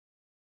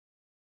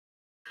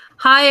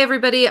Hi,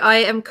 everybody. I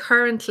am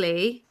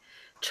currently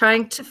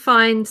trying to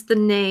find the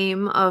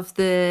name of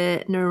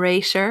the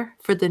narrator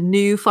for the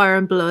new Fire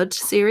and Blood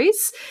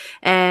series,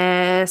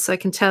 so I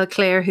can tell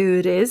Claire who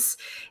it is.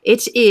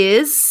 It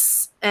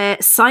is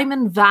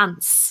Simon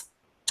Vance.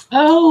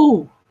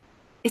 Oh,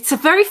 it's a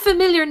very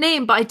familiar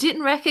name, but I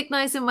didn't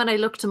recognize him when I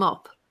looked him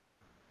up.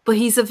 But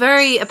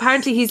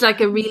apparently he's like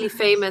a really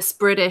famous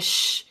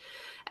British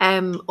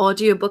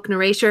audiobook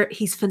narrator.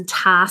 He's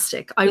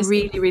fantastic. I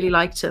really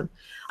liked him.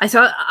 I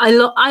thought I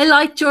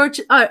like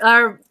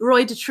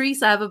Roy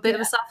Dotrice. I have a bit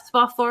of a soft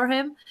spot for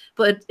him,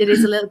 but it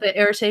is a little bit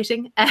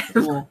irritating.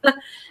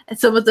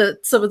 Some of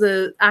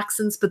the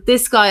accents, but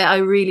this guy I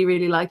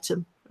really liked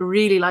him.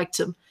 Really liked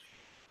him.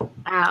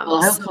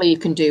 Well, hopefully you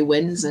can do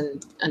wins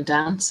and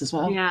dance as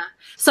well. Yeah.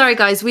 Sorry,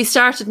 guys. We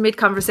started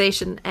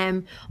mid-conversation.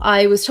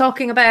 I was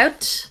talking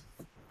about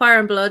Fire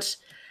and Blood,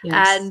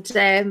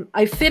 and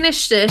I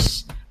finished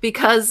it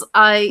because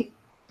I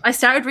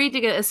started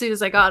reading it as soon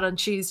as I got it on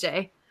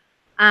Tuesday.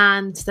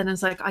 And then I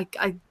was like,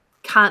 I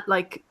can't,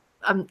 like,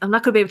 I'm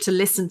not going to be able to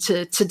listen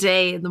to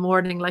Today in the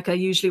morning like I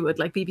usually would,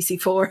 like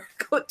BBC4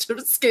 go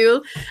to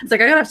school. It's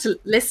like, I'm going to have to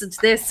listen to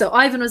this. So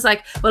Ivan was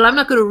like, well, I'm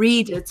not going to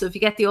read it. So if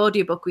you get the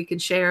audiobook, we can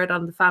share it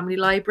on the family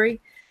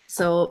library.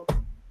 So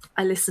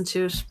I listened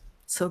to it.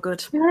 So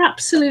good. You're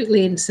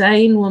absolutely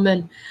insane,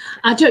 woman.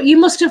 You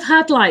must have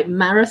had like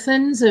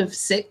marathons of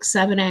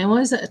 6-7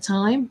 hours at a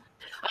time.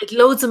 I had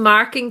loads of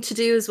marking to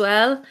do as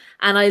well,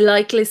 and I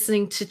like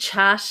listening to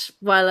chat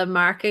while I'm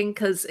marking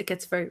because it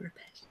gets very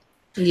repetitive.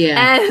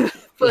 Yeah.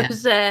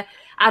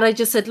 And I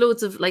just had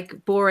loads of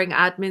like boring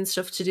admin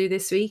stuff to do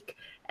this week,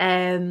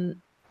 and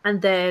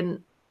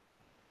then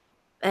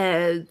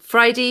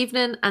Friday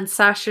evening and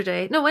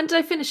Saturday. No, when did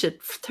I finish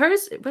it?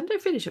 Thursday. When did I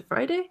finish it?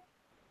 Friday.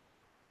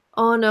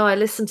 Oh no, I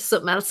listened to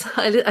something else.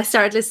 I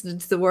started listening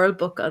to the World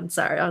Book on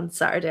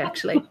Saturday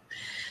actually.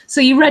 So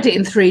you read it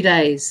in 3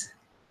 days?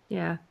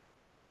 Yeah.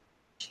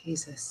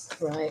 Jesus,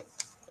 right.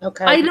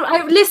 Okay.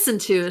 I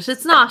listened to it.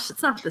 It's not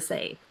the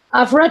same.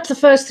 I've read the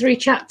first 3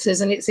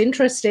 chapters and it's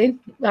interesting.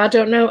 I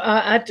don't know.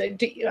 I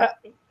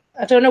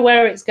don't know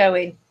where it's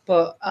going,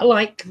 but I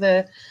like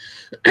the.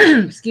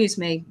 Excuse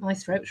me, my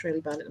throat's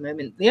really bad at the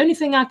moment. The only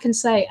thing I can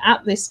say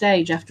at this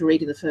stage after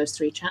reading the first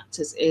 3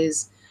 chapters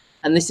is,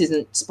 and this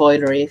isn't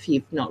spoilery if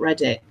you've not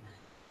read it,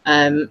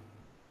 I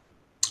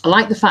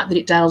like the fact that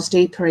it delves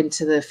deeper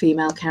into the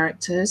female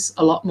characters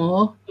a lot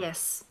more.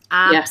 Yes.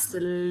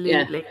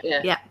 Absolutely.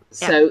 Yeah.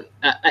 So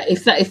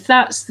if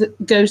that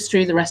goes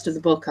through the rest of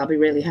the book, I'll be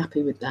really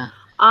happy with that.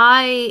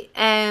 I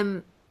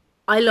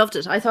loved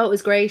it. I thought it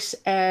was great.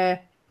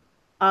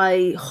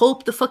 I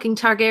hope the fucking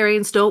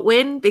Targaryens don't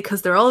win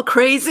because they're all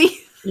crazy.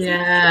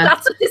 Yeah.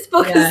 That's what this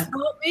book has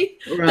taught me.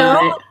 Right. They're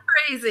all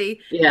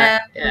crazy. Yeah.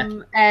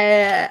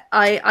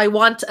 I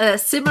want a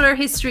similar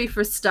history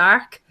for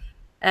Stark.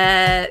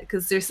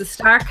 Because there's a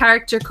Stark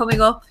character coming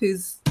up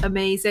who's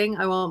amazing.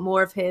 I want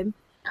more of him.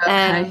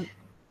 Okay.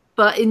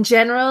 But in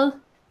general,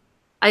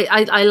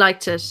 I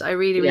liked it. I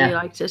really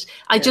liked it.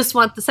 I just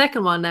want the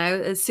second one now.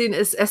 As soon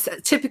as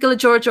typical of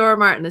George R. R.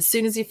 Martin, as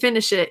soon as you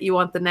finish it, you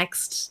want the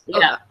next.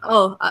 Yeah.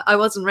 I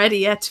wasn't ready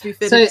yet to be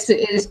finished. So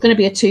it's going to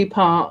be a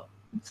 2-part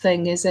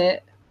thing, is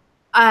it?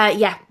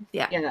 Yeah.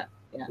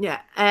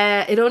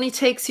 It only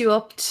takes you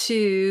up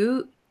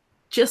to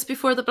just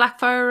before the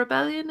Blackfire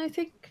Rebellion, I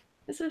think.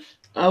 Is it?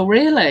 Oh,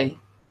 really?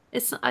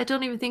 I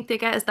don't even think they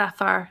get us that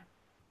far.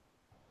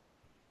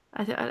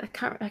 I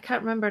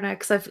can't remember now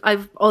because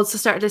I've also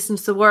started listening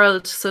to The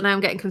World, so now I'm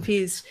getting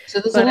confused.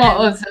 So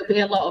there'll be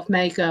a lot of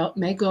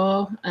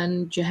Maegor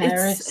and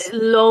Jaehaerys.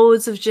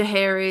 Loads of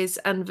Jaehaerys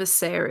and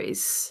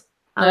Viserys.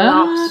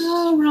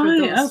 Oh,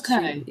 right,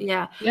 okay.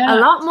 Yeah, a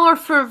lot more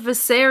for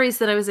Viserys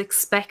than I was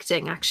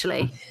expecting,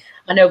 actually.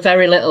 I know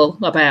very little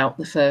about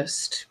the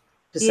first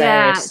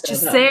Viserys.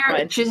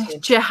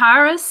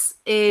 Jaehaerys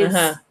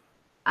is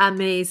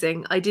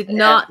amazing. I did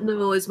not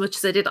know as much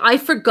as I did. I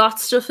forgot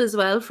stuff as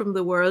well from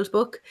the World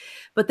Book,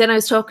 but then I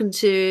was talking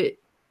to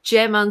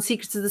Jem on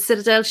Secrets of the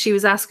Citadel. She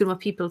was asking what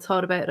people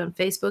thought about it on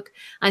Facebook.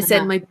 I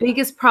said my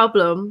biggest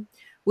problem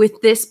with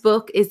this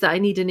book is that I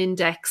need an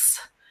index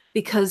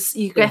because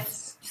you get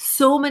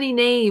so many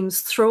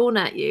names thrown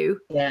at you.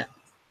 Yeah.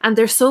 And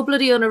they're so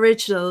bloody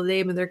unoriginal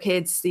naming their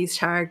kids these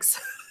Targs.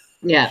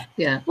 Yeah.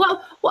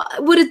 What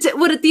would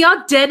it the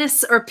odd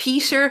Dennis or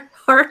Peter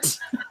hurt?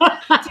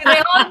 Do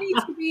they all need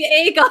to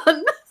be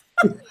Aegon?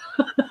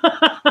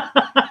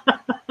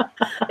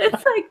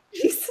 It's like,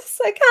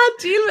 Jesus, I can't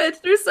deal with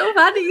it. There's so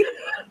many.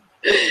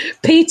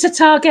 Peter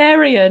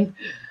Targaryen.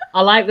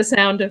 I like the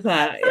sound of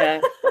that.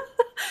 Yeah.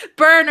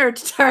 Bernard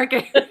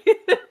Targaryen.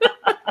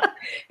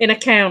 in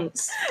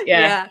accounts.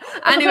 Yeah.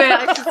 Anyway,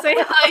 I should say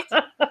hi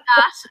to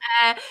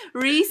that.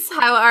 Reese,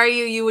 how are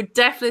you? You were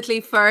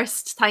definitely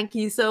first. Thank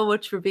you so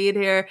much for being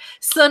here.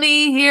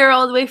 Sunny here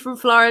all the way from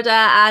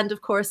Florida. And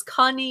of course,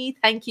 Connie,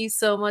 thank you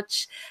so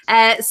much.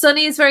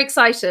 Sunny is very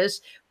excited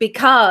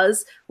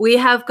because we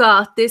have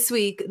got this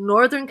week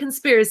Northern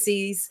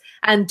Conspiracies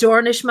and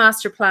Dornish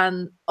Master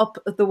Plan up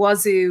at the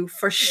wazoo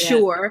for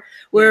sure.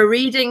 We're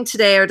reading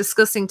today or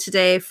discussing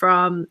today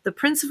from the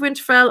Prince of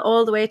Winterfell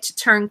all the way to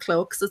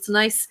Turncloak. So it's a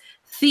nice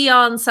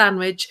Theon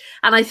sandwich.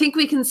 And I think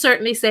we can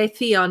certainly say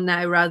Theon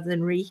now rather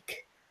than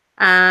Reek.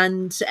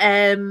 And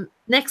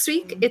next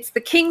week, it's the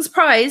King's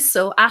Prize.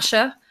 So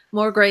Asha,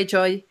 more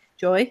Greyjoy,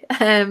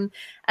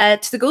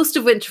 to the Ghost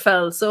of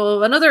Winterfell.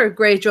 So another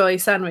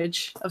Greyjoy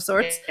sandwich of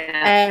sorts.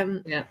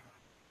 And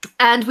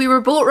we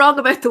were both wrong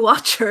about the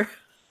Watcher.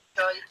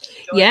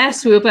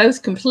 Yes, we were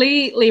both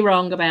completely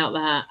wrong about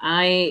that.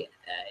 I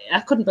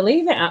couldn't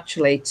believe it,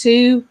 actually.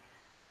 Two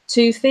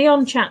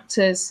Theon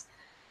chapters.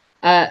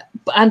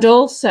 And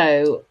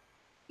also,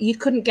 you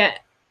couldn't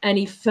get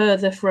any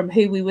further from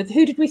who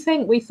did we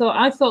think?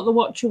 I thought the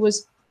Watcher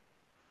was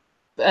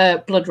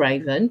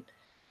Bloodraven.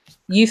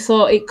 You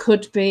thought it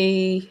could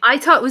be... I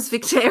thought it was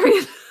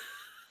Victorian.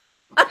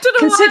 I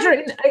don't know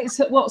Considering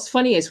what's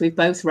funny is we've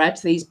both read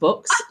these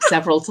books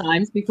several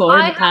times before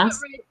in the past. I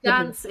haven't read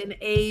Dance in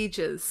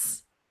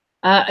ages.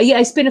 Yeah,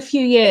 it's been a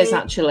few years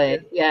actually.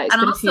 Yeah, it's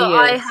been a few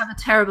years. I have a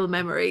terrible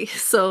memory,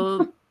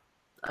 so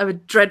I have a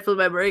dreadful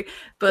memory.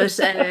 But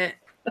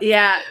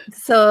yeah,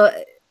 so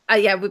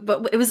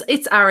but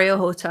it's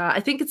Ariohota. I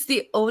think it's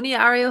the only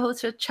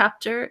Ariohota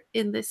chapter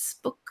in this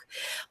book.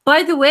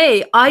 By the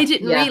way, I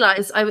didn't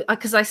realize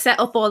because I set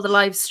up all the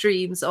live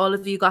streams. All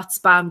of you got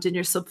spammed in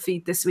your sub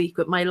feed this week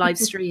with my live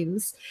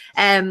streams.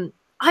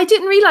 I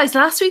didn't realize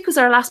last week was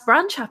our last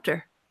Bran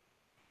chapter.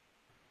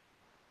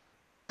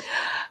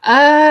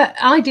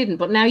 I didn't,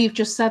 but now you've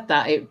just said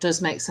that, it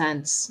does make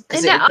sense.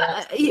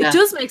 It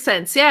does make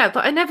sense,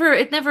 but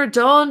it never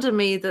dawned on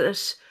me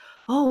that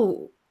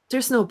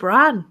there's no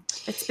Bran.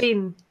 It's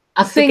been.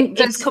 I think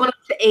it's coming up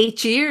to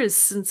 8 years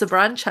since a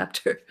Bran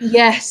chapter.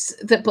 Yes,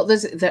 but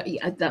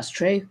that's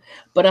true.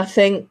 But I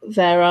think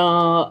there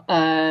are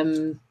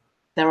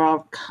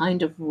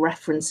kind of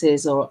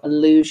references or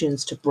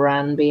allusions to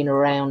Bran being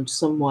around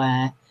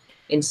somewhere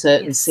in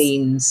certain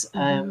scenes.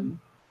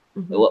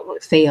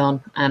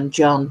 Theon and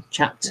Jon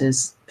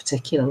chapters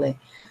particularly,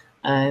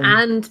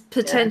 and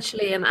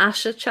potentially an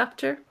Asha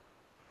chapter.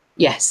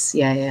 Yes,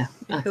 I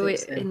think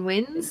so. In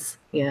Winds.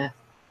 So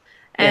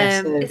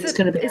it's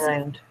going to be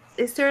around.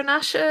 Is there an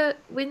Asha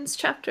Winds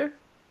chapter?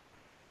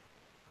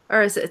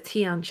 Or is it a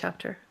Theon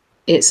chapter?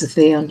 It's a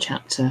Theon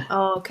chapter.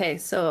 Oh, okay.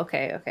 So,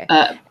 okay.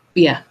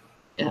 Yeah.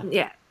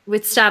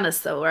 With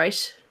Stannis, though,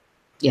 right?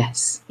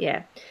 Yes.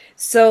 Yeah.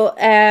 So,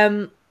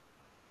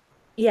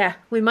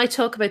 we might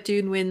talk about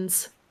Dune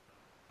Winds,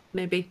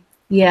 maybe.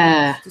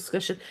 Yeah.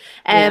 Discussion.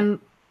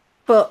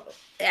 But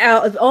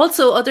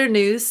also other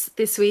news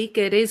this week,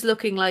 it is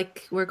looking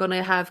like we're going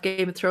to have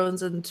Game of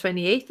Thrones on the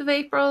 28th of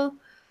April,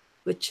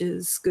 which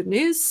is good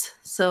news.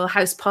 So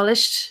House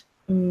Polished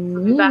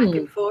will be back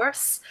in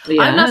force.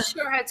 Yeah. I'm not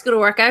sure how it's going to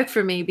work out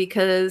for me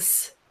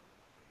because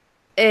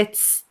I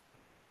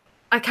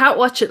can't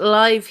watch it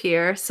live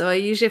here. So I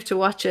usually have to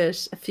watch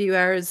it a few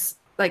hours.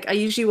 Like I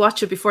usually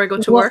watch it before I go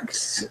to work.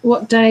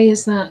 What day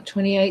is that?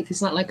 28th? Is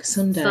that like a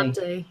Sunday?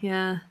 Sunday,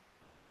 yeah.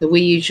 So we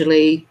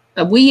usually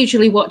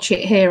watch it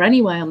here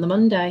anyway on the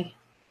Monday.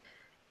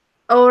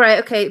 Oh, right,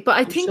 okay. But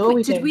I think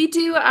we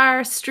do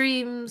our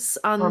streams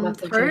on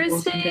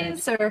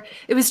Thursdays, or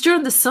it was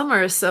during the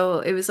summer, so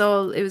it was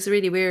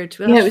really weird.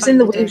 It was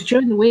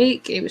during the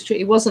week.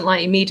 It wasn't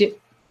like immediate.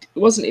 It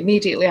wasn't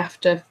immediately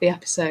after the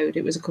episode.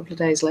 It was a couple of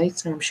days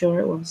later. I'm sure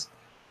it was.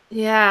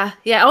 Yeah.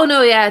 Oh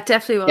no, yeah, it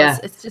definitely was. Yeah.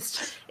 It's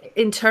just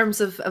in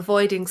terms of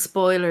avoiding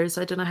spoilers.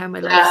 I don't know how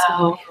my life's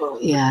going. Oh,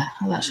 yeah,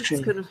 that's true.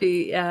 It's going to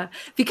be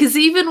because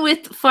even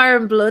with Fire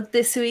and Blood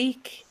this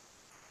week.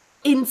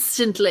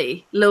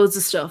 Instantly loads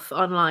of stuff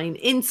online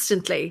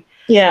instantly,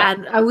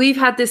 and we've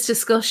had this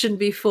discussion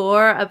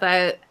before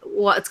about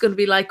what it's going to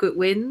be like with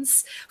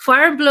Winds.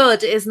 Fire and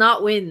Blood is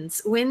not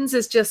Winds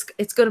is just,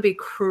 it's going to be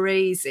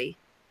crazy.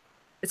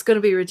 It's going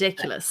to be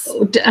ridiculous.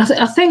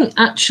 I think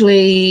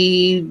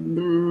actually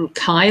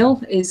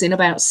Kyle is in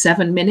about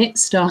 7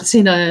 minutes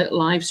starting a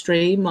live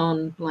stream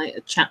on like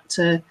a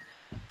chapter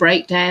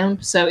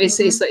breakdown, so it's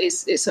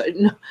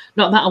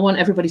not that I want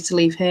everybody to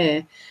leave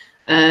here,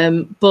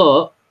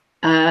 but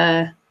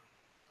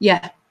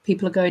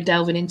people are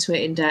delving into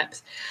it in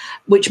depth,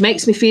 which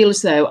makes me feel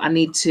as though I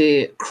need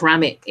to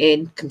cram it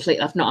in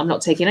completely. I'm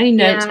not taking any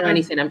notes or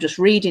anything. I'm just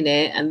reading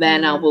it, and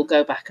then I will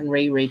go back and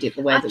reread it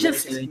the way that we're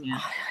doing. Yeah,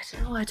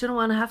 I don't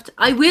want to have to.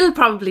 I will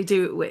probably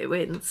do it with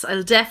Winds.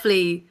 I'll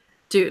definitely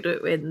do it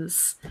with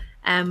Winds.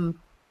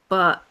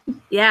 But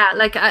yeah,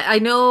 like I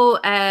know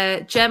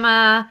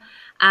Gemma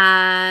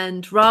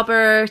and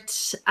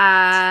Robert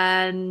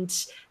and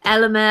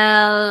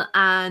LML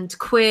and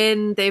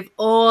Quinn, they've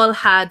all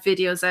had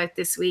videos out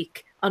this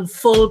week on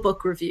full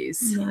book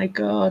reviews. Oh my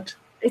God.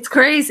 It's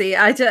crazy.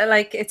 I do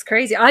like. It's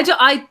crazy.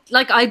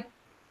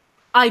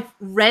 I've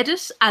read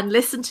it and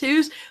listened to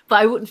it, but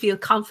I wouldn't feel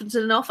confident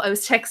enough. I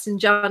was texting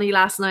Johnny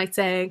last night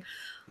saying,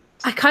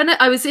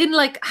 I was in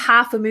like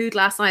half a mood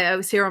last night. I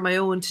was here on my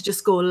own to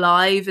just go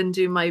live and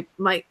do my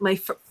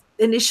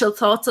initial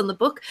thoughts on the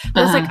book.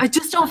 But I was like, I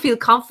just don't feel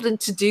confident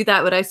to do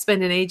that without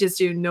spending ages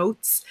doing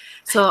notes.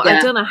 So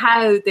I don't know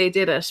how they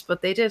did it,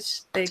 but they did.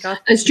 They got.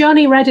 Has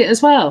Johnny read it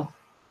as well?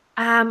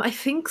 I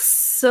think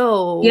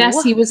so.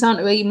 Yes, he was on.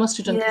 Well, he must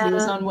have done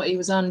because he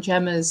was on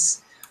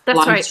Gemma's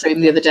live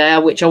stream the other day,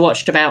 which I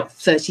watched about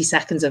 30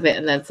 seconds of it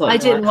and then thought I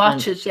didn't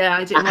watch it. Yeah,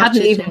 I didn't. I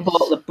hadn't even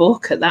bought the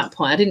book at that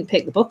point. I didn't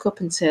pick the book up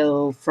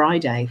until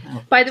Friday.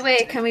 By the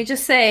way, can we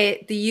just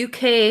say the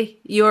UK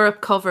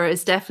Europe cover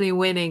is definitely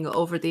winning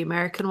over the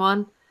American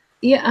one?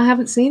 Yeah, I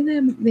haven't seen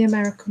the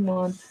American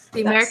one. The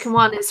American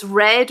one is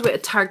red with a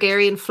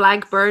Targaryen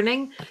flag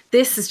burning.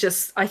 This is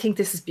just, I think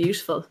this is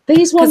beautiful.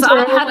 These ones are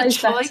I had a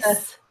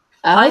choice.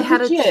 I had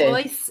a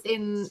choice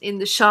in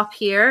the shop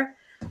here,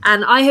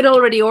 and I had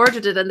already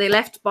ordered it, and they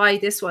left to buy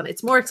this one.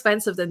 It's more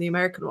expensive than the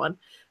American one,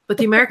 but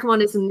the American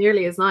one isn't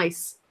nearly as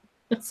nice.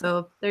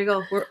 So there you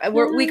go.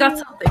 We got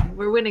something.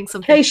 We're winning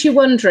something. In case you're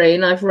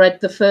wondering, I've read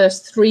the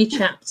first 3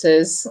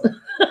 chapters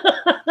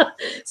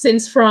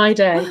since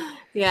Friday.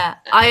 Yeah,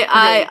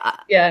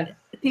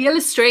 the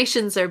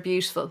illustrations are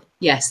beautiful.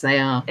 Yes, they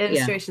are.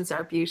 Illustrations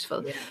are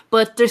beautiful. Yeah.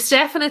 But there's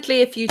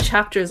definitely a few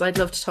chapters I'd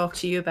love to talk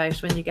to you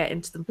about when you get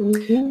into them.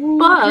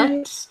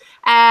 But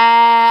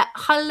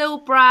hello,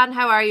 Bran.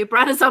 How are you?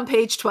 Bran is on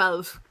page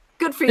 12.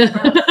 Good for you,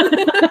 Bran.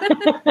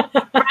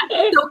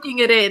 Bran's soaking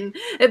it in.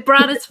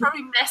 Bran is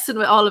probably messing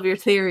with all of your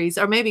theories,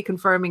 or maybe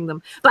confirming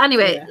them. But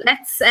anyway,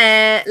 let's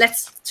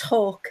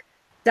talk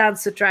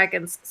Dance with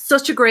Dragons.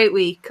 Such a great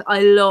week.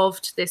 I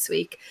loved this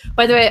week.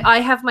 By the way, I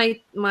have my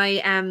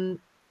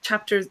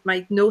chapters,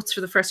 my notes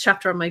for the first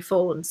chapter on my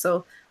phone,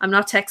 so I'm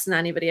not texting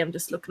anybody. I'm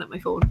just looking at my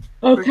phone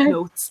for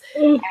notes.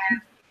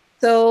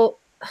 So,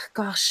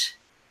 gosh,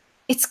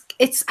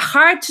 it's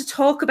hard to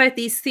talk about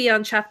these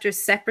Theon chapters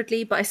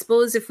separately, but I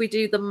suppose if we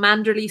do the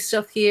Manderley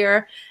stuff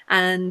here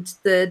and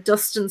the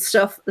Dustin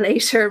stuff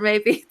later,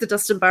 maybe the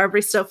Dustin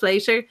Barbary stuff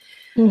later,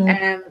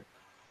 in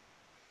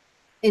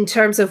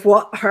terms of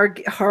what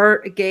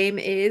her game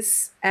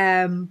is.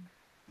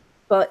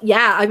 But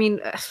yeah, I mean,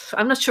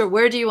 I'm not sure.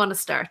 Where do you want to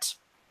start?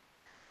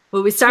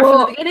 Will we start from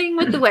the beginning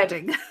with the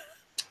wedding?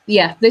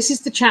 Yeah, this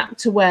is the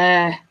chapter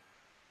where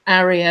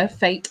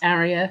fake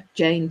Arya,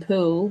 Jane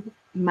Poole,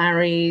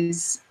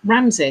 marries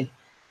Ramsay.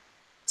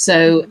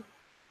 So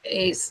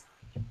it's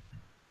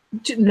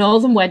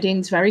northern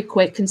weddings, very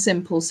quick and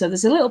simple. So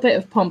there's a little bit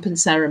of pomp and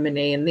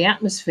ceremony, and the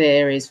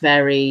atmosphere is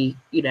very,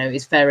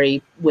 is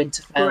very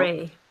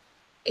Winterfell.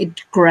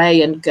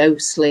 Grey and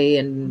ghostly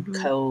and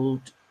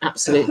cold,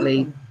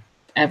 absolutely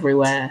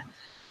everywhere,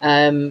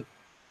 and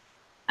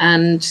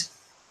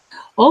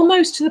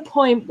almost to the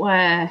point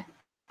where,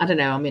 I don't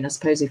know, I mean, I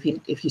suppose if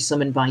you're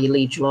summoned by your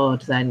liege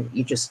lord, then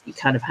you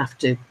kind of have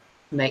to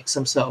make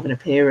some sort of an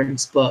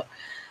appearance. But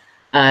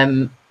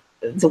the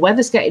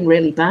weather's getting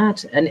really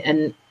bad,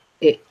 and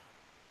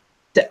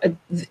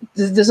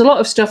there's a lot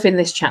of stuff in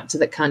this chapter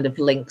that kind of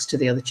links to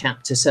the other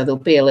chapter, so there'll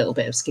be a little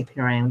bit of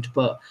skipping around,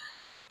 but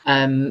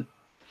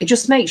it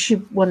just makes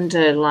you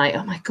wonder, like,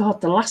 oh my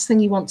God, the last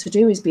thing you want to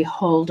do is be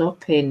holed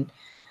up in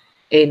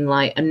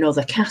like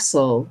another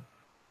castle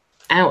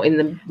out in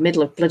the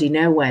middle of bloody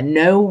nowhere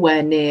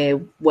near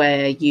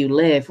where you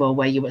live or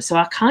where you were. So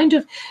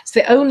it's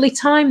the only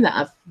time that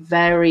I've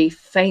very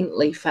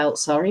faintly felt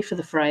sorry for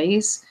the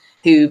Freys,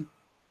 who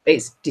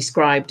it's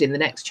described in the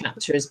next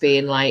chapter as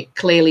being like,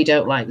 clearly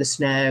don't like the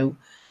snow,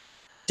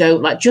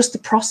 don't like just the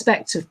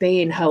prospect of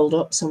being holed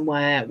up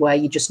somewhere where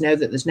you just know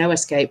that there's no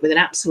escape with an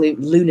absolute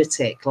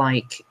lunatic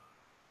like,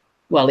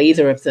 well,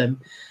 either of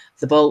them,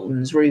 the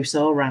Boltons, Roose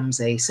or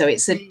Ramsay. So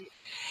it's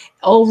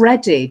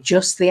already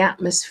just the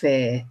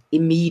atmosphere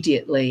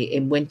immediately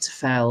in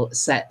Winterfell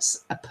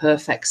sets a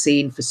perfect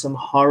scene for some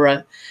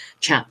horror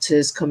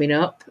chapters coming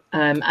up,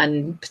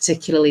 and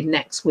particularly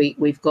next week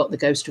we've got the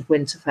Ghost of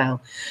Winterfell.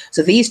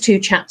 So these 2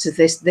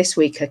 chapters this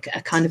week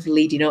are kind of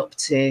leading up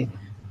to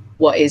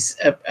what is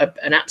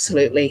an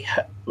absolutely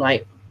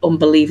like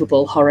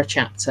unbelievable horror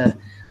chapter.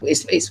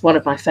 It's one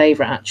of my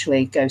favorite,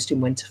 actually, Ghost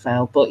in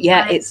Winterfell. But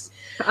yeah,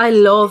 I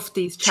love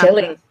these chapters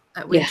chilling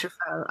at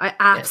Winterfell. I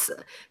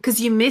absolutely, because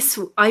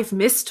I've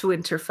missed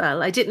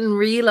Winterfell. I didn't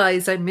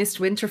realize I missed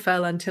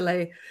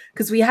Winterfell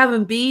because we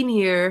haven't been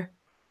here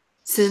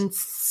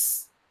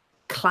since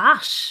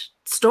Clash,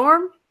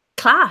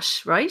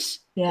 right?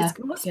 Yeah,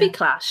 it must be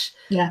Clash.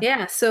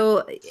 Yeah.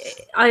 So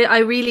I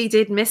really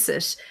did miss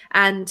it,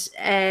 and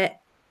I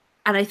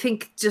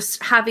think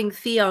just having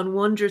Theon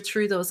wander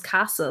through the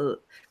castle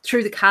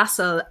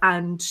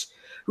and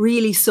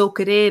really soak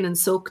it in and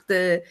soak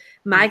the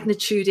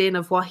magnitude in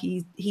of what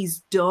he's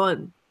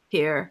done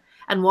here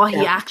and what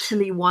he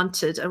actually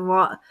wanted and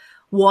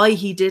why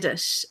he did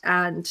it,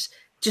 and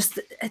just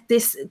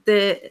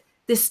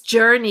this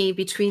journey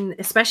between,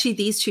 especially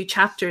these 2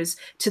 chapters,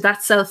 to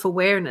that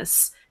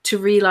self-awareness, to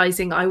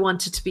realizing I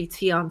wanted to be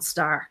Theon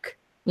Stark.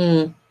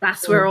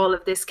 That's where all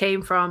of this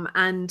came from.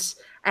 And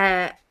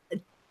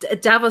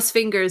Davos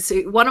Fingers,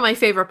 one of my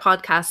favorite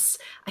podcasts,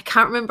 I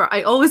can't remember,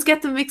 I always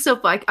get them mixed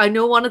up. I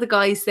know one of the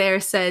guys there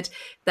said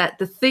that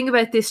the thing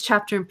about this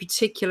chapter in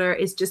particular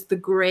is just the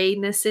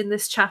grayness in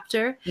this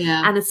chapter.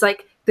 And it's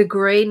like the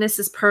grayness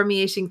is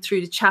permeating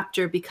through the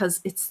chapter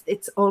because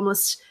it's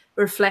almost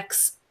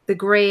reflects the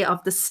grey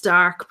of the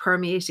Stark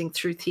permeating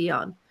through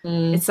Theon.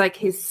 It's like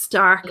his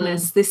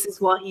starkness, this is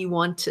what he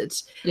wanted.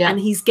 And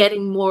he's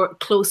getting more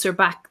closer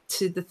back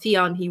to the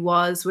Theon he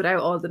was without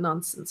all the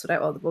nonsense,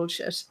 without all the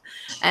bullshit.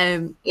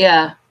 But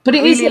I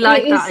really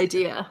like that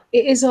idea.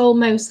 It is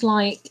almost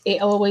like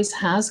it always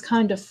has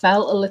kind of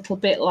felt a little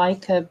bit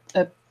like a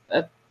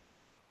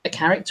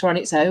character on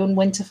its own,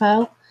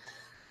 Winterfell.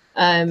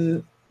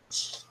 To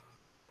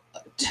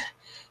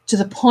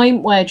the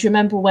point where, do you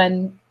remember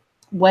when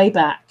way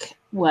back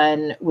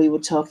when we were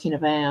talking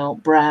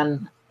about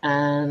Bran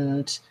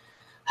and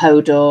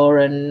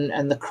Hodor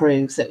and the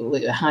crew that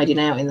were hiding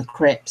out in the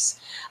crypts,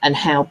 and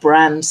how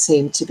Bran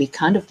seemed to be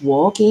kind of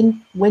warging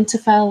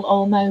Winterfell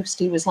almost.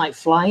 He was like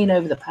flying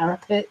over the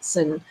parapets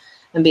and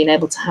being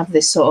able to have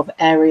this sort of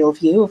aerial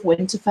view of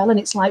Winterfell. And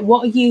it's like,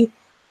 what are you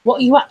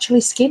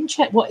actually skin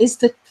check? What is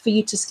the for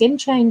you to skin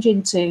change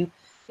into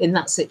in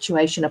that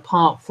situation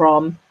apart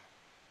from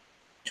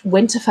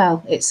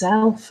Winterfell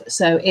itself?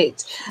 So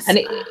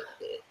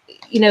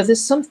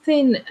there's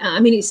something, I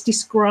mean, it's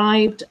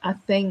described, I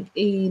think,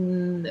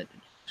 is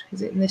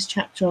it in this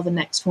chapter or the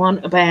next one,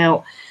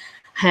 about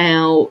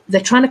how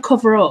they're trying to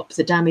cover up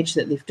the damage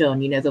that they've done.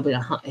 They'll be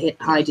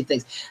hiding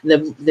things.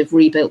 They've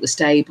rebuilt the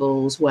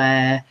stables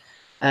where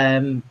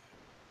that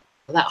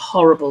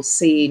horrible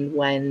scene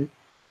when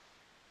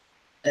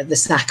the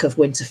sack of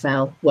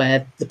Winterfell,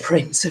 where the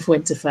Prince of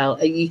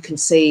Winterfell, you can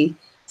see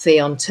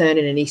Theon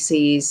turning and he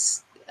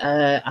sees,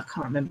 I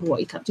can't remember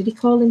what did he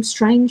call him?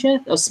 Stranger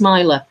or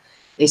Smiler?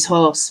 His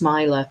horse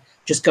Smiler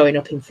just going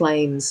up in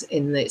flames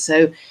in it.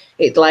 So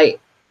it,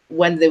 like,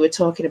 when they were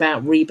talking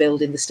about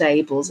rebuilding the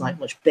stables, like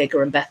much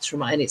bigger and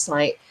better, and it's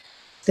like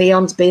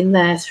Theon's been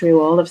there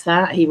through all of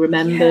that. He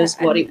remembers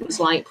what it was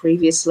like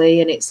previously,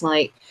 and it's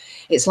like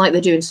they're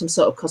doing some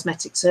sort of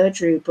cosmetic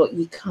surgery, but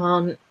you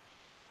can't,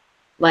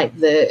 like,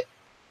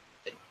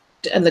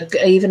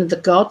 even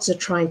the gods are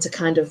trying to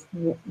kind of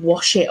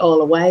wash it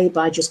all away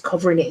by just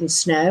covering it in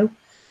snow.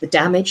 The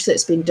damage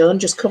that's been done,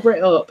 just cover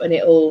it up and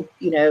it'll,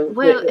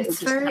 it's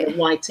just kind of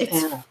white it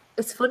out.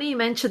 It's funny you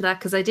mentioned that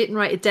because I didn't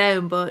write it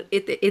down, but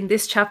in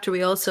this chapter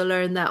we also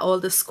learned that all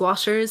the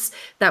squatters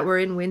that were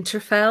in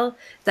Winterfell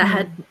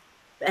that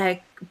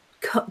had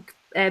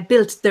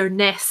built their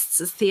nests,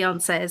 as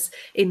Theon says,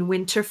 in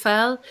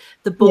Winterfell,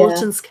 the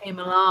Boltons came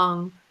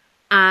along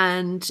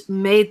and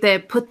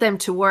put them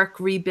to work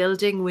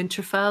rebuilding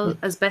Winterfell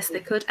as best they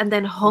could, and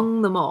then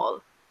hung them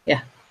all.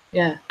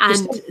 Yeah.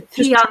 And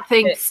Theon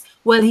thinks,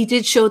 well, he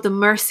did show them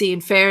mercy.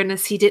 In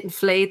fairness, he didn't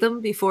flay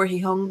them before he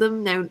hung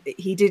them. Now,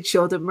 he did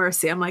show them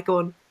mercy. I'm like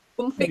going,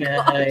 oh my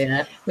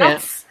God.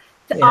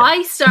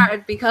 I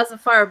started, because of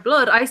Fire and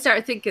Blood, I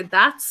started thinking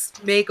that's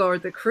Maegor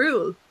the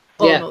Cruel,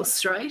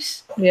 almost,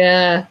 right?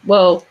 Yeah.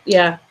 Well,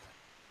 yeah.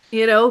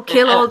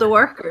 Kill all the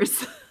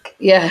workers.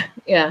 Yeah.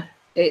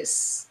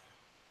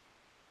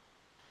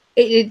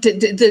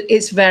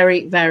 It's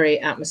very, very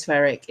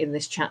atmospheric in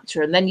this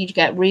chapter, and then you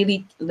get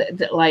really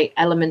like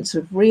elements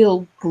of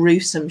real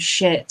gruesome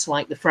shit,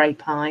 like the Frey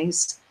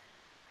pies.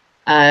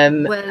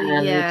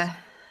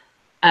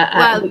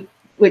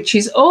 Which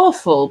is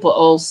awful, but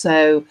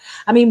also,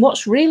 I mean,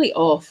 what's really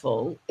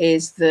awful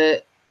is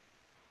that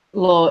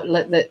Lord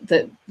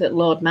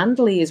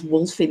Manderley is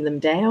wolfing them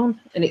down,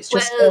 and it's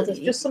just there's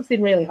just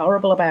something really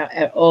horrible about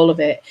all of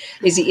it.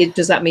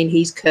 Does that mean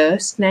he's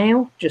cursed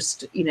now?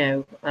 Just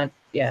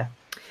yeah.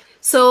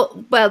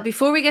 So,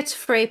 before we get to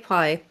Frey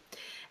pie,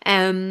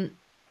 I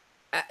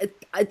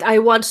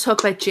want to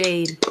talk about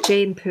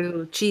Jane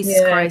Poole.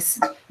 Jesus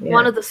Christ,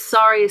 one of the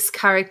sorriest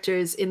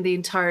characters in the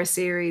entire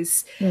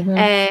series,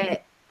 and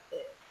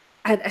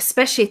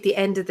especially at the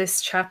end of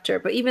this chapter.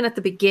 But even at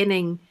the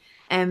beginning,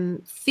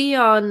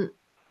 Theon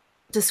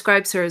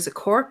describes her as a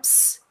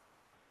corpse.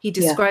 He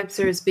describes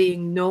her as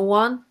being no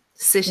one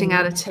sitting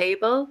at a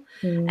table.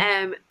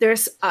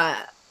 There's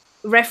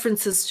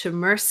references to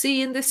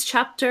mercy in this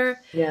chapter.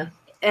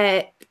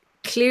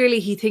 Clearly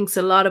he thinks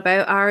a lot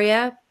about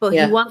Arya, but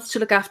he wants to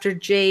look after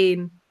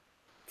Jane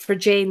for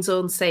Jane's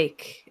own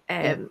sake.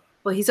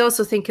 But he's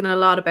also thinking a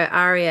lot about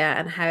Arya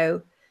and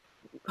how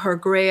her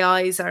grey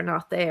eyes are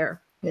not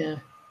there.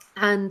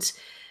 And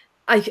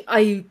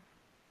I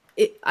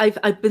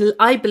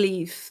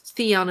believe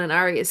Theon and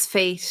Arya's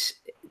fate,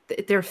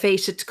 they're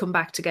fated to come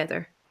back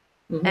together.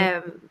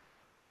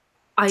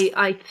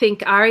 I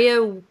think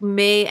Arya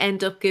may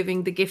end up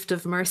giving the gift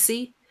of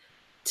mercy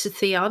to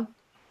Theon.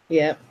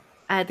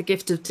 The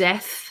gift of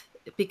death,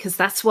 because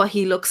that's what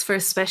he looks for,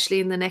 especially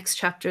in the next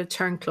chapter,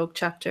 Turncloak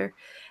chapter.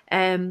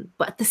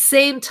 But at the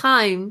same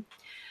time,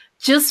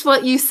 just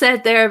what you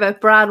said there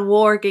about Bran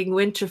warging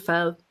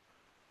Winterfell,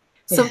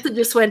 something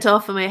just went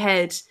off in my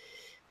head.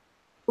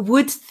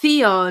 Would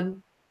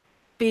Theon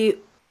be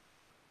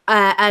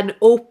an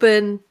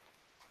open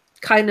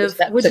kind of,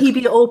 would he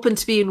be open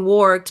to being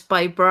warged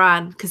by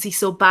Bran because he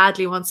so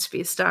badly wants to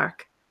be a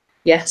Stark?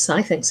 Yes,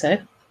 I think so.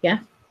 Yeah.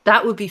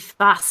 That would be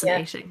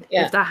fascinating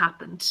if that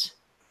happened.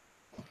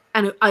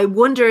 And I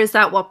wonder, is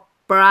that what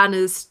Bran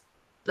is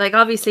like?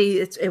 Obviously,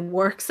 it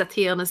works that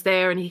Theon is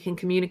there and he can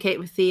communicate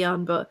with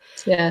Theon, but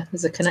yeah,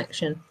 there's a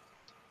connection.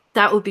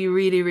 That would be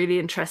really, really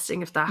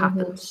interesting if that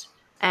happened.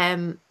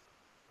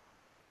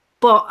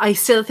 But I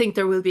still think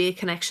there will be a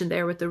connection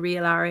there with the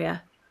real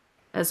Arya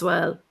as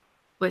well,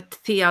 with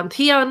Theon.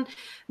 Theon,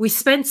 we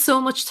spent so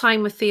much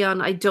time with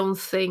Theon. I don't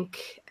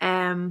think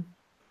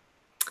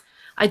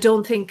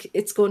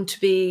it's going to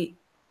be.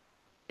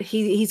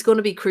 He's going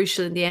to be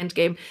crucial in the end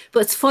game.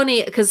 But it's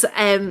funny because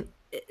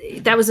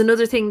that was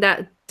another thing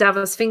that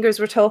Davos Fingers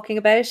were talking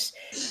about,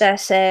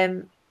 that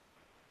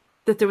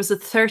there was a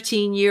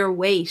 13-year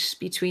wait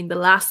between the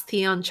last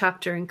Theon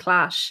chapter in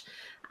Clash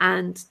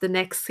and the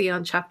next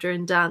Theon chapter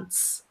in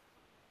Dance.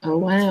 Oh,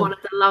 wow. It's one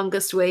of the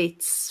longest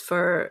waits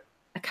for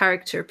a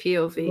character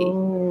POV.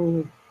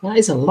 Oh, that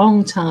is a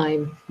long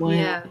time. Wow.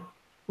 Yeah.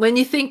 When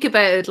you think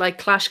about it, like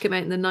Clash came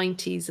out in the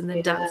 90s and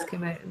then Dance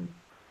came out in...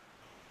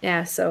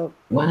 Yeah, so...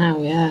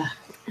 Wow, yeah.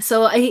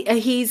 So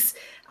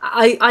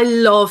I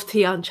love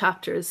Theon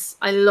chapters.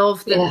 I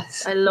love them.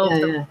 Yes. I love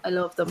them. Yeah. I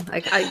love them.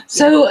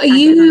 So are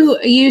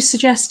you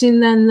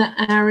suggesting then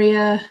that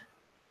Arya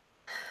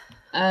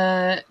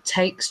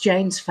takes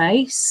Jane's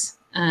face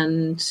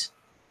and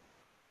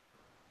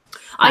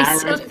I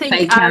still think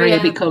fake Arya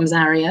becomes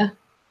Arya?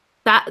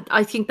 That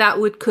I think that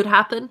could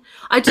happen.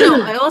 I don't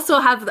know. I also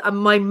have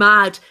my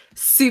mad,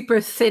 super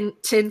thin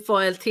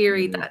tinfoil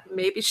theory that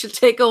maybe she'll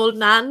take old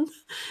Nan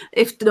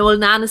if the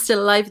old Nan is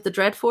still alive at the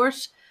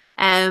Dreadfort.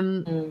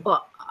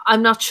 But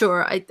I'm not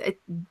sure.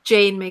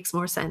 Jane makes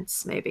more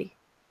sense, maybe.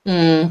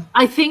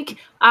 I think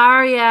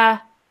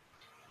Arya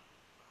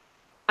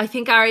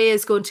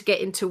is going to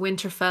get into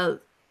Winterfell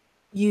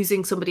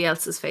using somebody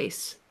else's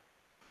face.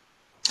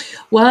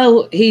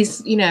 Well,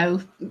 he's,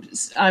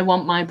 I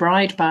want my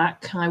bride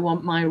back. I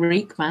want my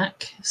Reek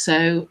back.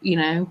 So,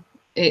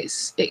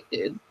 there's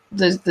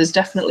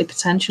definitely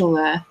potential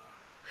there.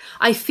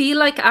 I feel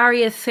like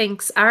Arya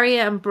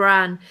and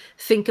Bran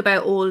think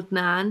about old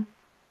Nan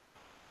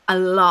a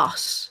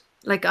lot.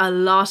 Like a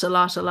lot.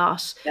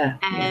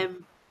 Yeah.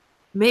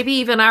 Maybe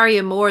even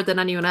Arya more than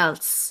anyone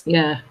else.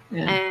 Yeah.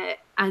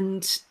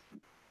 And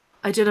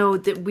I don't know.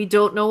 We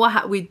don't know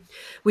what we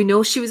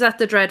know she was at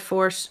the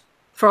Dreadfort.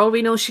 For all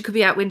we know, she could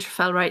be at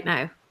Winterfell right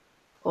now.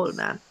 Old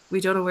Nan. We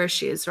don't know where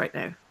she is right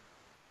now.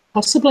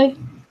 Possibly.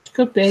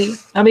 Could be.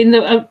 I mean,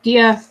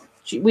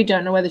 we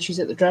don't know whether she's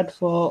at the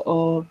Dreadfort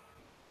or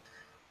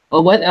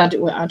whether I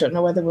don't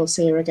know whether we'll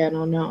see her again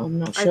or not. I'm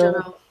not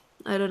sure.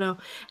 I don't know.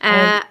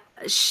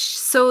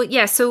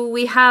 So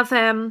we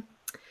have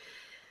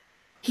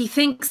he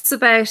thinks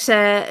about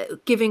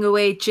giving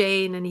away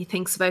Jane, and he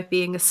thinks about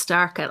being a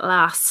Stark at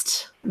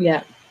last.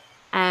 Yeah.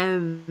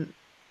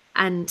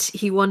 And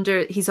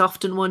he's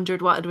often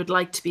wondered what it would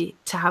like to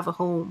have a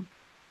home,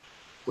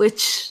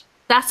 which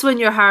that's when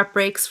your heart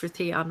breaks for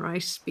Theon,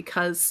 right?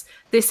 Because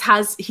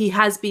he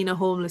has been a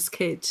homeless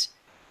kid.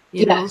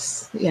 You know?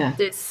 Yeah.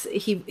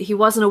 He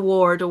wasn't a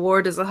ward. A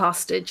ward is a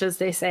hostage, as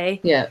they say.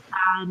 Yeah.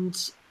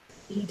 And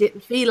he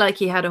didn't feel like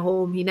he had a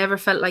home. He never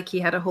felt like he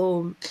had a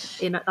home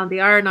on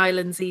the Iron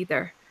Islands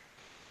either.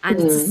 And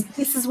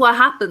this is what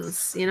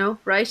happens,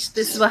 right?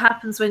 This is what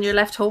happens when you're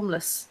left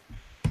homeless.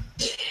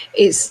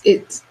 He's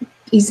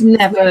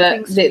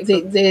never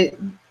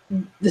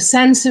the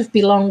sense of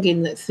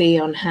belonging that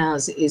Theon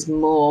has is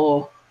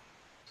more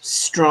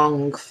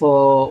strong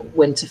for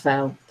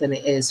Winterfell than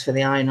it is for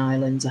the Iron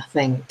Islands. I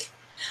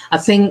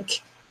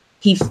think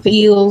he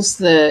feels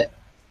that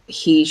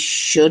he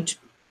should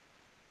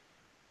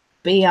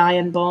be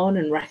Ironborn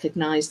and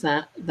recognize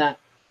that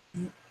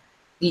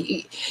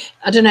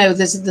I don't know,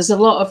 there's a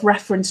lot of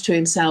reference to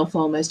himself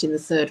almost in the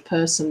third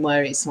person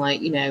where it's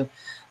like,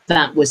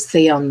 that was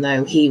Theon,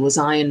 though. He was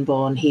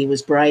Ironborn. He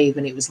was brave,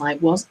 and it was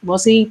like,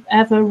 was he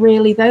ever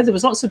really though? There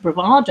was lots of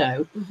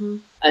bravado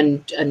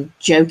and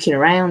joking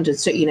around, and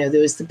so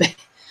there was the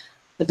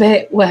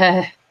bit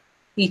where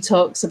he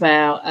talks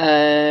about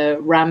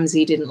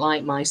Ramsay didn't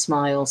like my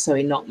smile, so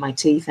he knocked my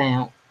teeth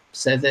out,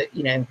 so that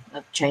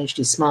I've changed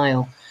his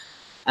smile,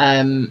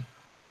 and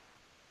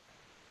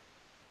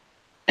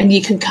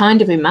you can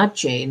kind of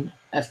imagine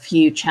a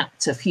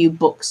few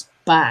books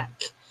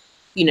back.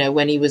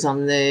 When he was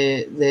on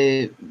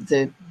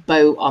the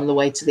boat on the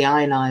way to the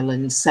Iron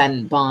Islands,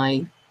 sent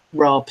by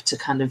Robb to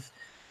kind of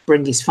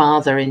bring his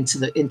father into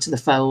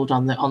the fold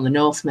on the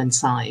Northman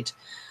side,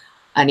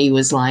 and he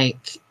was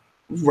like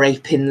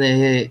raping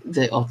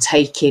or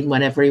taking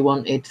whenever he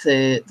wanted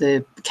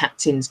the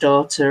captain's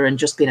daughter, and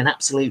just being an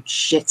absolute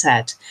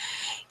shithead.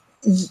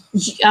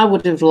 I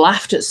would have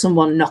laughed at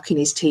someone knocking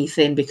his teeth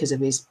in because of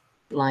his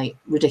like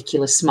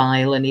ridiculous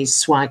smile and his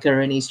swagger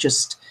and his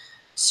just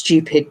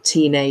stupid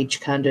teenage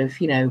kind of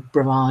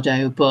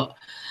bravado, but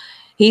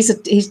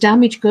he's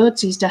damaged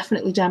goods. He's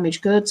definitely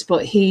damaged goods,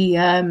 but he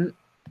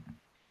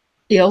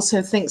he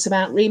also thinks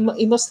about,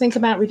 he must think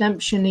about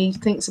redemption. He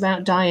thinks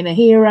about dying a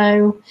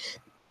hero.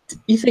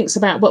 He thinks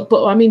about,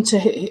 but I mean, to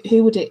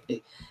who would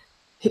it,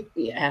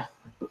 yeah,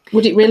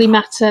 would it really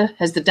matter?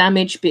 Has the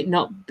damage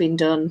not been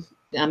done?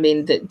 I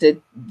mean,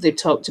 they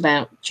talked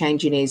about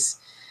changing his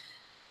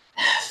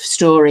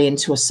story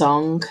into a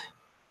song,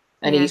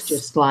 and he's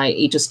just like,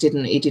 he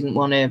didn't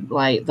want to,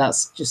 like,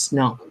 that's just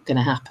not going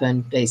to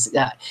happen.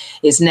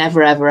 It's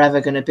never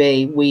ever going to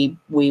be. We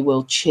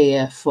will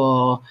cheer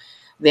for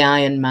the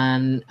Iron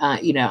Man,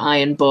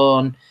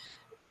 Ironborn,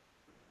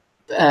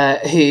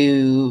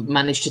 who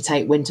managed to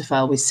take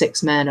Winterfell with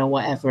 6 men or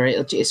whatever.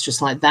 It's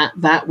just like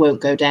that won't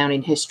go down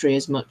in history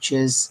as much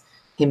as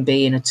him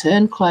being a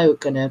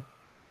Turncloak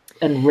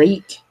and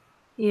Reek.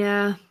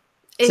 Yeah.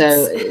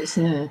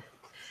 It's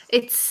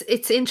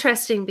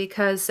interesting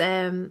because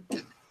I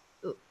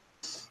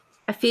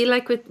feel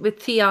like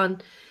with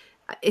Theon,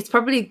 it's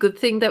probably a good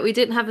thing that we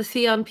didn't have a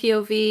Theon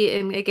POV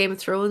in a Game of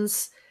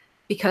Thrones,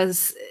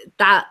 because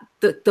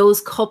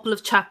those couple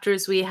of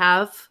chapters we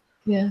have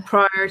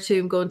prior to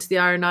him going to the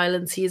Iron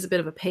Islands, he is a bit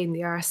of a pain in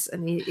the arse,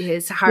 and he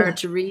is hard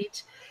to read.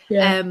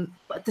 But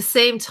at the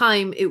same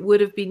time, it would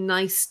have been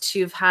nice to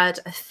have had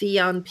a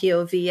Theon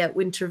POV at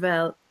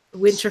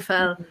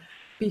Winterfell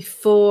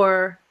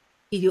before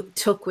he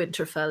took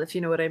Winterfell, if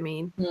you know what I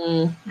mean.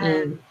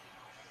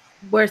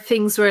 Where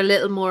things were a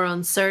little more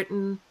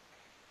uncertain,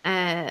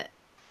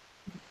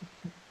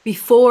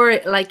 before,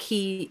 like,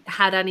 he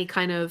had any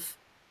kind of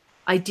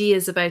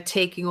ideas about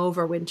taking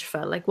over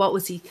Winterfell. Like, what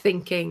was he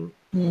thinking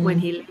when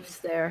he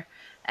lived there?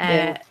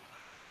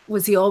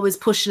 Was he always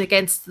pushing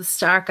against the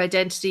Stark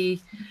identity,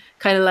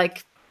 kind of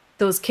like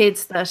those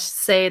kids that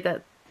say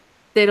that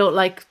they don't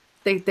like,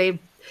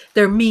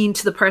 they're mean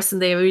to the person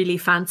they really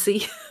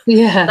fancy?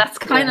 That's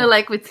kind of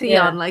like with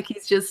Theon. Like,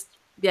 he's just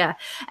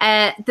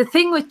the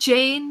thing with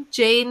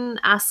Jane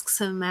asks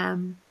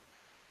him,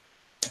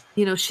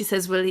 she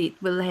says, will he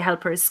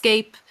help her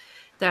escape?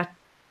 That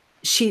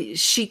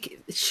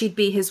she'd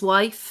be his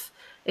wife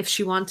if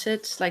she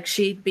wanted. Like,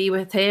 she'd be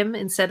with him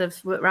instead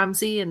of with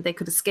Ramsay, and they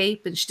could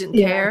escape, and she didn't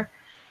care.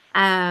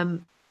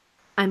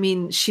 I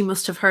mean, she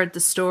must have heard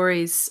the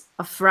stories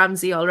of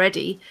Ramsay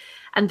already,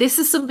 and this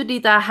is somebody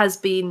that has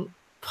been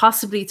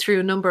possibly through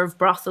a number of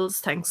brothels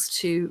thanks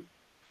to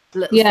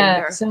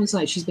Littlefinger. Sounds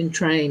like she's been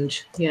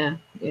trained.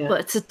 But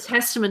it's a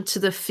testament to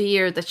the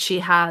fear that she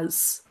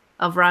has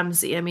of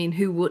Ramsay. I mean,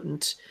 who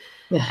wouldn't?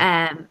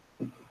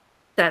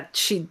 That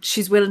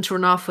she's willing to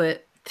run off with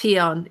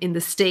Theon in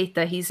the state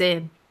that he's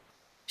in.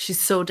 She's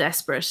so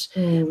desperate.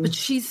 But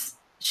she's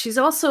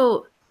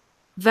also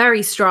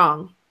very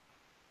strong.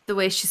 The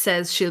way she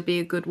says she'll be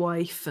a good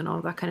wife and all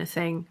that kind of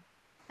thing.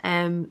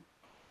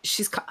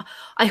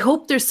 I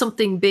hope there's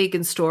something big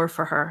in store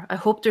for her. I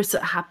hope there's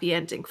a happy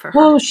ending for her.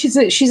 Well, she's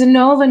a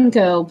Northern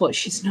girl, but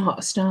she's not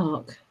a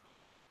Stark.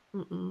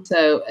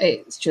 So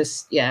it's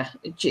just,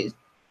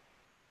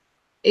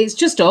 it's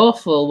just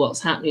awful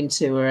what's happening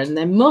to her, and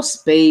there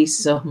must be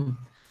suspicion.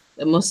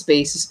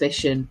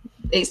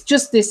 It's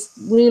just this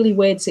really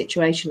weird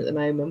situation at the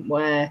moment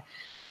where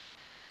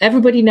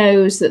everybody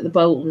knows that the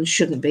Boltons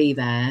shouldn't be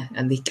there,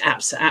 and they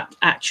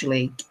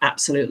actually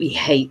absolutely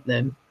hate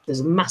them.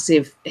 There's a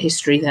massive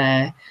history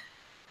there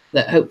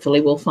that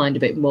hopefully we'll find a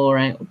bit more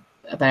out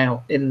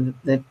about in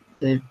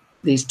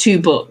these 2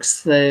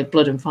 books, the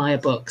Blood and Fire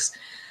books,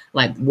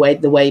 like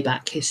the way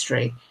back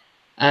history.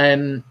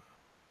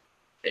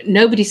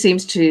 Nobody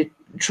seems to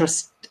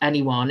trust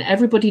anyone.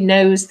 Everybody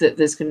knows that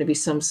there's going to be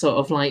some sort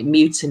of like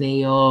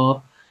mutiny,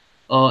 or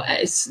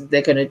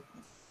they're going to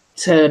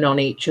turn on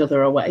each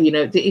other, or what.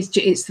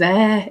 It's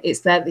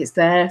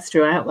there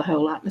throughout the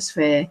whole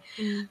atmosphere.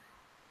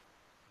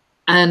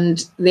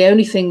 And the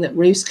only thing that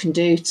Roose can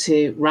do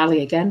to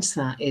rally against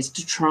that is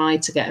to try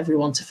to get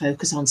everyone to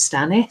focus on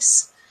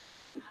Stannis,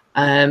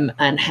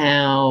 and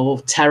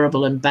how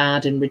terrible and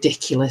bad and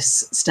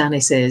ridiculous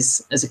Stannis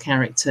is as a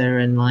character,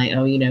 and like,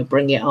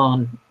 bring it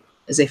on,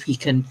 as if you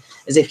can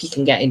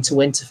get into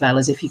Winterfell,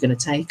 as if you're going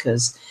to take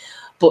us.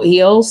 But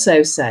he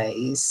also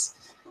says,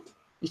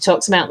 he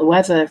talks about the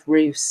weather,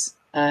 Roose,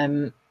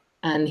 and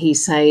he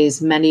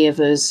says many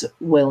of us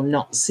will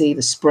not see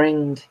the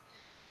spring.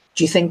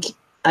 Do you think?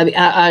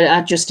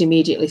 I just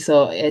immediately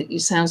thought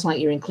it sounds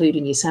like you're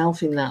including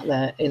yourself in that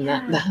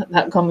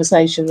that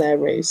conversation there,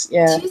 Roose. Do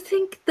you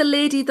think the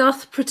lady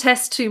doth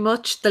protest too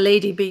much? The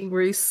lady being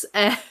Roose.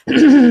 I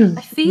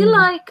feel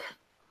like,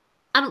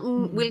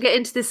 and we'll get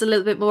into this a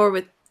little bit more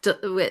with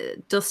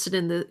Dustin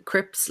in the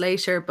crypts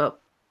later, but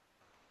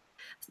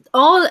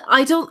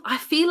I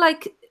feel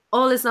like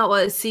all is not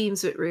what it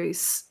seems with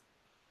Roose.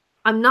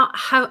 I'm not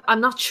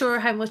sure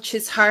how much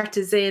his heart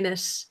is in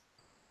it.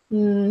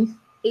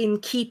 In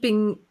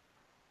keeping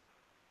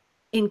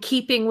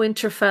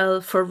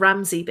Winterfell for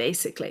Ramsay,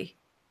 basically.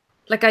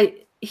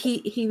 Like,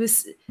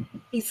 he's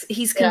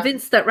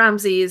convinced that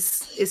Ramsay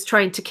is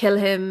trying to kill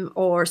him,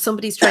 or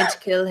somebody's trying to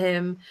kill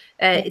him.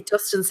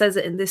 Dustin says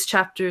it in this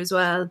chapter as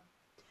well.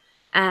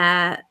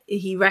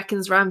 He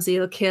reckons Ramsay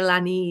will kill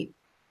any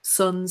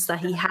sons that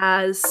he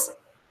has.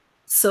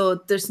 So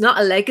there's not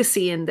a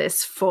legacy in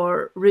this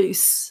for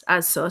Roose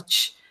as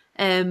such.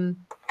 And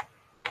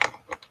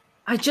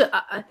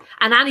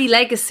any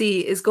legacy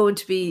is going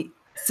to be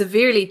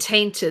severely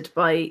tainted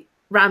by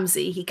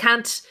Ramsay. He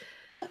can't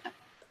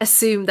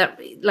assume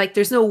that, like,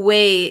 there's no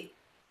way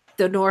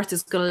the North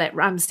is going to let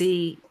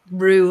Ramsay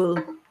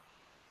rule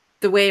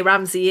the way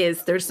Ramsay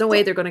is. There's no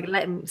way they're going to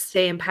let him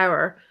stay in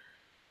power.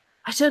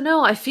 I don't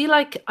know. I feel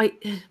like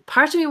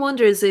part of me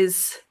wonders,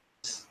 is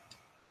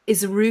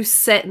Roose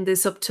setting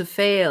this up to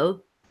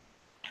fail?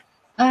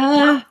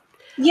 Yeah,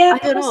 I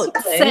don't know.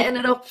 Setting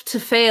it up to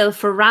fail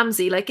for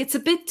Ramsay. Like, it's a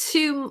bit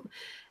too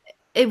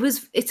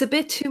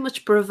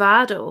much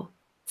bravado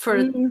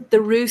for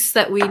the Roose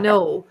that we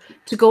know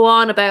to go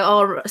on about,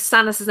 oh,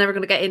 Stannis is never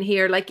going to get in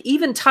here. Like,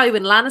 even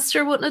Tywin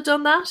Lannister wouldn't have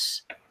done that.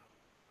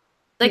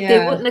 Like,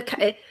 they wouldn't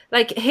have,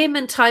 like, him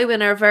and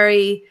Tywin are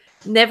very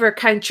never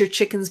count your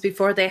chickens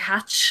before they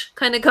hatch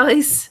kind of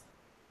guys.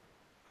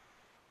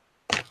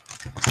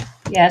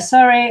 Yeah,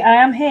 sorry, I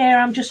am here.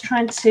 I'm just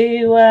trying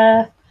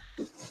to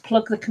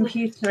plug the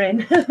computer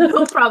in.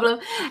 No problem.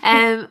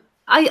 I'm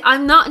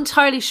not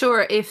entirely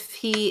sure if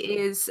he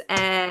is.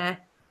 I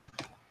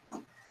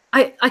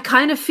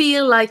kind of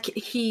feel like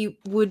he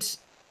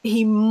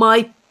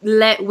might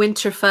let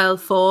Winterfell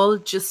fall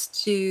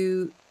just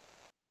to.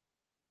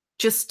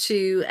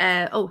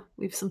 Oh,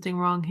 we have something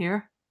wrong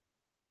here.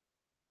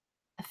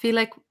 I feel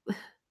like.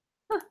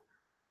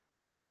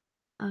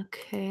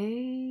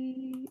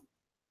 Okay.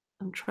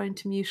 I'm trying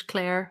to mute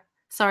Clare.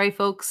 Sorry,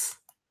 folks.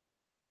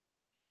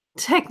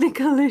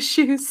 Technical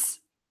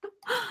issues.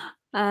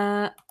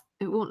 It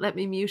won't let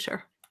me mute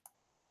her.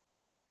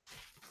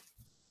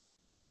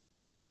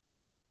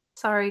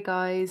 Sorry,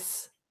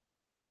 guys.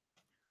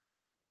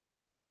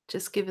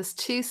 Just give us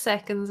 2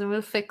 seconds and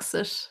we'll fix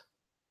it.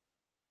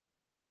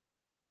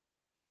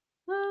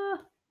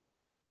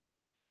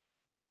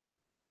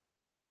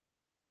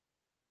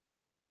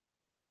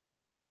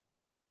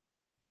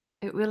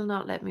 It will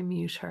not let me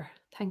mute her.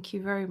 Thank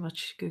you very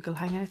much, Google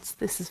Hangouts.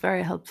 This is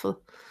very helpful.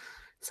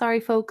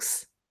 Sorry,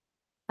 folks.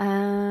 Okay.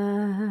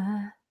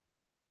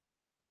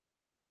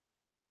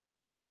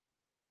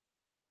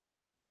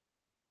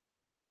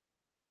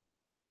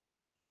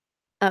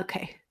 I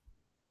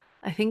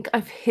think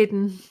I've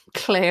hidden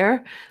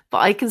Clare, but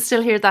I can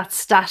still hear that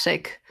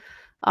static.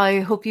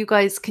 I hope you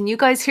guys... Can you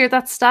guys hear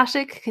that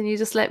static? Can you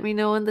just let me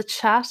know in the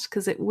chat?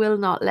 Because it will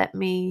not let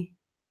me...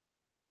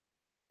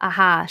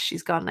 Aha,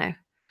 she's gone now.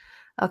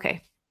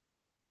 Okay.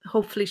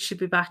 Hopefully she'll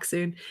be back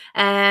soon.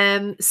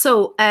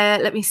 So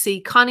let me see.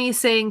 Connie is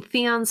saying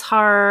Theon's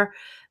horror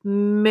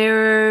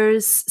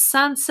mirrors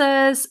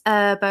Sansa's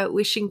about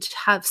wishing to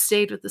have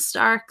stayed with the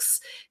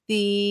Starks.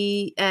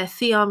 The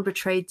Theon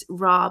betrayed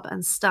Robb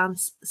and Theon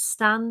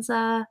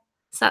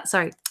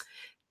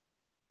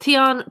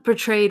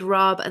betrayed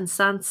Robb and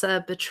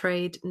Sansa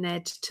betrayed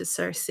Ned to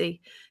Cersei.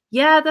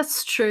 Yeah,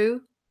 that's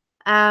true.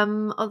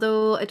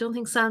 Although I don't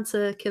think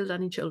Sansa killed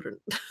any children.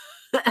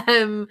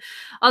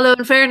 Although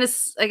in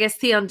fairness, I guess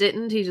Theon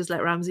didn't. He just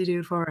let Ramsay do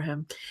it for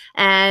him.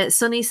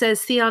 Sunny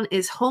says Theon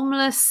is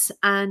homeless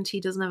and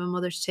he doesn't have a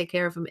mother to take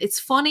care of him. It's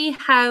funny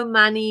how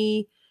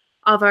many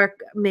of our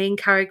main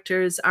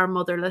characters are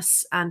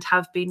motherless and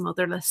have been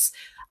motherless.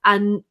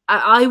 And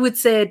I would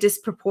say a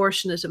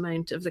disproportionate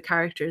amount of the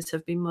characters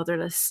have been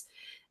motherless.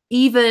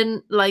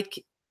 Even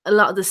like a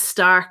lot of the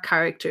Stark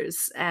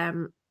characters,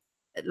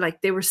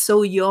 like they were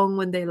so young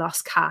when they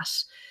lost Kat.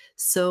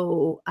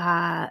 So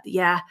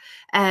yeah,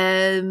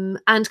 and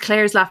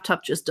Claire's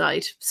laptop just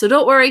died. So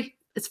don't worry,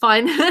 it's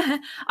fine.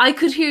 I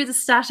could hear the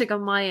static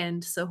on my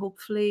end, so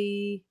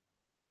hopefully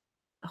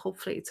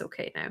it's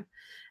okay now.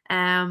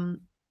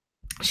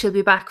 She'll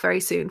be back very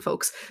soon,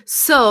 folks.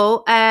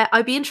 So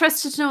I'd be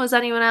interested to know, has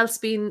anyone else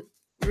been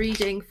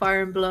reading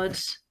Fire and Blood?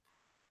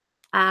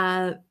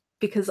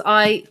 Because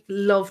I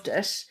loved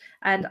it,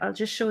 and I'll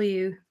just show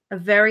you a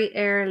very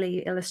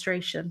early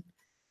illustration,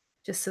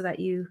 just so that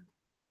you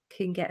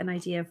can get an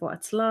idea of what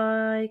it's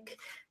like,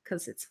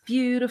 because it's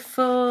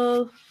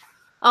beautiful.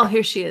 Oh,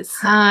 here she is.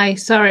 Hi,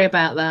 sorry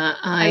about that.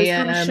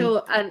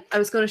 I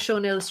was going to show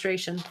an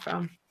illustration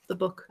from the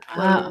book.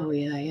 Oh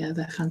yeah,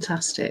 they're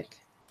fantastic.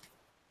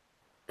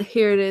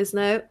 Here it is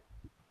now.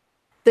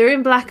 They're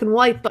in black and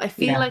white, but I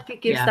feel like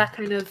it gives that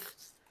kind of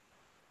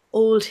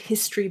old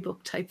history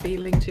book type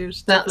feeling to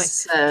it.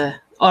 That's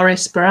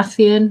Oris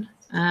Baratheon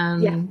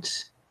and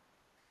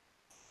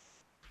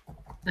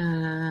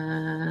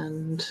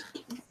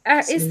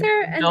is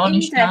there an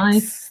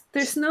index?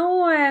 There's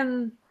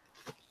no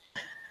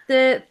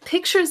the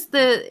pictures,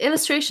 the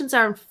illustrations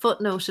aren't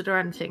footnoted or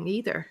anything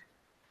either.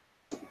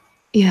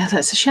 Yeah,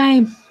 that's a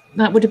shame.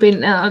 That would have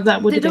been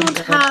They don't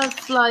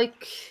have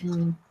like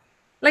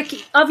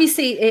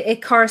obviously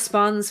it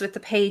corresponds with the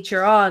page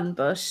you're on,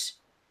 but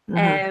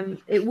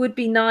it would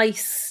be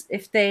nice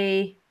if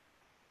they,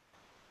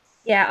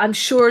 I'm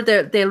sure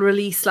they'll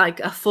release like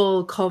a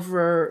full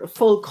cover,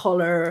 full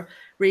color,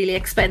 really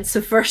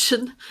expensive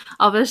version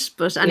of it.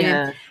 But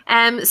anyway,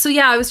 so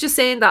yeah, I was just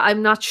saying that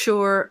I'm not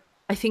sure.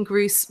 I think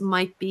Roose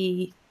might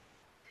be,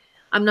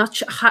 I'm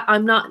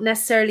not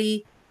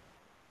necessarily.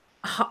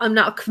 I'm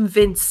not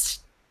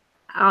convinced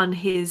on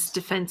his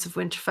defense of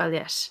Winterfell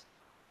yet.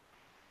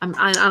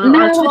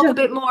 I'll talk a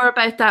bit more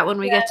about that when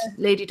we get to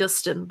Lady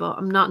Dustin, but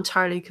I'm not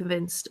entirely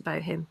convinced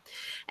about him.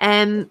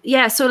 So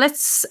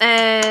let's.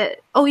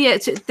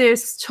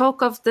 There's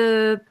talk of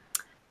the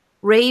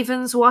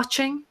ravens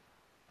watching,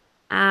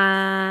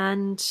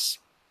 and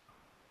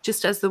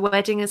just as the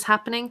wedding is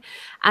happening,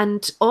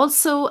 and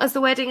also as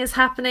the wedding is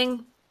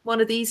happening, one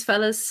of these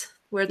fellas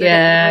where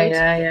they're getting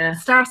married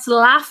starts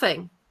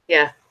laughing.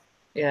 Yeah.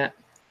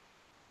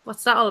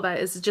 What's that all about?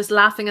 Is it just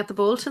laughing at the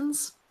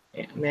Boltons?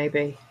 Yeah,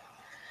 maybe.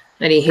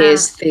 And he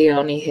hears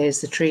Theon, he hears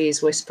the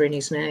trees whispering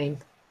his name.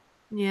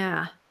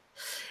 Yeah.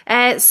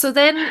 So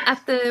then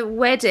at the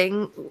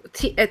wedding,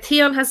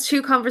 Theon has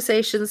 2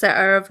 conversations that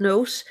are of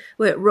note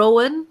with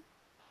Rowan,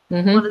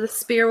 one of the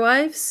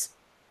Spearwives,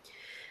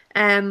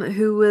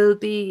 who will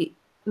be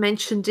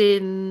mentioned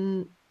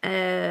in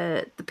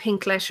the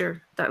pink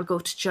letter that will go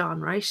to Jon,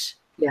 right?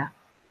 Yeah.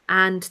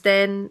 And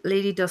then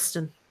Lady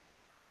Dustin.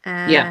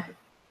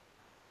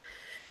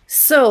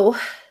 So,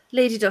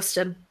 Lady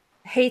Dustin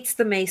hates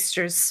the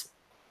Maesters.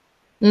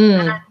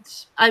 And,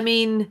 I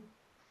mean,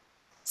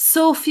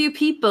 so few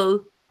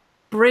people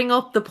bring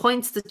up the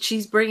points that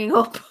she's bringing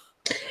up.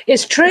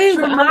 It's true. It's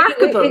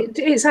remarkable.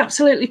 It's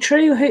absolutely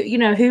true.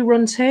 Who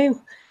runs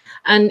who,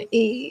 and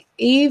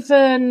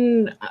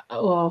even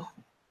I've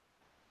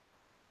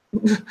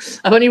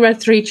only read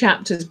 3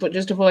 chapters, but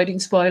just avoiding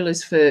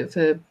spoilers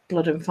for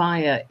Blood and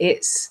Fire.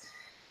 It's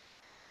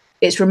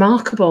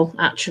remarkable,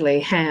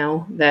 actually,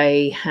 how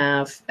they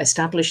have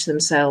established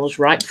themselves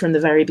right from the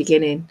very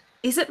beginning.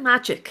 Is it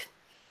magic?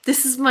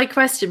 This is my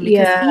question,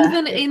 because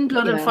even in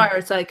Blood and Fire,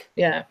 it's like,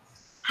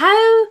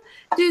 how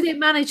do they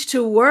manage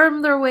to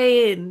worm their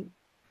way in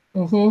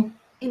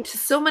into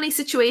so many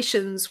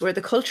situations where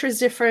the culture is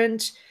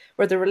different,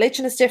 where the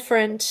religion is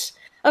different?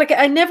 Like,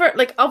 I never,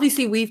 like,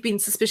 obviously we've been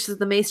suspicious of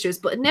the Maesters,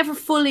 but it never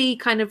fully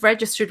kind of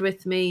registered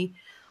with me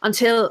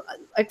until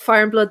like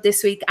Fire and Blood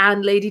this week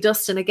and Lady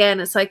Dustin again.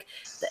 It's like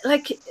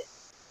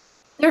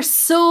they're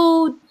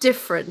so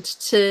different.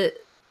 To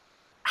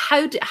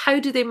how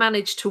do they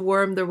manage to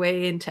worm their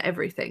way into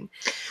everything?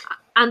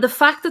 And the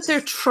fact that they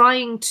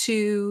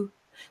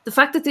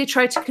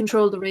try to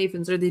control the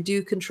ravens, or they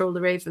do control the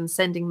ravens,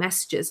 sending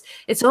messages,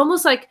 it's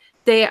almost like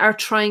they are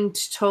trying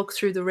to talk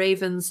through the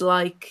ravens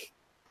like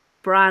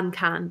Bran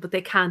can, but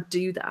they can't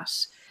do that.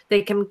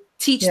 They can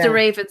teach the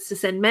ravens to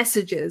send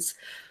messages,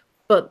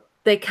 but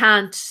they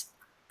can't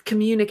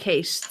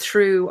communicate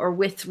through or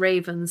with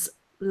ravens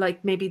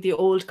like maybe the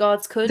old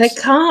gods could. They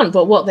can't,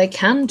 but what they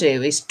can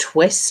do is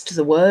twist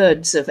the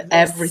words of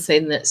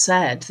everything that's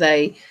said.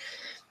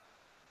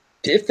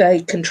 If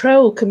they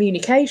control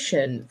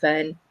communication,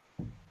 then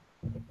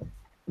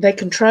they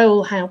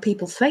control how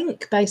people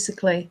think,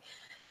 basically.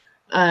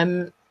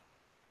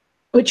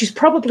 Which is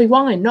probably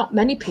why not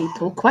many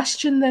people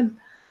question them.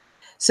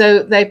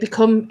 So they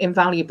become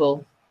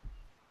invaluable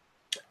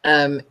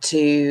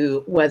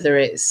to whether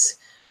it's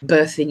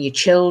birthing your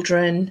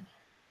children,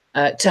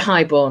 to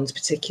highborns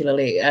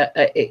particularly,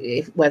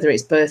 whether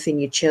it's birthing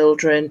your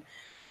children,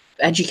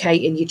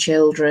 educating your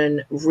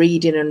children,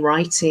 reading and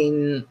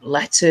writing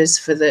letters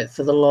for the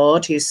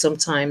Lord, who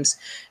sometimes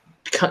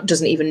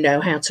doesn't even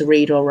know how to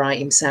read or write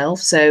himself.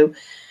 So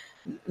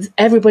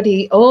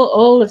everybody,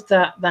 all of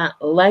that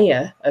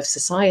layer of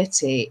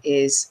society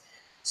is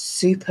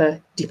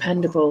super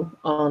dependable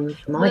on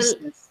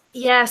Maesters.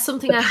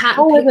 Something I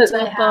hadn't picked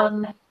up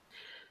on.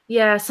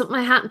 Yeah, something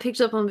I hadn't picked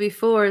up on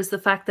before is the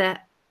fact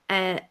that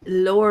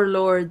lower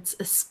lords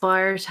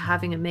aspire to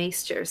having a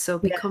maester, so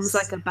it becomes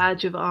like a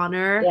badge of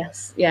honor.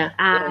 It's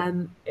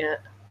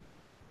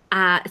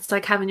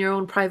like having your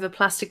own private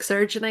plastic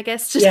surgeon, I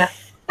guess.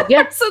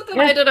 Something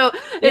I don't know.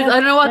 I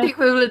don't know what the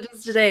equivalent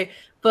is today,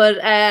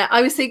 but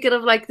I was thinking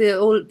of like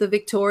the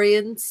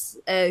Victorians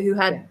who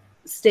had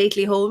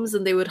stately homes,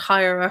 and they would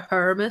hire a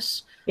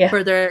hermit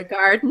for their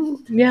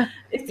garden.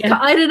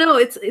 I don't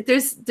know.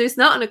 There's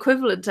not an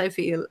equivalent, I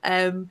feel.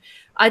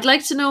 I'd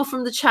like to know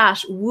from the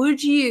chat,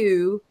 would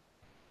you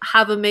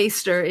have a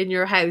maester in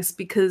your house?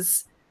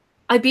 Because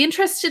I'd be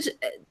interested.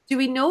 Do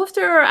we know if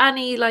there are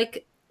any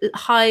like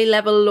high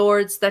level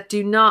lords that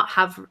do not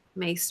have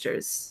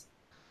maesters?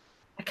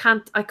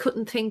 I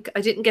couldn't think.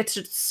 I didn't get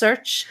to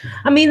search.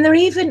 I mean, they're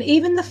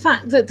even the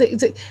fact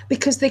that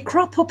because they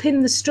crop up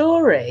in the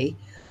story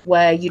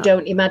where you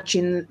don't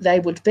imagine they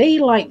would be.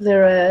 Like,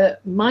 there are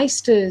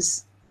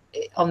maesters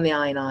on the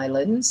Iron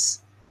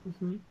Islands.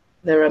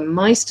 There are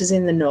maesters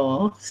in the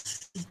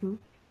north.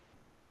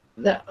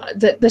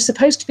 They're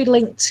supposed to be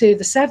linked to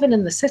the Seven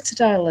and the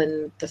Citadel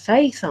and the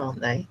Faith,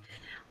 aren't they?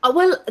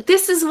 Well,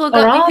 this is what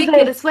got me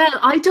thinking as well.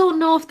 I don't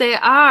know if they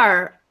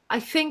are. I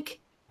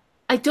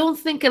don't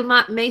think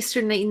a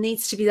maester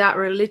needs to be that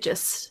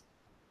religious.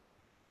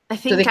 I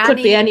think so they could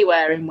be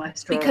anywhere in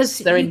Westeros, because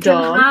they're you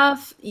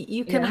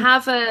can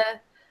have a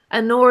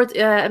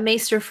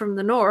maester from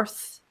the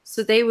north,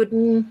 so they would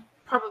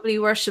probably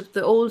worship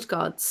the old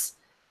gods.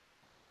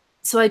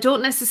 So I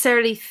don't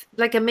necessarily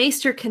like a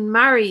maester can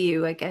marry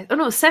you, I guess. Oh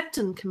no,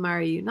 Septon can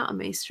marry you, not a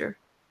maester,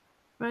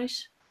 right?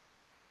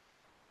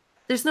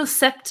 There's no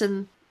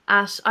Septon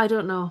at I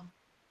don't know.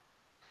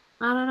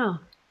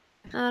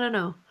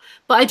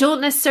 But I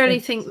don't necessarily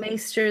think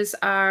maesters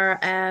are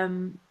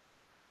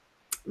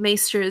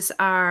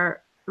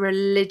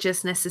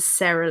religious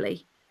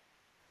necessarily.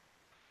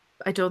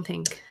 I don't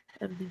think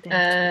they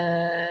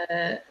have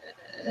to.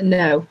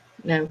 No.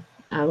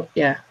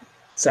 Yeah.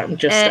 So I'm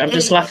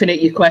just laughing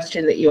at your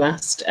question that you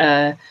asked.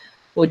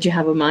 Would you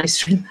have a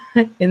maester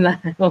in the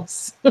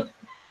house?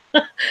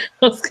 I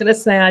was going to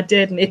say I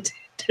did, and it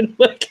didn't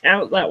work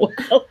out that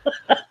well.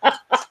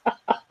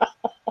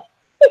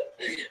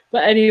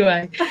 But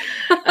anyway,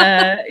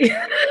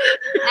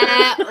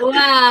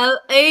 well,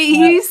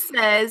 AU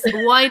says,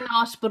 why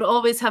not, but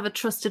always have a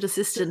trusted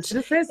assistant.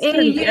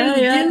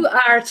 You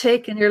are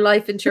taking your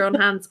life into your own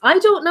hands. I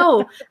don't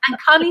know. And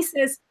Connie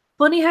says,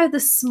 funny how the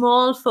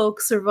small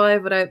folk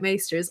survive without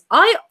maesters.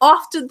 I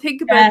often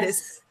think about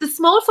this. The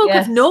small folk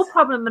have no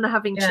problem in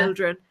having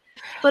children.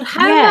 But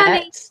how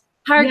many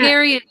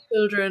Targaryen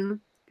children?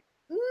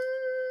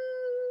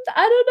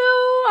 I don't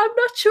know. I'm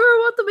not sure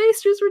what the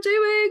maesters were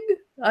doing.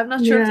 I'm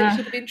not sure if they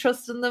should have been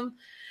trusting them.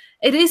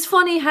 It is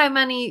funny how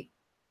many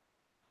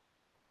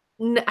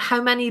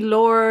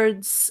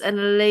lords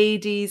and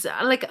ladies,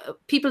 like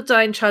people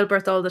die in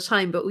childbirth all the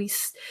time, but we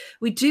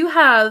do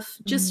have,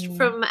 just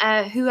from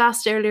who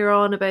asked earlier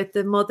on about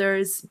the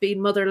mothers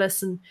being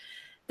motherless, and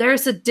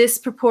there's a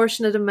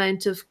disproportionate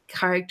amount of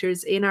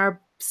characters in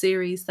our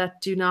series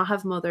that do not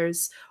have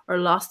mothers or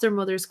lost their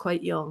mothers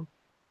quite young.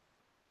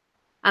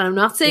 And I'm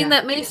not saying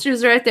that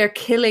maesters are out there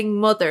killing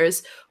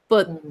mothers,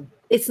 but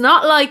it's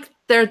not like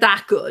they're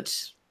that good.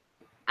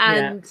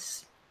 And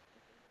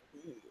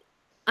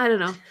I don't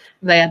know.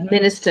 They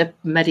administer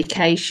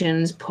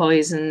medications,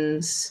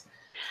 poisons.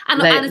 And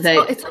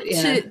it's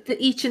up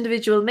to each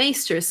individual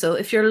maester. So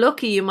if you're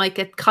lucky, you might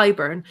get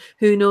Qyburn,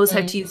 who knows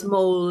how to use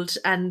mold,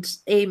 and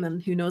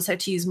Aemon, who knows how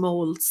to use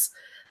molds,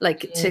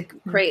 like to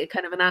create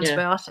kind of an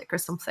antibiotic or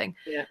something.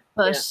 Yeah.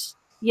 But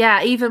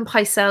even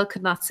Pycelle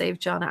could not save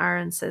Jon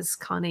Arryn, says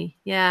Connie.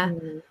 Yeah.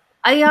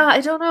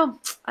 I don't know.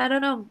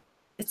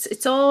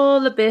 It's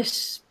all a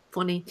bit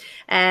funny.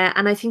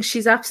 And I think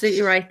she's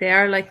absolutely right. They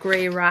are like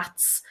grey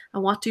rats.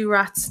 And what do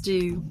rats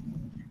do?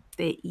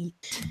 They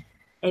eat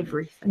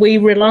everything. We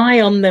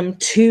rely on them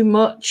too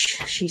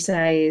much, she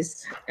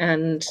says.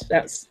 And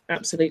that's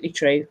absolutely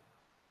true.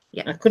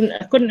 Yeah. I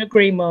couldn't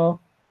agree more.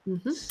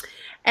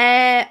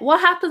 What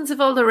happens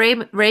if all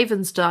the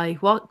ravens die?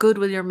 What good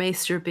will your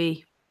maester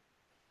be?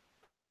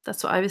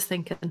 That's what I was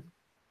thinking.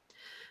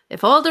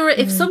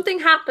 If something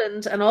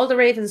happened and all the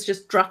ravens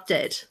just dropped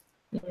dead,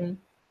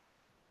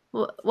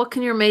 what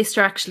can your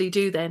maester actually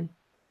do then?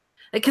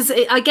 Because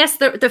I guess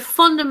the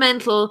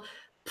fundamental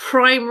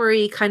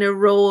primary kind of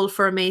role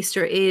for a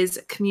maester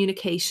is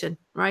communication,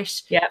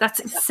 right? Yeah, that's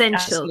essential.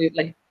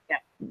 Absolutely. Yeah.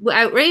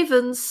 Without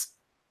ravens,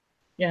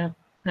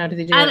 how do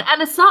they do it?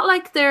 And it's not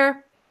like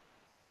they're.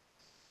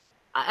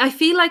 I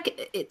feel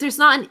like there's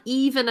not an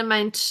even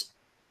amount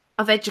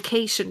of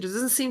education. There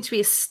doesn't seem to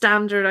be a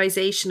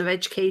standardization of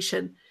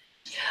education.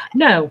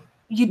 No,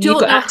 you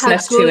don't know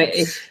access how good, to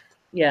it.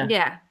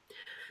 Yeah.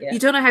 You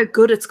don't know how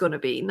good it's going to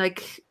be.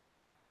 Like,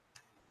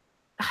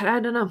 I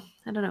don't know.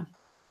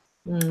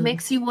 It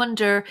makes you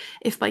wonder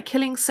if by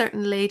killing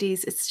certain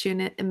ladies, it's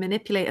to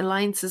manipulate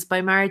alliances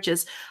by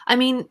marriages. I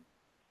mean,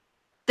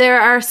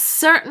 there are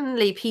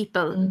certainly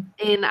people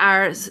in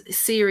our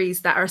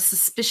series that are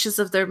suspicious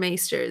of their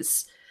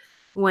maesters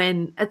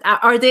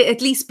or they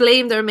at least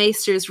blame their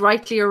maesters,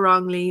 rightly or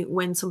wrongly,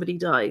 when somebody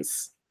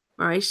dies,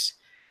 right?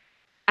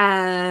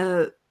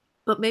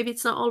 But maybe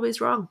it's not always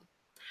wrong.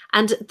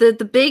 And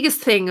the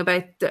biggest thing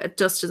about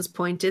Dustin's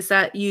point is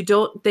that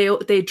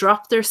they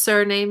drop their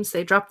surnames,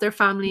 they drop their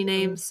family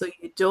names, so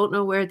you don't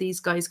know where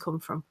these guys come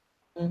from.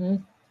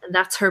 And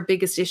that's her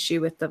biggest issue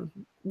with them,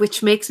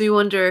 which makes me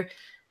wonder,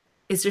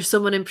 is there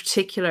someone in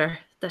particular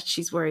that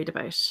she's worried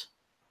about?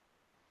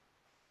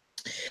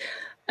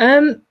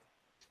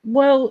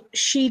 Well,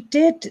 she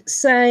did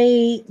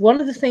say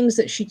one of the things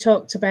that she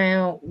talked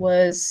about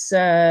was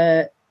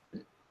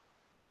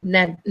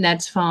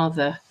Ned's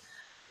father,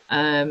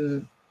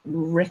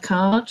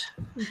 Rickard,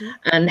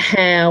 and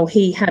how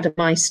he had a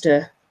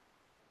maester,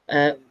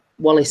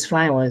 Wallace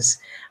Flowers,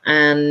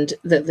 and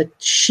that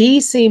she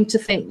seemed to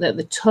think that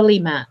the Tully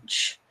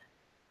match,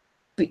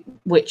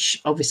 which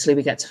obviously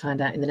we get to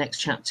find out in the next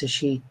chapter,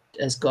 she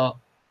has got,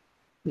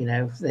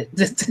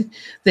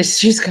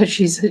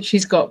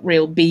 she's got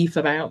real beef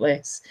about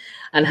this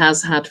and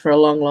has had for a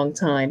long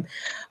time.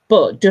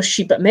 But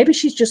maybe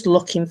she's just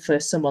looking for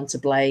someone to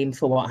blame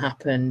for what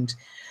happened.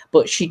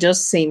 But she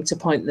does seem to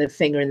point the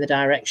finger in the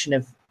direction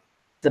of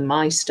the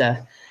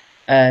Maester,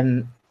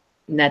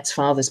 Ned's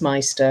father's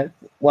Maester,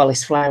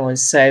 Wallace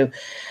Flowers. So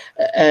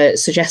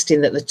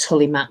suggesting that the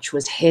Tully match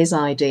was his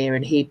idea,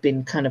 and he'd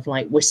been kind of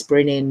like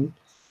whispering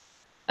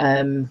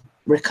in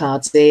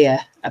Rickard's ear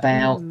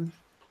about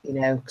you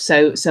know,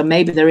 so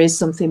maybe there is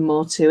something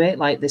more to it,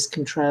 like this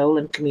control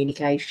and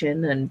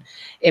communication and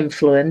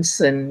influence.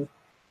 And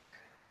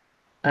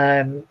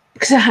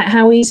because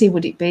how easy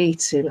would it be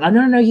to, I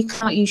don't know, you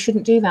can't, you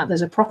shouldn't do that,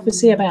 there's a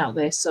prophecy about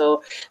this,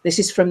 or this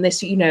is from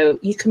this, you know,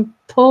 you can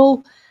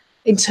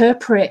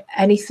interpret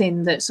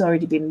anything that's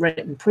already been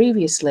written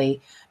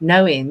previously,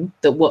 knowing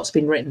that what's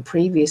been written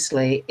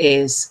previously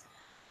is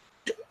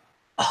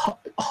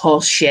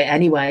horse shit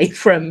anyway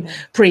from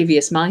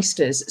previous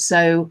Meisters.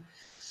 So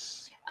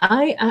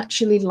I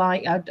actually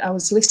I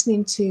was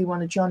listening to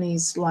one of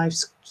Johnny's live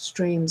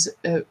streams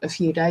a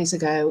few days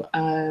ago.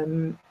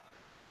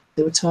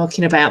 They were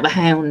talking about the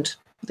Hound.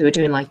 They were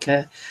doing like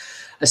a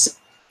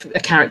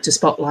character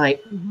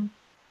spotlight,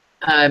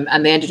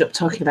 and they ended up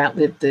talking about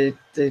the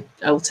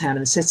Old Town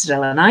and the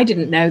Citadel. And I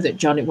didn't know that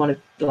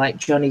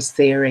Johnny's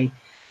theory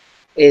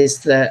is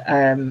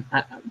that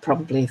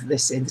probably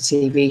this in the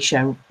TV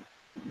show,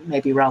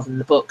 maybe rather than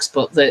the books,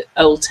 but the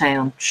Old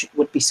Town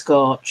would be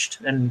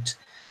scorched and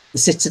the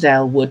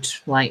Citadel would,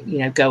 like, you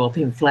know, go up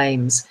in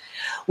flames,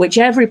 which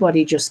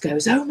everybody just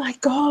goes, oh my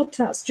God,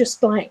 that's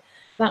just like,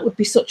 that would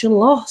be such a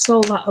loss,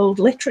 all that old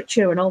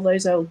literature and all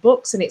those old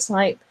books. And it's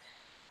like,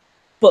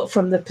 but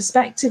from the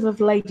perspective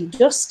of Lady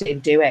Dustin,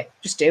 do it,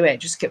 just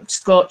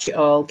scorch it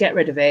all, get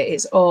rid of it.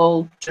 It's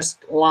all just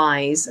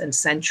lies and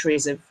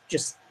centuries of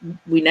just,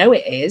 we know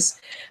it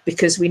is,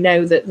 because we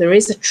know that there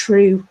is a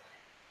true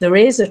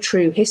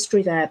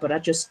history there, but I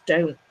just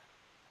don't,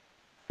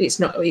 it's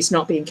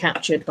not being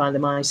captured by the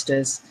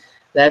Meisters.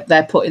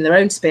 They're putting their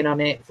own spin on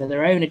it for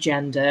their own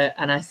agenda,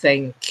 and I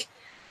think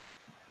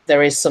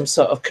there is some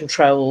sort of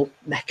control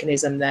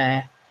mechanism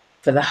there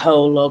for the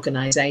whole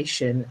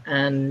organization,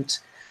 and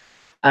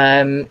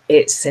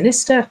it's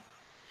sinister.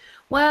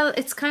 Well,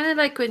 it's kind of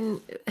like when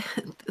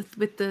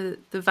with the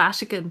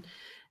Vatican,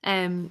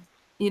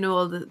 you know,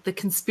 all the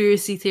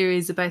conspiracy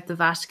theories about the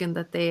Vatican,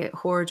 that they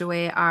hoard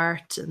away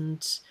art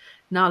and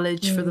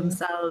knowledge for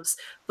themselves.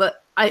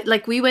 But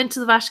we went to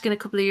the Vatican a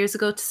couple of years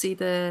ago to see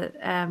the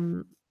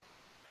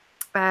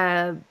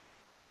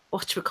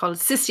what you would call it,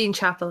 Sistine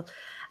Chapel,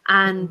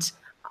 and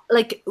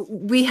like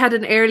we had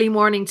an early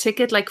morning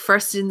ticket, like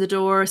first in the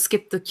door,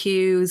 skip the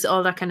queues,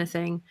 all that kind of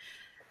thing.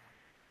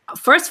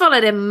 First of all, I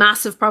had a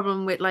massive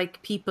problem with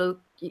people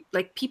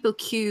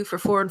queue for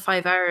 4 and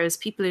 5 hours,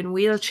 people in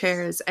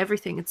wheelchairs,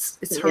 everything.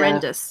 It's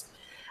horrendous.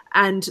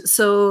 And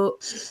so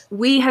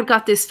we had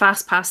got this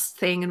fast pass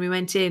thing and we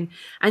went in,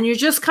 and you're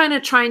just kind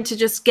of trying to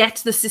just get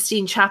to the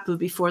Sistine Chapel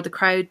before the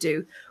crowd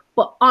do.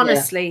 But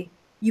honestly,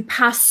 you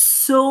pass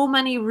so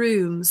many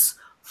rooms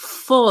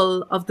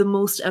full of the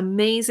most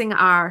amazing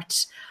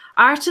artists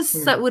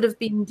that would have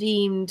been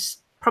deemed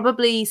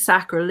probably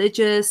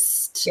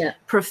sacrilegious,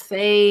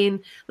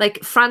 profane,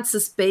 like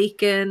Francis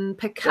Bacon,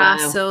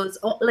 Picasso's,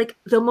 like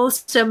the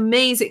most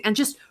amazing, and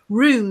just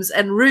rooms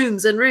and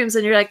rooms and rooms.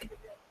 And you're like,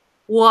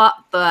 what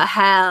the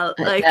hell?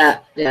 Like,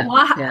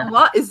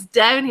 what is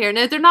down here?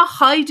 Now, they're not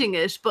hiding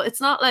it, but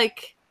it's not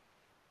like,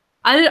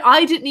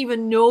 I didn't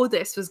even know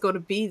this was going to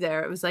be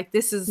there. It was like,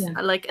 this is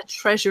like a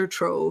treasure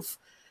trove.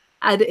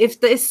 And if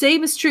the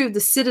same is true of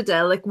the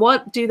Citadel, like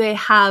what do they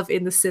have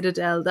in the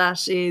Citadel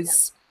that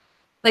is,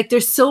 like,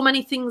 there's so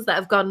many things that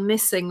have gone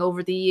missing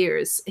over the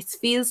years. It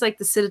feels like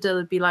the Citadel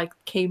would be like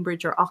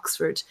Cambridge or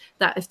Oxford,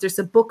 that if there's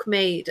a book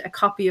made, a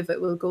copy of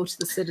it will go to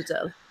the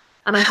Citadel.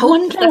 And I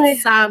hope that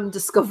Sam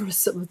discovers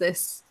some of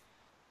this.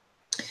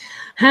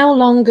 How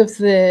long have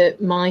the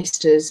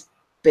Meisters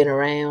been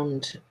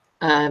around?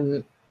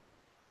 I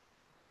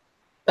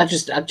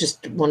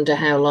just wonder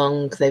how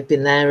long they've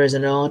been there as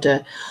an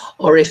order,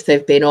 or if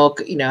they've been,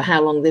 you know,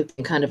 how long they've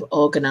been kind of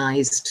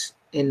organised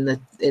in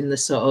the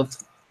sort of,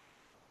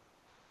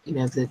 you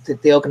know,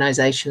 the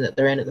organisation that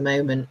they're in at the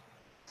moment.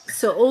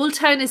 So Old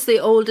Town is the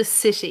oldest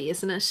city,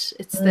 isn't it?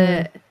 It's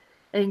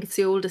I think it's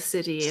the oldest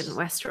city in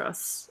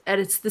Westeros,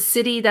 and it's the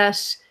city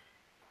that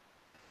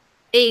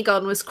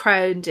Aegon was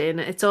crowned in.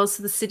 It's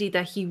also the city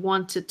that he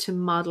wanted to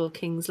model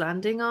King's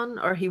Landing on,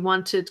 or he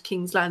wanted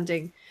King's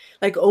Landing.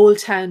 Like Old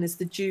Town is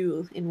the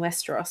jewel in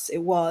Westeros. It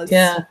was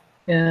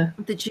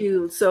the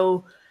jewel.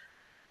 So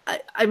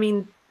I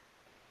mean,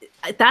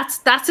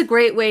 that's a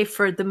great way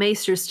for the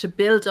Maesters to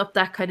build up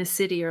that kind of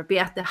city, or be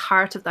at the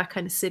heart of that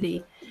kind of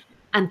city,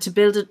 and to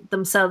build it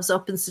themselves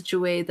up in such a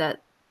way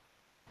that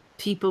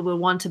people will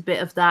want a bit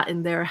of that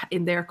in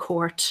their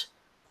court.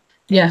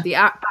 Yeah, the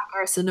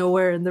arse of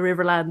nowhere in the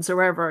Riverlands or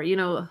wherever, you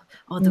know.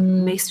 Oh, the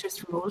Maesters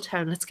from Old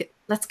Town.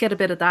 Let's get a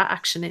bit of that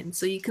action in.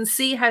 So you can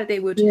see how they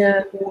would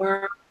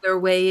work their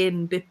way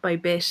in bit by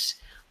bit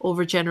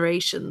over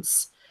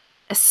generations,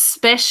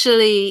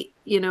 especially,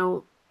 you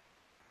know,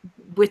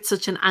 with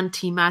such an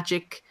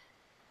anti-magic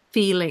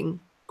feeling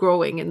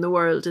growing in the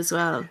world as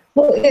well.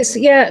 Well, it's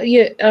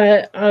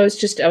I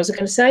was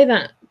going to say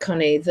that,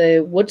 Connie,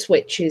 the Woods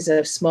Witches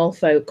are small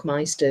folk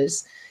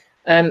Meisters.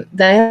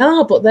 They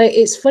are, but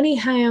it's funny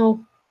how,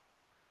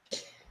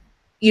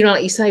 you know,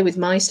 like you say with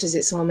Meisters,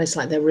 it's almost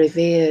like they're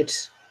revered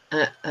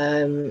at,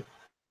 you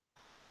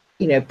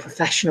know,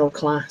 professional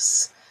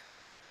class,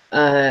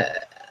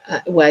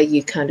 where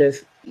you kind of,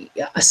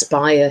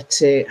 aspire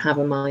to have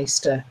a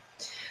Maester,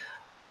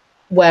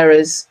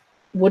 whereas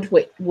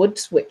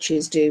Wood's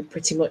witches do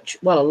pretty much,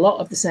 well, a lot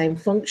of the same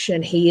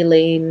function: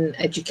 healing,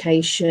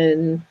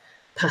 education,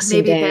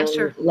 passing Maybe down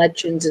better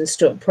legends and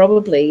stuff.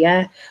 Probably,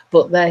 yeah,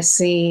 but they're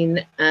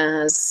seen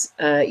as,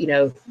 you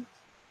know,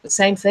 the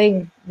same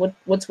thing.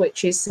 Wood's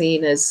witches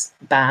seen as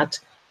bad,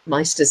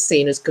 Maester's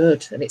seen as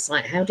good, and it's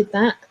like, how did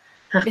that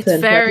happen?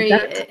 it's very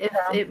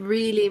it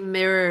really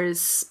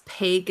mirrors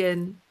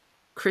pagan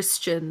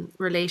Christian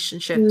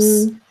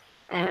relationships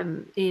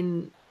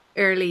in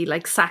early,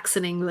 like,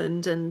 Saxon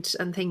England and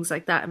things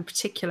like that, in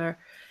particular,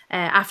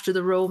 after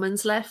the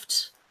Romans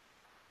left,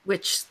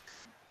 which,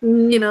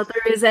 you know,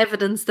 there is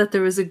evidence that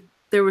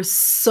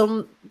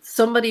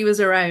somebody was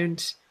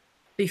around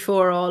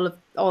before all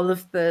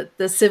of the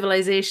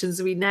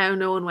civilizations we now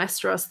know in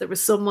Westeros. There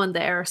was someone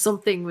there,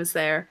 something was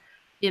there,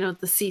 you know,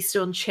 the sea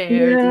stone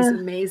chair, these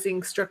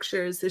amazing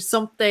structures.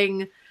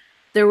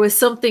 There was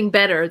something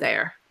better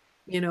there,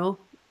 you know,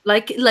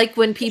 like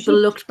when people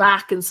looked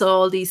back and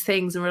saw all these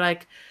things and were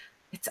like,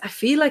 I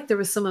feel like there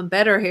was someone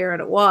better here,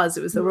 and it was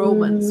the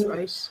Romans,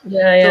 right? So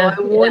I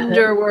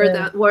wonder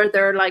were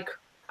there like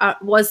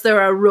was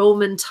there a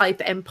Roman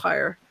type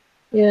empire?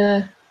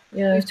 Yeah.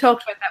 We've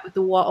talked about that with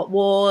the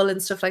wall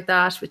and stuff like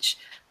that, which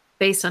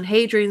based on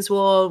Hadrian's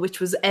Wall, which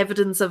was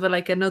evidence of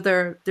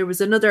there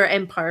was another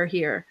empire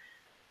here,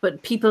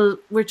 but people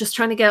were just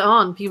trying to get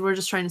on. People were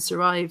just trying to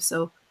survive.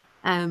 So,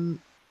 old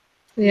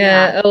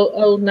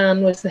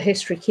Nan was the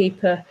history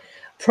keeper.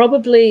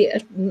 Probably,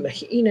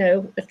 you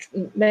know,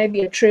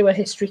 maybe a truer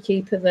history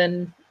keeper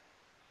than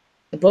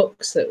the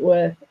books that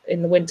were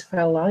in the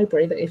Winterfell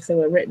library, that if they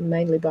were written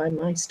mainly by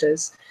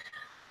Maesters.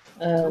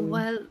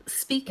 Well,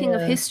 speaking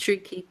of history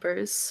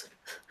keepers,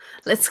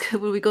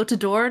 will we go to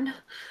Dorne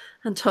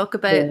and talk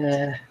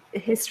about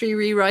history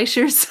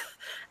rewriters?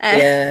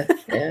 I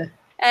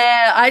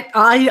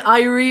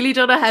really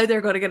don't know how they're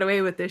going to get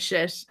away with this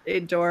shit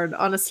in Dorne,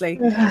 honestly.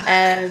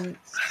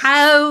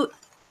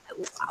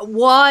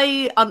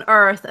 Why on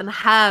earth and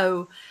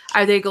how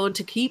are they going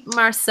to keep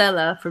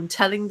Myrcella from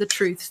telling the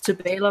truth to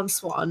Balon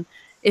Swan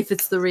if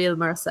it's the real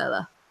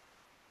Myrcella?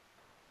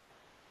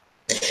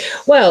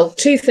 Well,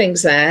 two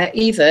things there.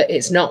 Either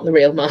it's not the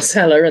real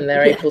Myrcella and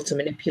they're able to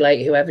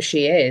manipulate whoever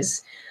she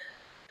is,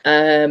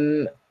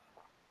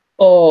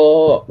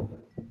 or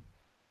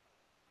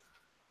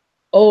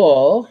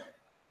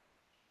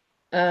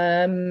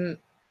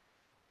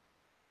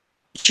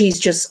she's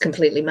just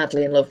completely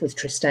madly in love with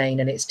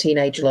Trystane, and it's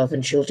teenage love,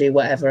 and she'll do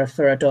whatever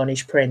for a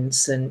Dornish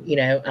prince. And, you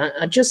know,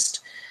 I just...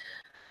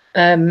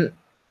 or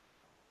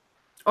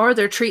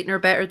they're treating her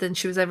better than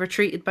she was ever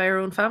treated by her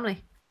own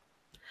family.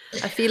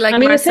 I feel like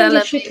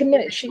Myrcella,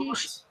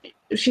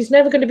 she's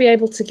never going to be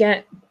able to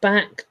get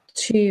back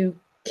to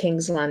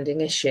King's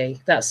Landing, is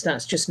she? That's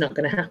just not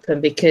going to happen,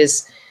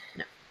 because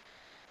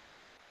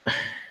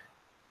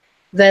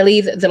they'll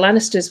either, the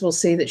Lannisters will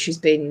see that she's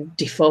been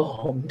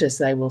deformed, as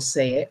they will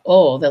see it,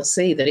 or they'll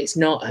see that it's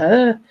not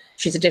her.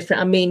 She's a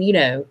different... I mean, you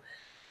know,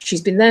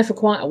 she's been there for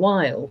quite a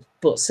while,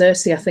 but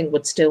Cersei, I think,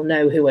 would still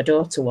know who her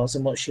daughter was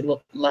and what she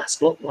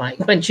last looked like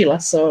when she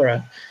last saw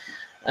her.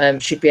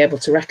 She'd be able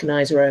to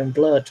recognise her own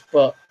blood,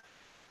 but...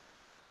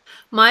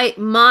 My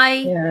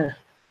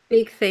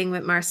big thing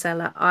with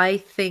Myrcella, I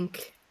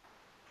think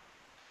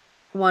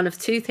one of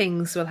two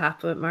things will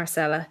happen with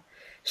Myrcella.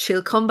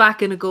 She'll come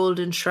back in a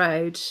golden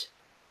shroud,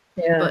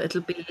 but it'll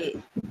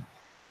be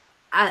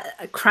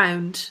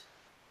crowned,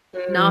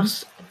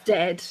 not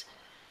dead.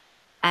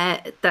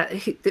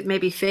 That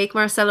maybe fake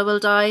Myrcella will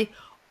die,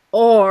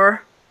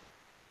 or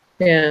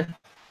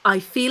I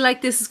feel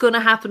like this is going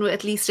to happen with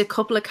at least a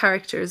couple of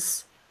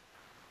characters.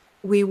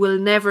 We will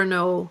never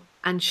know,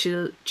 and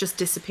she'll just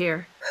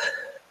disappear,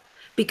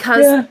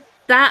 because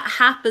that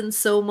happens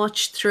so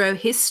much throughout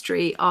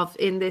history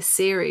in this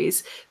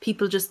series.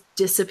 People just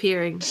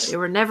disappearing. They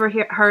were never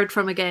heard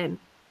from again.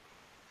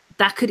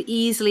 That could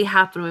easily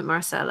happen with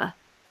Myrcella.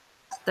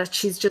 That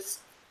she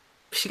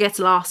gets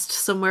lost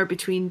somewhere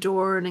between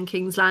Dorne and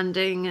King's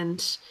Landing.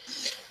 And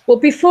well,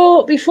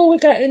 before we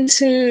get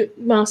into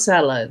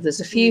Myrcella,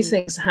 there's a few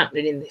things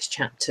happening in this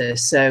chapter.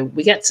 So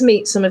we get to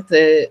meet some of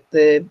the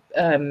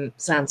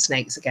sand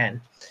snakes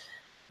again,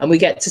 and we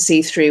get to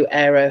see through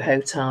Aero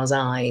Hotar's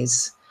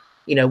eyes,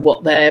 you know,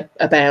 what they're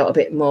about a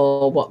bit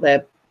more, what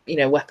their, you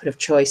know, weapon of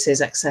choice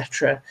is,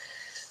 etc.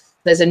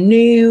 There's a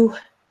new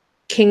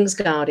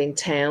Kingsguard in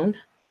town,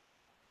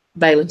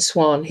 Balon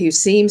Swan, who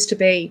seems to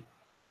be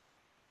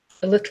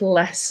a little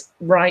less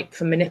ripe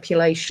for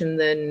manipulation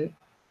than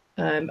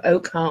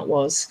Oakheart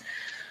was,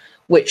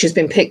 which has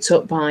been picked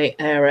up by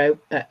Aero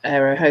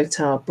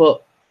Hotar.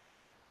 But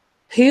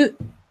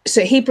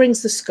so he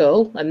brings the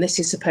skull, and this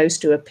is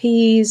supposed to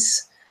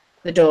appease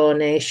the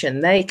Dornish,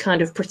 and they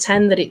kind of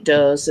pretend that it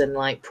does, and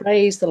like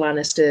praise the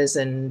Lannisters,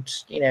 and,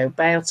 you know,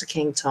 bow to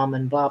King Tom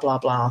and blah blah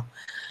blah.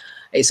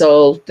 It's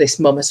all this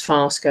mummer's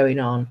farce going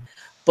on,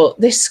 but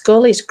this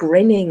skull is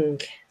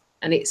grinning,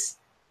 and it's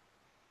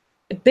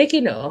big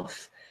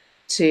enough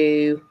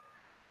to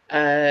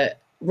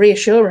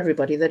reassure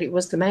everybody that it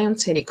was the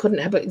mountain. It couldn't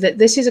have. That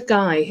this is a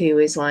guy who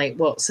is like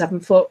what, 7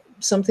 foot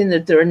something.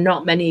 That there are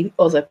not many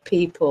other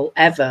people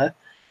ever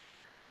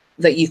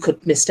that you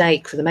could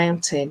mistake for the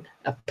mountain,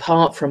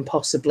 apart from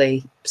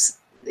possibly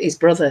his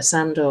brother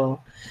Sandor.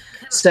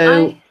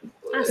 So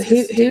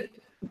who?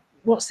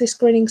 What's this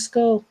grinning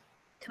skull?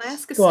 Can I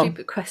ask a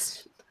stupid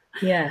question?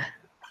 Yeah.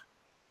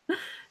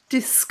 Do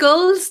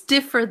skulls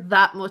differ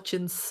that much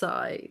in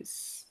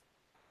size?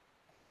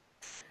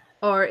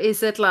 Or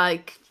is it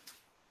like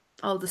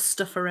all the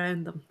stuff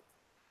around them?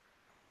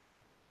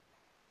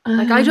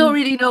 Like, I don't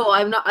really know.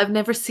 I've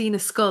never seen a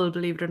skull,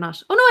 believe it or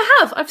not. Oh no, I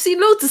have. I've seen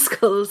loads of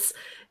skulls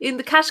in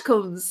the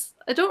catacombs.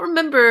 I don't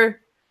remember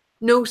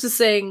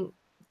noticing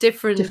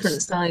different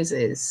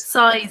sizes.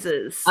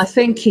 I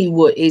think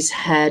his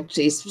head,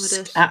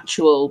 his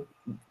actual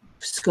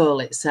skull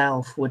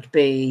itself would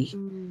be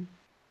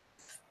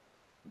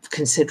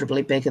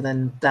considerably bigger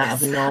than that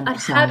of a normal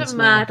size. I had a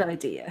mad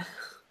idea.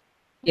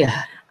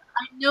 Yeah.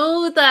 I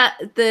know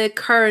that the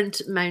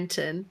current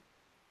mountain,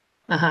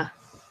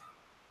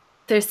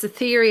 there's a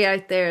theory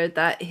out there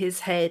that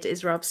his head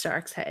is Robb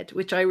Stark's head,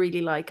 which I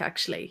really like,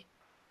 actually.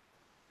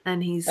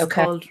 And he's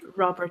called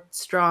Robert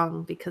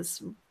Strong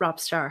because Robb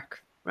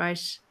Stark,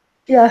 right?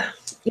 Yeah,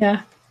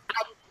 yeah.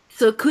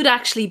 So it could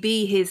actually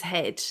be his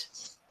head,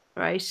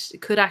 right? It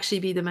could actually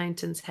be the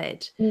mountain's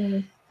head.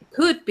 It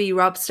could be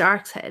Robb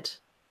Stark's head.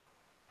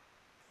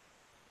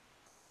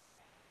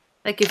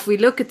 Like, if we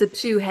look at the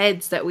two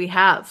heads that we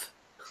have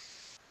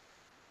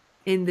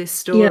in this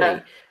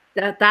story,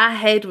 that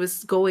head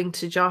was going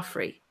to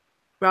Joffrey.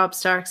 Robb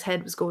Stark's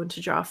head was going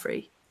to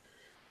Joffrey.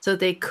 So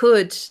they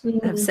could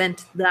have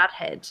sent that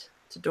head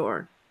to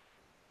Dorne.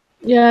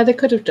 Yeah, they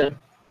could have done.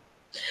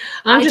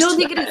 I don't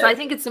think it is. I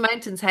think it's the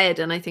mountain's head,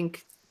 and I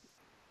think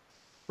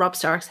Robb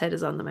Stark's head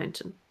is on the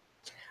mountain.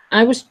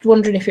 I was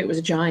wondering if it was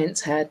a giant's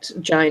head,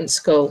 giant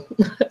skull,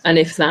 and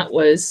if that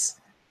was,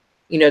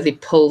 you know, they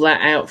pull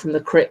that out from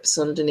the crypts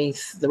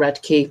underneath the Red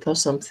Keep or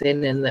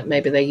something, and that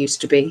maybe they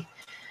used to be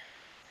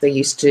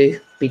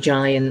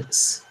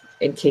giants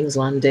in King's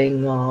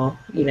Landing, or,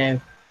 you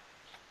know,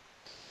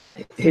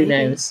 who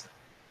knows.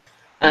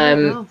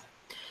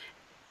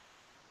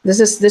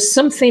 There's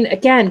something,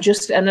 again,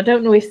 and I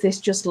don't know if this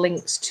just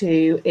links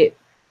to it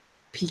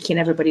piquing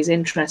everybody's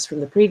interest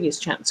from the previous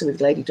chapter with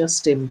Lady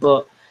Dustin,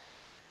 but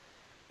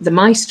the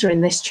Maester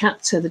in this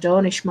chapter, the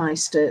Dornish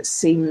Maester,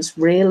 seems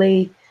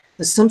really,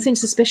 there's something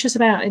suspicious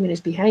about him in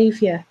his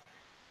behaviour.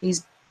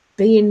 He's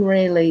being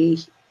really,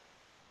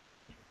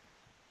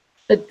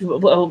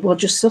 well,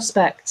 just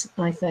suspect,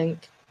 I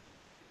think.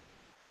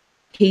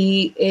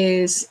 He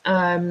is...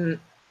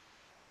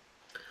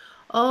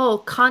 Oh,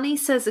 Connie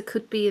says it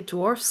could be a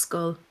dwarf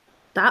skull.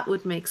 That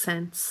would make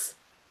sense.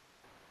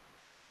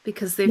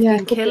 Because they've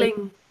been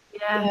killing...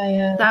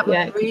 Yeah, that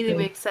would really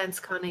make sense,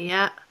 Connie.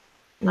 Yeah,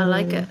 I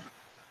like it.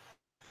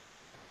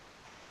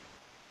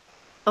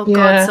 Oh,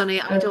 God,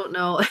 Sonny, I don't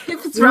know.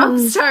 If it's Robb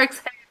Stark's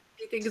head,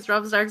 do you think it's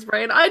Robb Stark's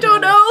brain? I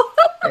don't know.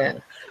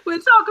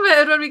 We'll talk about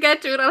it when we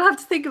get to it. I'll have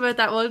to think about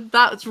that one.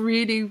 That's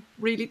really,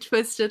 really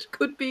twisted.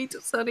 Could be,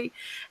 Sonny.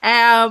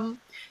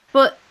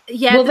 But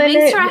yeah, the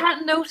Maester I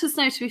hadn't noticed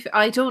now, to be fair.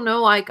 I don't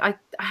know. I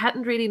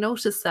hadn't really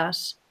noticed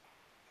that.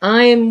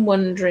 I'm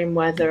wondering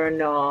whether or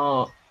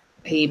not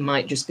he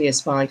might just be a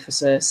spy for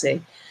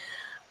Cersei.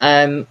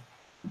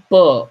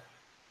 But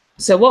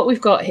so what we've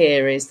got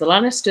here is the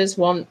Lannisters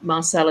want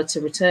Marcella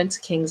to return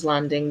to King's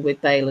Landing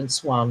with Balon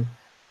Swan.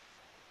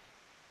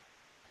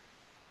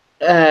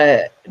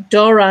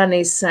 Doran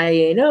is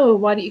saying, "Oh,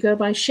 why don't you go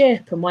by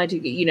ship? And why do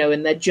you know?"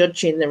 And they're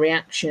judging the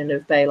reaction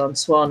of Balon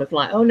Swan of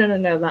like, "Oh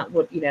no, that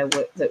would, you know,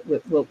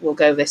 we'll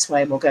go this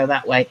way and we'll go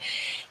that way."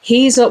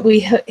 We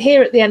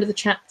hear at the end of the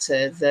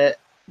chapter that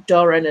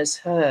Doran has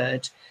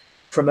heard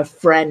from a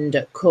friend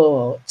at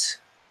court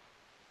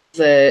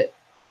that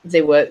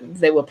they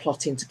were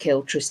plotting to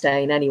kill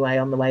Trystane anyway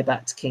on the way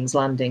back to King's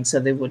Landing, so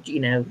they would, you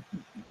know,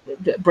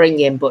 bring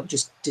him but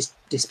just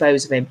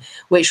dispose of him,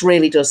 which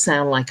really does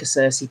sound like a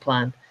Cersei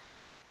plan.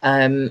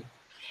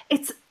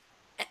 It's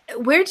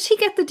where did he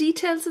get the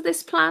details of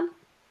this plan?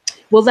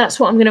 Well, that's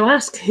what I'm going to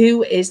ask.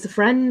 Who is the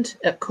friend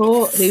at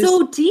court? Who's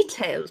so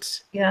detailed?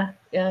 Yeah.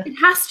 It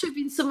has to have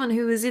been someone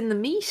who was in the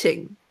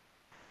meeting.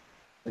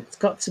 It's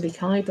got to be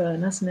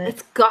Qyburn, hasn't it?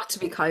 It's got to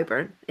be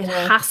Qyburn.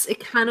 It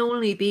can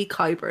only be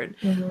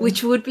Qyburn,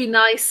 which would be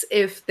nice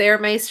if their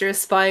Maester is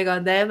spying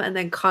on them and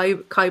then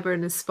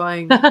Qyburn is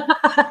spying.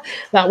 That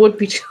would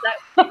be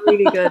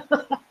really good.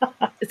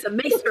 It's a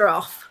Maester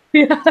off.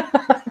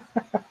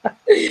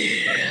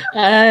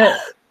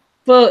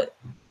 But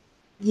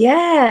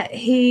yeah,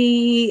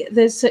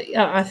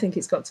 I think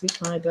it's got to be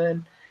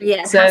Qyburn.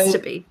 Yeah, it has to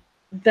be.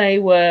 They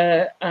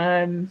were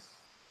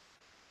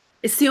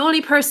it's the only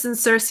person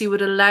Cersei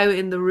would allow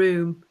in the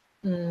room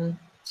to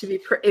be.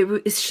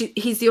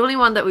 He's the only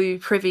one that would be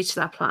privy to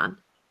that plan,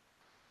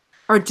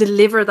 or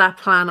deliver that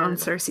plan on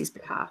Cersei's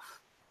behalf.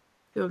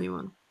 The only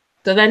one.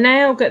 So they're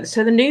now got.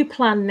 So the new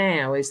plan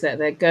now is that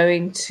they're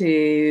going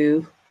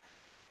to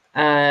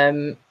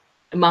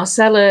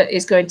Marcella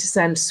is going to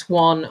send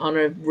Swan on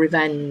a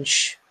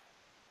revenge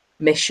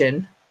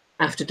mission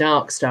after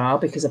Darkstar,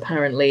 because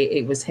apparently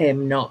it was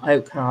him, not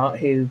Oakheart,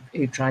 who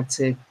tried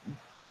to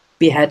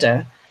behead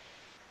her.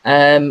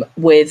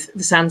 With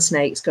the Sand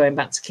Snakes going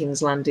back to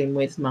King's Landing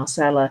with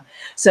Marcella.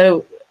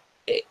 So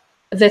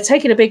they're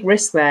taking a big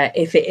risk there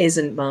if it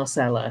isn't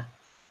Marcella,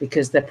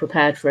 because they're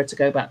prepared for her to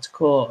go back to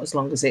court as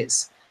long as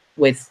it's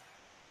with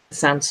the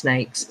Sand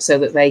Snakes, so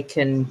that they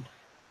can,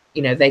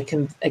 you know, they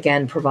can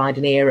again provide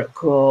an ear at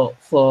court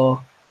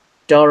for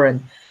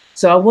Doran.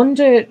 So I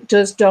wonder,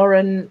 does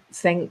Doran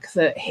think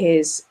that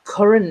his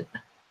current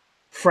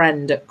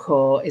friend at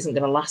court isn't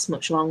going to last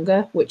much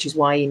longer, which is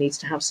why he needs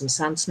to have some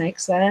Sand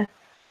Snakes there?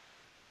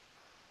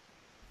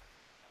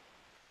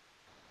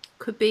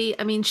 Could be.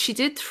 I mean, she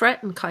did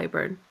threaten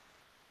Qyburn.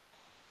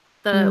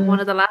 One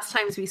of the last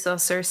times we saw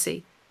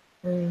Cersei.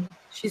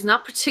 She's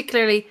not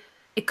particularly...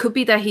 It could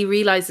be that he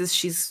realizes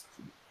she's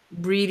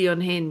really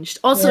unhinged.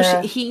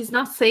 Also, he's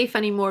not safe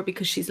anymore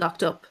because she's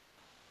locked up.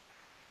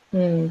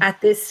 At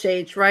this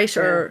stage, right?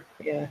 Or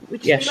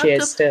she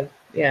is still.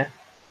 Yeah.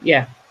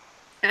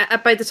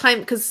 By the time,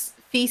 because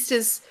Feast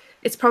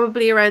it's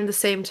probably around the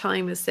same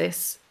time as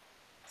this,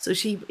 so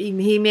he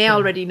may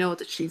already know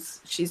that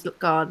she's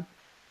gone.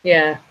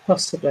 Yeah,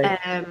 possibly.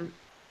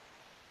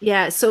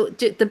 Yeah. So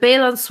the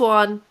Balon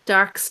Swan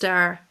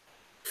Darkstar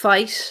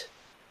fight.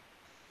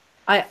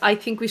 I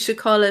think we should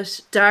call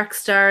it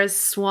Darkstar's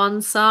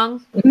Swan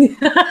Song. Thank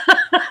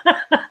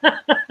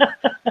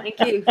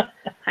you.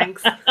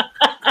 Thanks.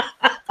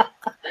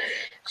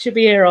 Should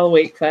be here all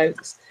week,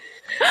 folks.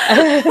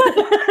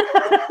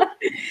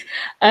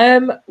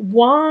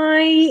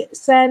 Why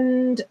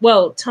send?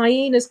 Well,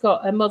 Tyene has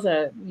got a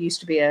mother. Used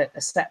to be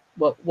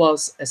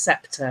was a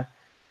scepter,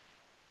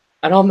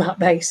 and on that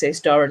basis,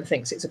 Doran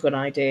thinks it's a good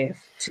idea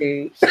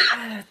to.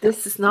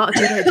 This is not a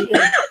good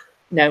idea.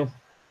 No,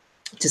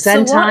 to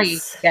send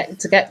Tyene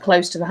to get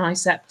close to the High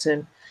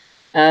Septon.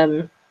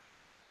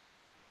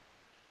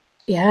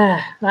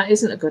 Yeah, that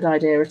isn't a good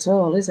idea at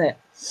all, is it?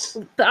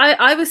 But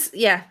I was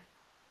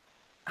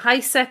High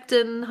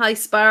Septon, High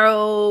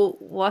Sparrow,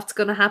 what's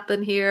going to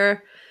happen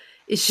here?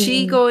 Is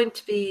she going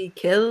to be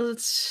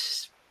killed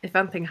if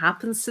anything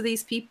happens to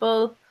these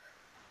people?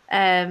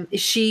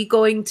 Is she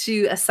going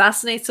to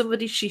assassinate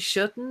somebody she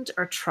shouldn't,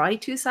 or try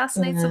to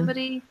assassinate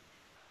somebody?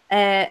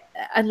 And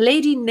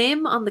Lady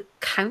Nym on the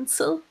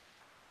council?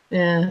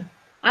 Yeah.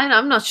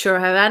 I'm not sure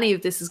how any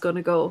of this is going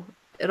to go.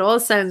 It all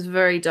sounds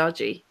very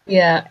dodgy.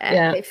 Yeah.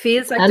 It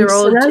feels like they're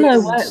all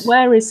Sorella,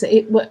 where is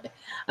it?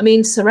 I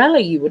mean, Sorella,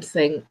 you would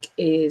think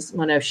is...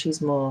 Well, no,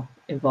 she's more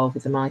involved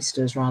with the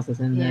Meisters rather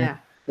than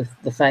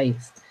the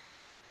Faith.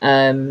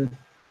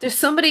 There's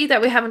somebody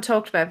that we haven't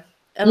talked about,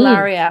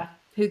 Ilaria,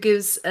 who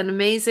gives an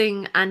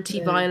amazing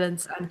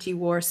anti-violence,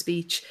 anti-war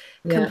speech,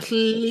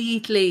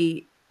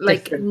 completely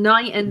different.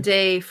 Night and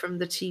day from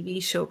the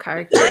TV show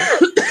character.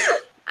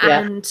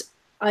 And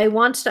I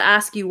wanted to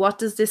ask you, what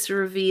does this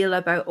reveal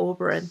about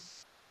Oberyn?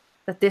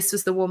 That this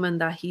was the woman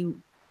that he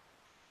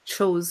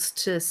chose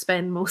to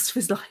spend most of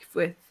his life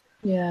with.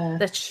 Yeah.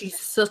 That she's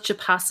such a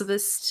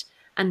pacifist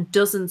and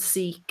doesn't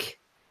seek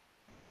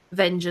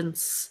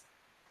vengeance.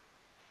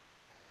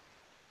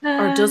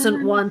 Or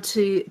doesn't want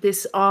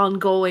this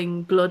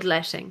ongoing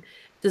bloodletting.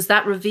 Does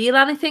that reveal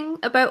anything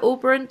about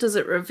Oberyn? Does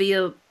it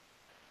reveal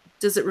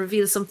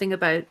something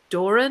about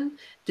Doran?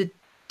 Did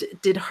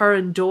her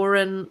and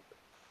Doran...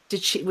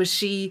 Was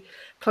she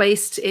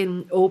placed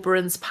in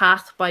Oberyn's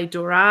path by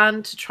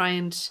Doran to try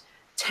and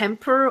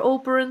temper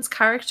Oberyn's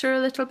character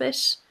a little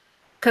bit?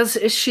 Because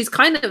she's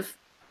kind of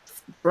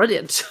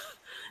brilliant.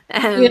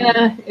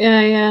 Maybe.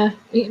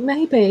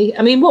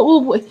 I mean,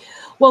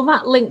 well,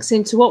 that links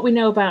into what we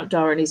know about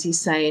Doran. Is he's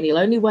saying he'll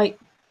only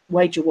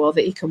wager war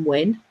that he can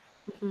win.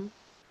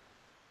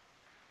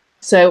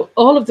 So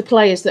all of the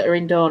players that are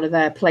in Dawn are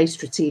there placed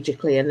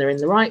strategically, and they're in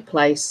the right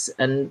place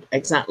and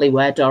exactly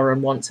where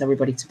Doran wants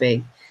everybody to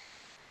be.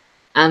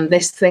 And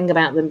this thing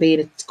about them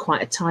being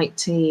quite a tight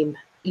team,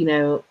 you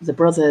know, the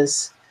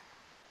brothers,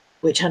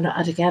 which I'm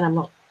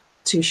not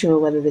too sure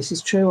whether this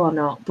is true or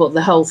not, but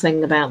the whole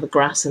thing about the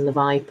grass and the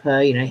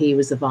viper, you know, he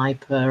was the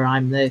viper,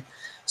 I'm the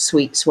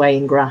sweet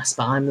swaying grass,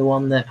 but I'm the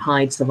one that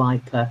hides the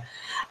viper.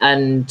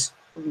 And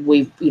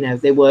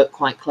they work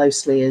quite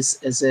closely as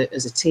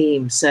a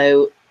team.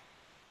 So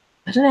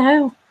I don't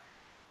know.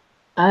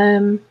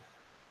 I'm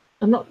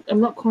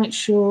not quite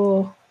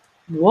sure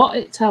what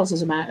it tells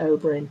us about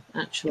Oberyn,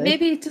 actually.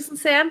 Maybe it doesn't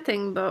say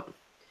anything, but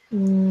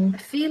I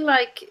feel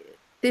like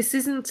this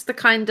isn't the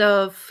kind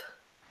of...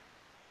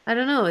 I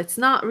don't know, it's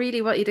not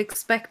really what you'd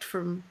expect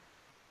from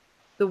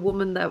the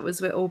woman that was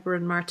with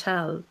Oberyn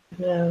Martell.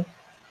 No.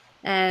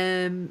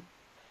 And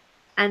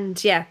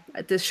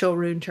the show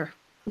ruined her.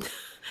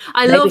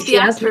 I love the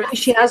actress. Maybe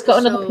she has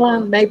got another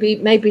plan.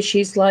 Maybe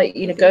she's like,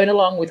 going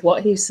along with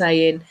what he's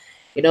saying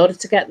in order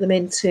to get them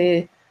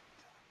into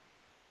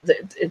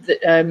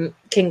the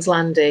King's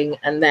Landing,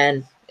 and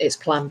then it's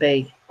plan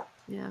B.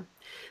 Yeah.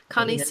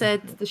 Connie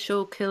said the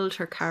show killed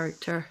her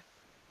character.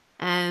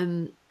 He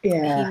met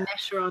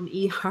her on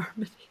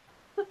eHarmony.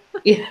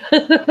 Yeah.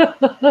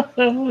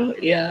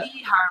 Yeah.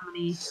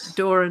 Harmony,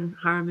 Doran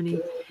harmony.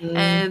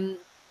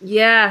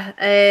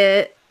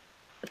 Yeah.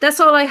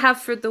 That's all I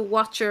have for the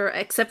Watcher,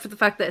 except for the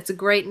fact that it's a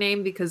great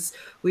name because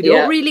we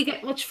don't really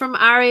get much from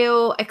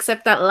Ario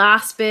except that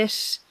last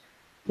bit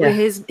with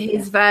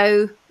his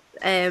vow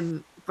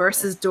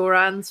versus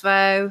Doran's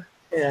vow.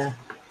 Yeah.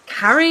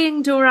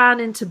 Carrying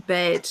Doran into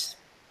bed.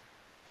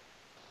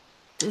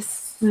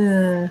 This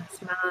man,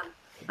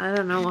 I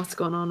don't know what's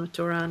going on with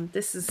Doran.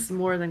 This is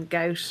more than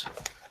gout.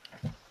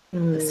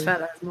 This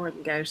fella has more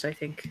than gout, I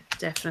think.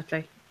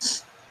 Definitely.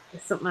 There's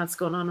something else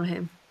going on with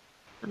him.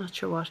 I'm not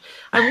sure what.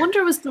 I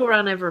wonder, was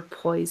Doran ever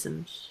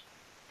poisoned?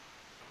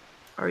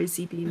 Or is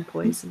he being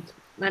poisoned?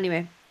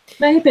 Anyway.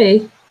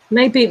 Maybe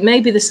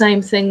the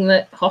same thing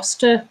that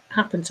Hoster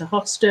happened to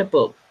Hoster,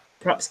 but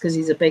perhaps because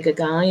he's a bigger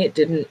guy, it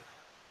didn't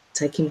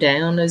take him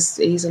down as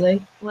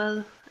easily.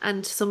 Well,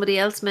 and somebody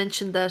else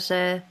mentioned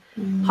that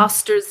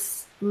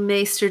Hoster's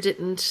maester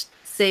didn't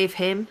save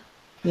him.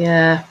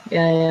 Yeah.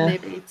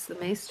 Maybe it's the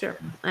maester.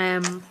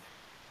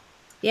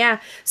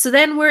 Yeah. So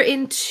then we're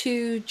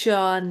into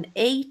John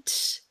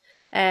 8,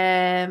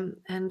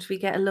 and we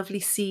get a lovely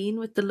scene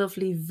with the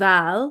lovely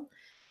Val.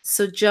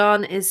 So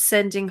John is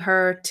sending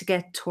her to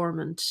get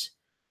Torment,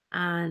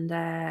 and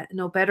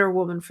no better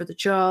woman for the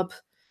job.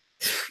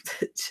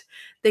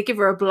 They give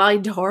her a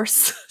blind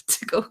horse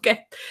to go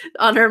get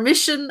on her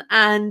mission,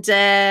 and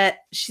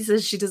she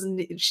says she doesn't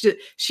need,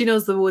 she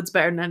knows the woods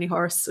better than any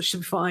horse, so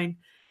she'll be fine.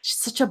 She's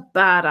such a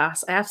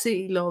badass. I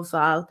absolutely love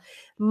Val.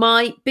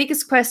 My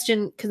biggest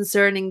question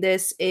concerning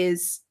this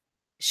is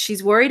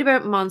she's worried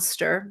about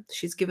Monster.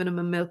 She's given him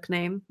a milk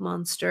name,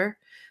 Monster,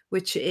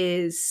 which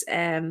is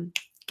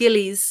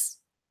Gilly's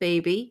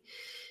baby.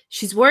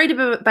 She's worried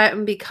about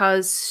him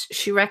because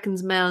she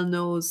reckons Mel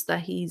knows that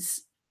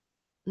he's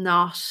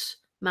not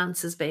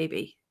Mance's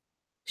baby.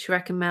 She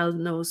reckons Mel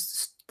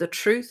knows the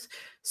truth.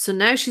 So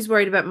now she's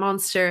worried about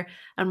Monster.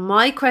 And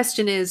my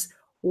question is,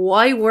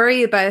 why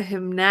worry about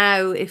him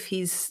now if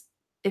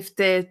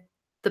the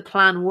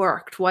plan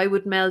worked? Why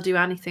would Mel do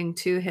anything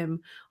to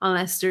him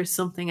unless there's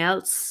something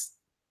else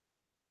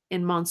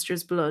in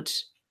Monster's blood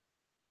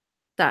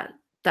that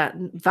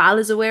Val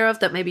is aware of,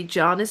 that maybe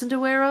John isn't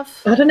aware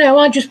of? I don't know.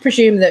 I just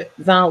presume that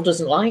Val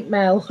doesn't like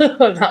Mel.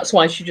 That's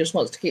why she just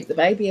wants to keep the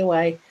baby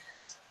away.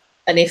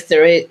 And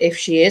if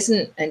she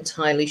isn't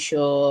entirely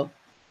sure,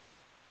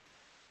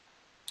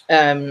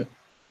 if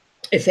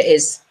it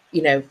is,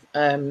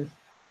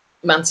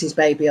 Mance's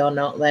baby or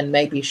not, then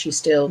maybe she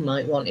still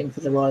might want him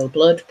for the royal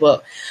blood.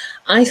 But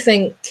I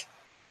think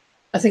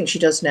she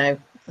does know.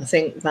 I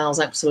think Val's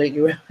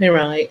absolutely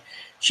right.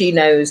 She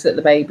knows that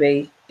the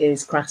baby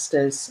is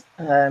Craster's.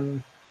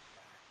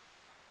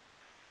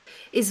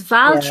 Is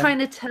Val trying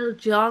to tell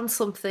John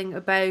something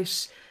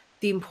about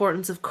the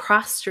importance of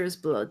Craster's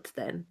blood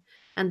then?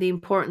 And the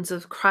importance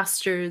of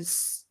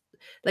Craster's,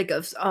 like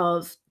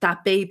of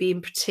that baby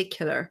in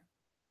particular,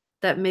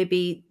 that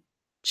maybe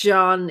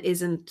John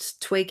isn't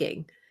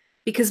twigging?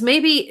 Because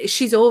maybe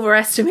she's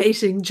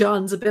overestimating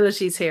John's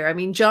abilities here. I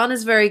mean, John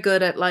is very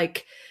good at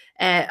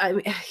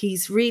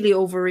he's really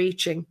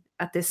overreaching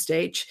at this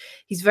stage.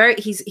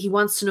 He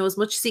wants to know as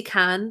much as he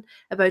can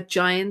about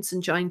giants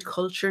and giant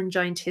culture and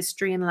giant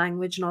history and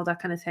language and all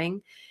that kind of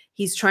thing.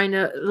 He's trying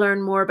to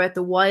learn more about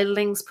the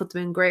wildlings, put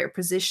them in greater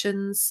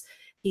positions.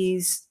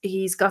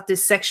 He's got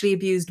this sexually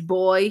abused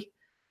boy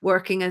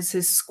working as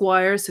his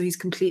squire, so he's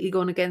completely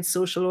going against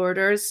social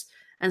orders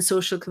and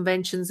social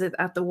conventions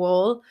at the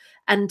wall.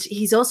 And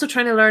he's also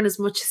trying to learn as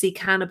much as he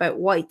can about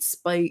whites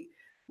by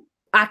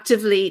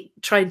actively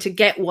trying to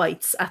get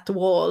whites at the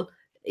wall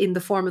in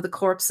the form of the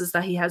corpses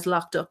that he has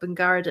locked up and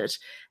guarded.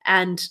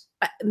 And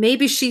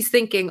maybe she's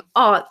thinking,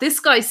 oh,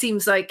 this guy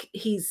seems like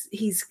he's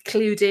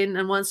clued in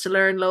and wants to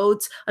learn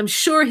loads. I'm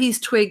sure he's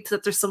twigged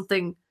that there's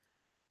something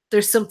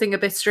a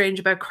bit strange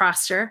about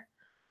Craster.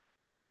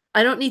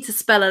 I don't need to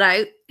spell it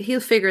out. He'll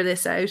figure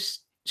this out.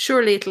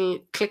 Surely it'll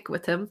click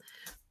with him.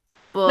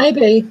 But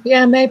maybe.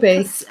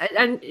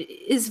 And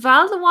is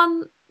Val the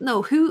one?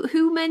 No,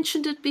 who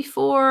mentioned it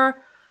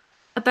before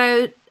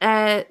about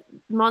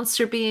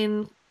Monster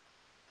being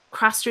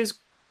Craster's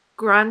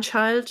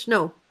grandchild?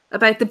 No,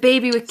 about the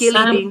baby with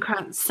Gilly being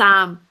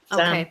Sam.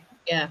 Okay.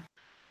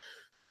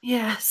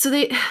 Yeah. So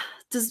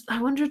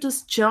I wonder,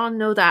 does John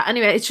know that?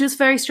 Anyway, it's just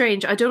very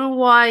strange. I don't know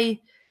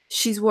why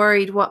she's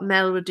worried what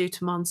Mel would do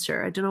to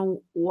Monster. I don't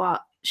know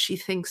what she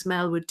thinks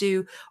Mel would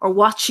do, or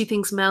what she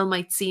thinks Mel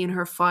might see in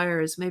her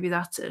fires. Maybe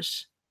that's it.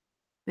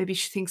 Maybe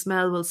she thinks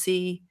Mel will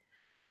see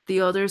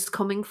the others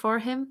coming for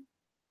him.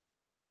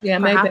 Yeah,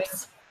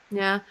 perhaps.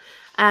 Maybe. Yeah.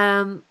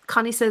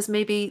 Connie says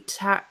maybe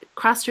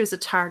Craster is a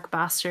Targ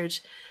bastard,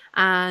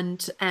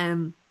 and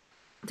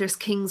there's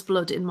King's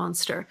blood in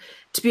Monster.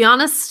 To be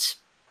honest,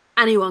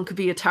 anyone could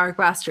be a Targ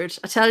bastard.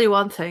 I tell you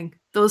one thing,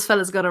 those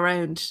fellas got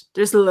around.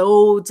 There's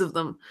loads of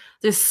them.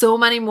 There's so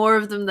many more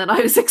of them than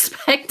I was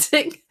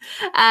expecting.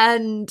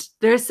 And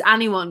there's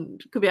anyone,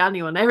 could be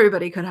anyone.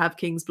 Everybody could have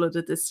King's blood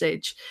at this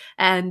stage.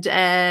 And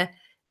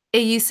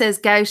AU says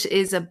gout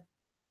is a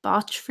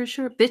Botch for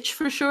sure. Bitch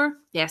for sure.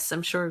 Yes,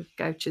 I'm sure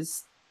Gouch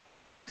is.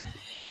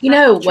 You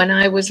know, when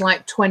I was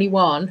like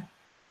 21,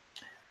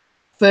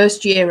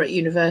 first year at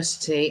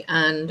university,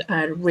 and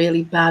I had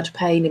really bad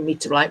pain in me,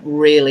 like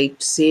really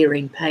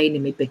searing pain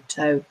in my big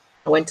toe.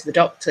 I went to the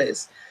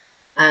doctors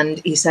and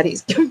he said,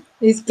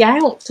 it's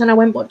gout. And I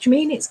went, what do you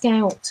mean it's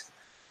gout?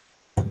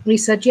 And he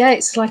said, yeah,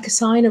 it's like a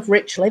sign of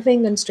rich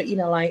living and stuff, you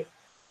know, like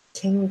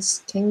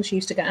kings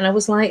used to get. And I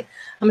was like,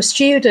 I'm a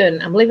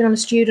student, I'm living on a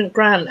student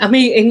grant, I'm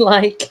eating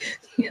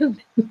like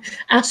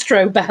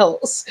Astro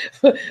belts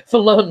for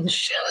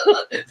lunch,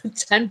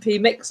 10p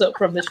mix up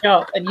from the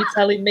shop, and you're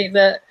telling me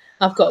that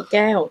I've got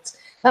gout.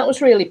 That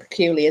was really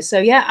peculiar. So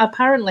yeah,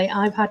 apparently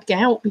I've had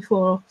gout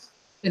before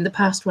in the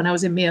past when I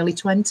was in my early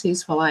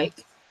 20s for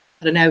like,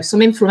 I don't know,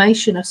 some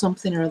inflammation or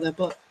something or other.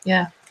 But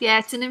yeah,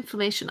 it's an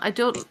inflammation. I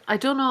don't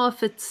know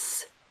if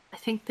it's. I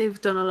think they've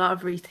done a lot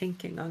of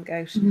rethinking on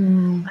gout.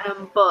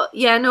 But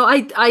yeah, no,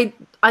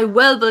 I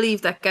well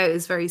believe that gout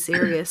is very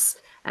serious.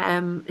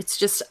 It's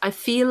just I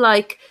feel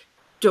like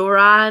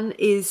Doran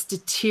is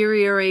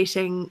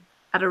deteriorating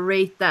at a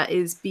rate that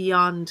is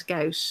beyond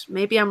gout.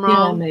 Maybe I'm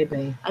wrong. Yeah,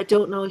 maybe. I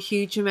don't know a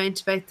huge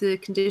amount about the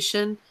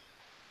condition.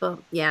 But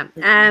yeah,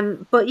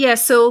 but yeah,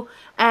 so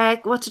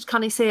what did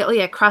Connie say? Oh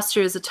yeah,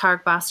 Craster is a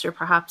Targ bastard,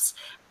 perhaps.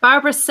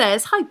 Barbara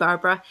says, hi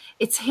Barbara,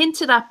 it's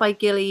hinted at by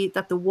Gilly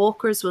that the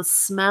walkers will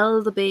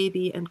smell the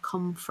baby and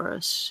come for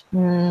it.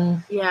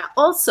 Yeah,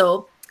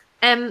 also,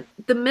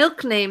 the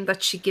milk name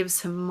that she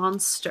gives him,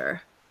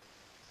 Monster.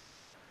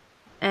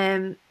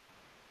 I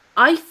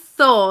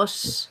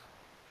thought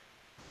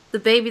the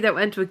baby that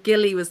went with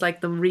Gilly was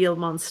like the real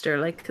monster,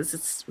 like, because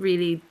it's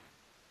really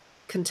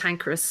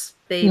cantankerous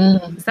baby.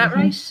 Is that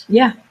right?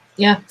 Yeah,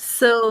 yeah.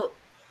 So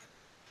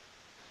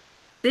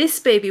this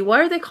baby,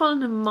 why are they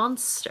calling him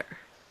Monster?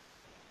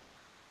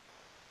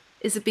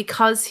 Is it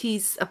because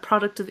he's a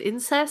product of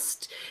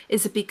incest?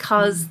 Is it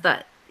because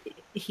that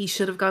he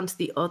should have gone to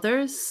the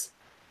others?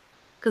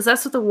 Because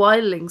that's what the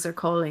wildlings are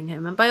calling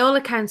him. And by all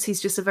accounts,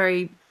 he's just a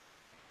very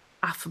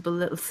affable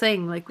little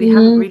thing. Like, we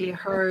haven't really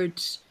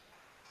heard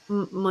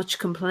much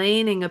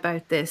complaining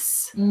about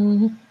this.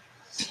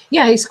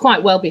 Yeah, he's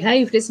quite well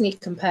behaved, isn't he,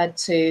 compared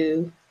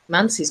to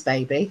Mancy's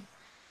baby?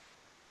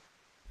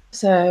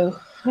 So,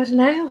 I don't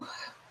know.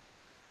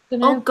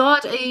 Oh,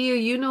 God,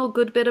 you know a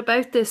good bit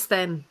about this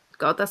then.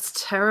 God,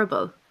 that's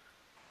terrible.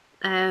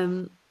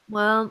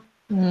 Well,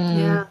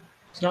 yeah.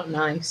 It's not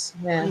nice.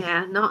 Yeah.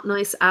 Yeah, not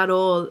nice at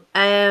all.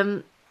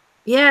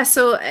 Yeah,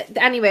 so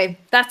anyway,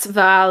 that's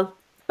Val.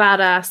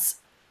 Badass.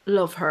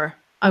 Love her.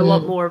 I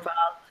want more Val,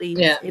 please,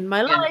 in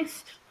my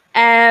life.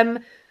 So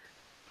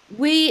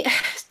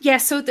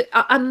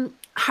the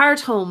Hard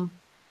Home.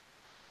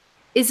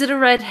 Is it a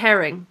red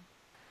herring?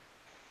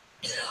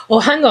 Oh,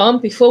 hang on.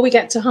 Before we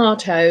get to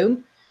Hard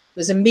Home,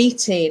 there's a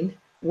meeting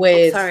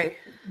with.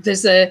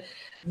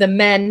 The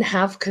men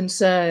have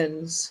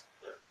concerns.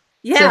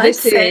 Yeah, so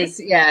this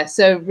is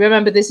so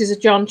remember, this is a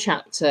John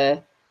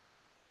chapter.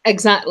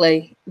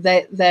 Exactly.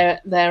 There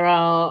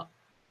are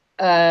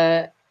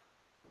well,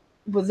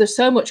 there's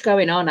so much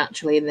going on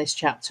actually in this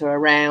chapter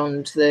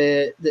around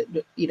the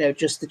you know,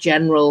 just the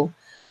general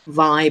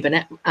vibe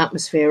and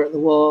atmosphere at the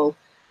wall.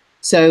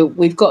 So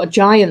we've got a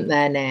giant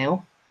there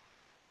now,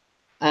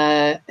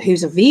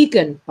 who's a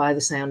vegan by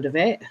the sound of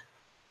it.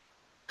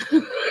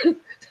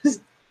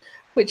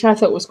 Which I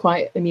thought was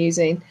quite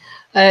amusing.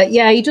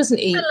 Yeah, he doesn't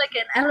eat like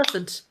an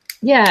elephant.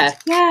 Yeah.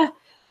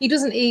 He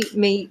doesn't eat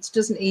meat,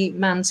 doesn't eat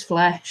man's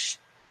flesh.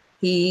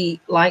 He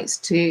likes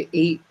to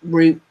eat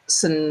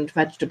roots and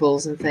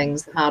vegetables and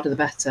things. The harder the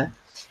better.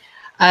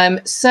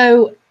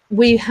 So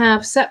we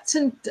have Sept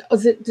and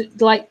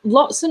like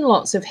lots and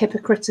lots of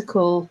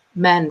hypocritical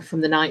men from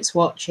the Night's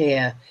Watch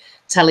here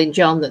telling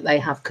John that they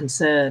have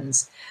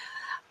concerns.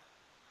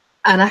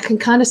 And I can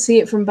kind of see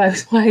it from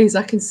both ways.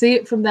 I can see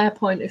it from their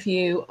point of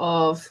view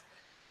of,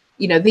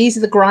 you know, these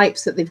are the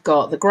gripes that they've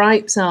got. The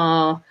gripes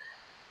are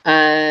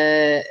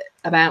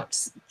about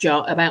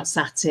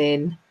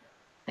Satin,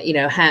 you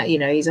know, how, you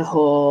know, he's a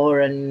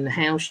whore, and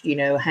how, you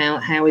know,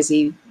 how is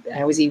he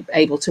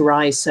able to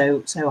rise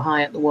so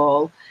high at the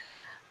wall?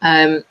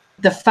 The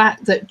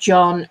fact that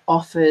John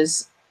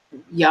offers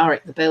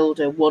Yarick the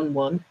Builder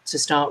 1/1 to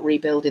start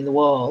rebuilding the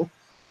wall.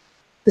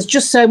 There's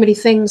just so many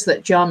things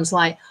that John's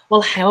like,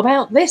 well, how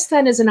about this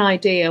then as an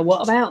idea?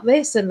 What about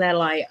this? And they're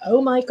like, oh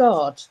my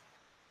God,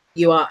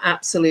 you are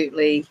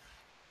absolutely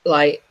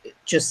like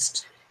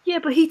just. Yeah,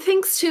 but he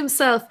thinks to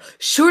himself,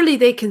 surely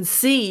they can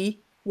see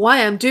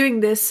why I'm doing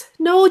this.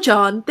 No,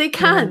 John, they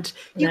can't.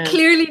 You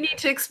clearly need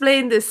to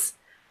explain this.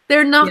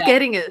 They're not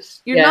getting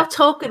it. You're not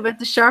talking about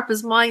the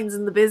sharpest minds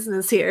in the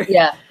business here.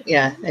 Yeah,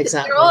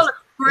 exactly. They're all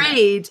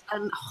afraid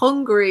and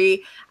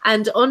hungry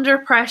and under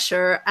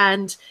pressure,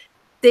 and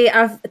they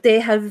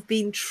have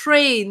been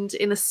trained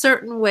in a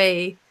certain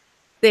way.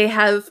 They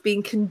have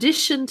been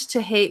conditioned to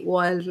hate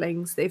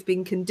wildlings. They've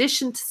been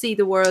conditioned to see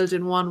the world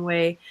in one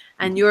way,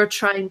 and you're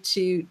trying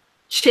to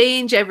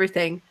change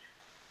everything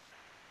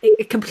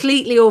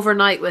completely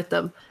overnight with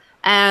them.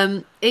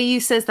 AU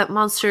says that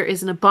Monster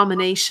is an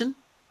abomination.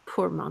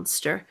 Poor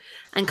monster.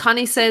 And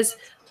Connie says,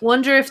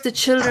 wonder if the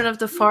children of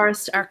the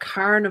forest are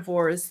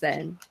carnivores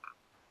then.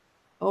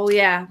 Oh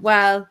yeah,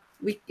 well,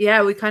 we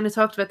kind of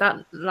talked about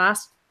that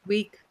last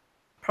week,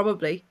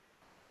 probably.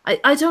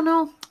 I don't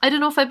know. I don't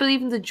know if I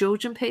believe in the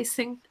Jojen pace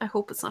thing. I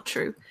hope it's not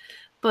true.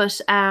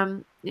 But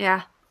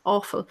yeah,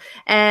 awful.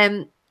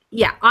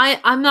 Yeah,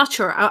 I'm not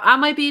sure.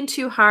 Am I being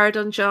too hard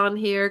on Jon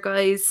here,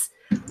 guys?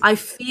 I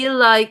feel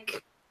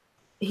like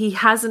he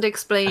hasn't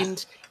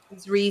explained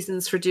his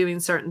reasons for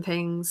doing certain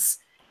things.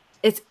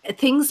 It's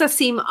things that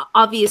seem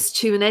obvious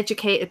to an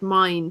educated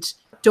mind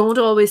don't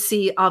always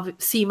seem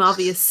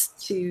obvious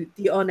to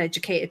the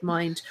uneducated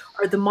mind,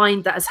 or the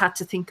mind that has had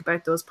to think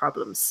about those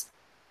problems.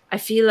 I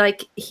feel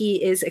like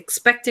he is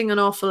expecting an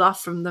awful lot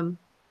from them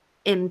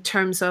in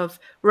terms of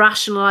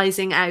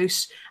rationalizing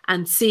out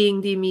and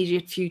seeing the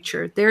immediate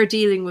future. They're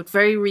dealing with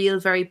very real,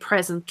 very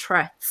present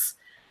threats,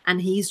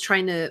 and he's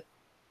trying to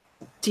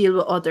deal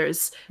with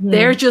others.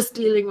 They're just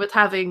dealing with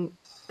having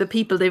the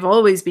people they've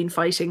always been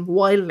fighting,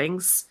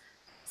 wildlings,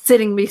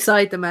 sitting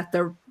beside them at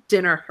their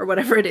dinner or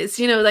whatever it is.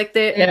 You know, like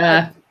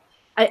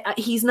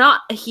he's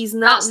not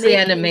that's the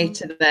enemy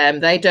to them.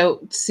 They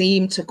don't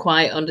seem to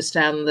quite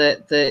understand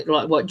that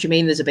like, what do you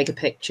mean there's a bigger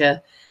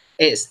picture?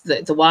 It's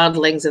the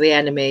wildlings are the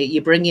enemy.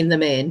 You're bringing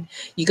them in.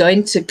 You're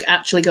going to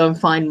actually go and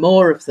find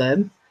more of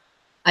them,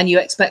 and you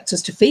expect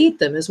us to feed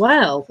them as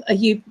well. Are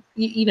you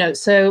know,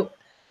 so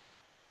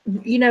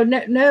you know,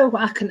 no,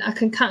 I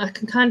can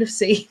kind of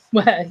see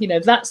where, you know,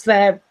 that's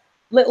their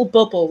little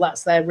bubble,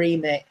 that's their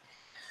remit.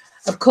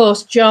 Of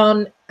course,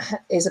 Jon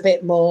is a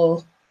bit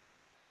more,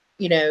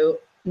 you know,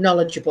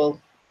 knowledgeable.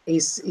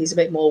 He's a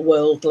bit more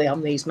worldly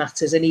on these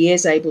matters, and he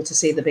is able to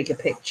see the bigger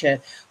picture.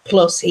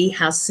 Plus, he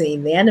has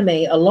seen the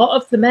enemy. A lot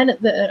of the men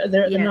at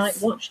the Night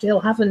Watch still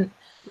haven't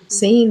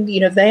seen.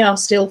 You know, they are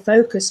still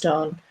focused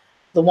on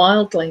the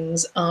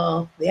wildlings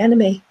are the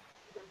enemy.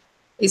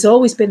 It's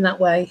always been that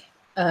way.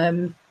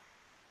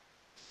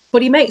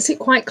 But he makes it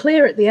quite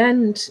clear at the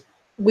end.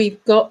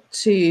 We've got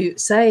to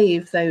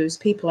save those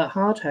people at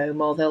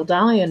Hardhome, or they'll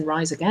die and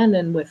rise again,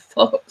 and we're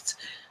fucked.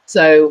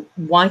 So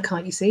why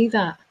can't you see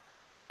that?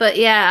 But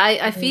yeah,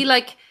 I feel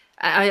like,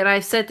 and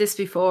I've said this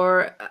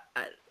before,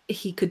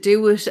 he could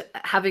do with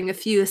having a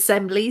few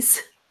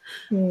assemblies,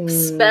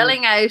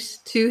 spelling out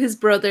to his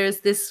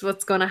brothers, this is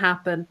what's going to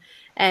happen.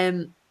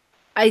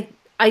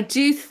 I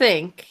do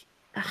think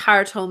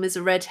Hardhome is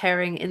a red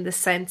herring in the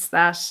sense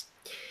that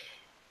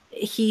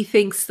he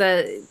thinks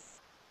that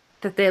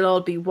they'll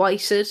all be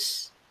whited,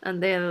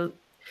 and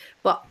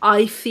but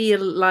I feel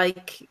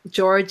like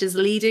George is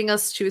leading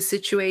us to a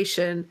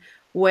situation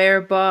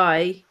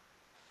whereby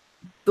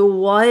the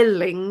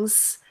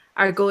wildlings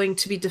are going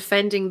to be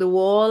defending the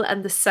wall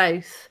and the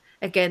south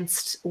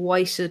against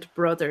whited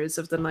brothers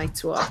of the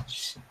Night's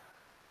Watch.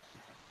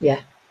 Yeah.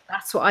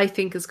 That's what I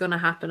think is going to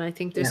happen. I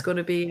think there's going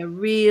to be a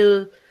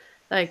real,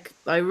 like,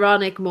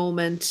 ironic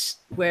moment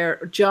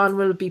where Jon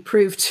will be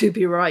proved to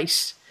be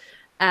right,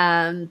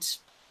 and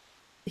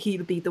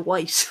he'll be the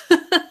white.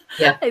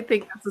 Yeah. I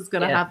think that's what's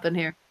going to happen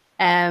here.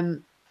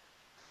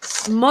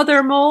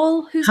 Mother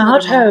Mole? Who's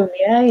Hardhome?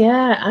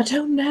 Yeah. I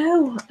don't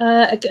know.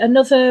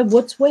 Another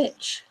Woods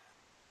Witch?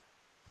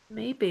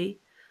 Maybe.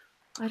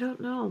 I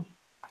don't know.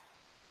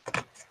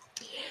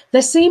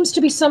 There seems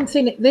to be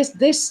something.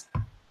 This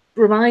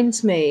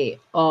reminds me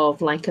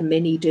of like a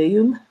mini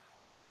Doom,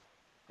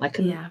 like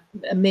a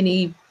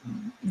mini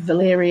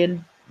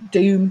Valyrian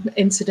Doom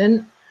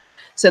incident.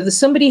 So there's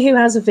somebody who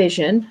has a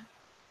vision.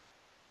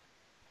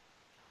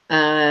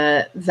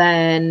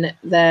 Then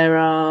there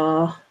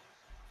are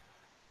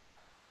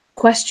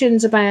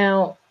questions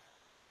about,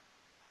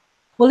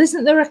 well,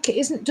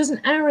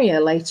 doesn't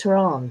Arya later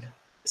on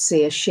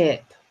see a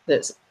ship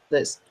that's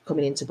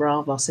coming into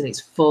Braavos, and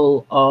it's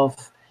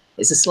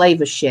a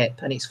slaver ship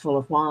and it's full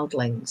of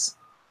wildlings?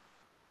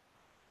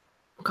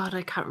 God,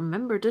 I can't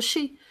remember. Does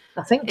she?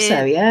 I think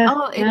so, yeah.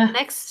 Oh, in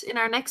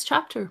our next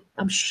chapter.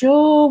 I'm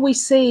sure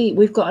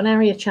we've got an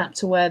Arya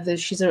chapter where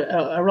she's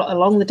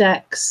along the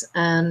decks,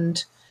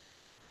 and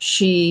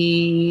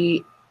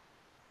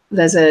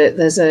there's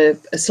a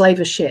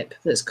slaver ship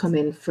that's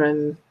coming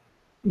from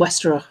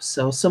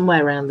Westeros or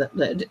somewhere around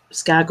the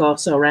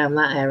Skargos or around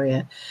that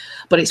area,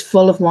 but it's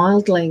full of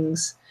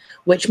wildlings,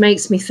 which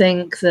makes me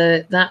think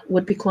that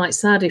would be quite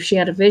sad if she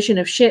had a vision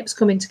of ships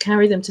coming to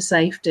carry them to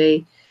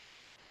safety.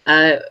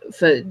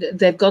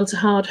 They've gone to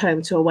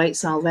Hardhome to await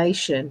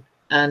salvation,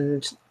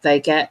 and they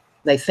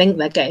think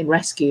they're getting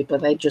rescued,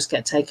 but they just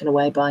get taken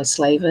away by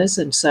slavers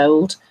and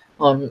sold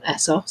on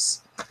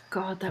Essos.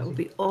 God, that would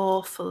be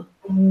awful.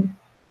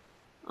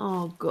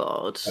 Oh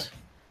God. I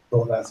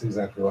thought that's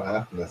exactly what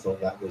happened. I thought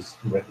that was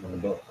written in the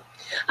book.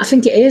 I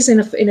think it is in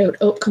an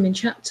upcoming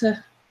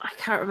chapter. I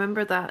can't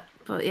remember that,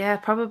 but yeah,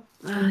 probably.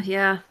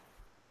 Yeah.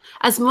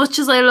 As much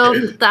as I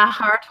love that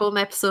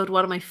Hardhome episode,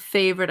 one of my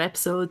favorite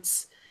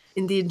episodes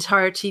in the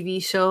entire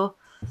TV show,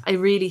 I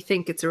really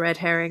think it's a red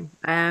herring.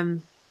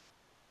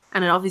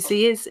 And it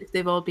obviously is if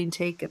they've all been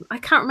taken. I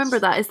can't remember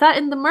that. Is that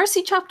in the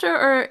Mercy chapter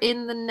or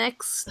in the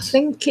next? I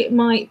think it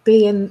might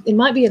be in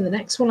the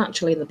next one,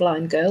 actually, in the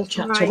Blind Girl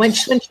chapter. Right. When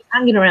she's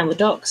hanging around the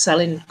dock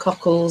selling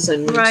cockles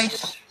and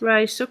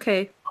Right,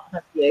 okay.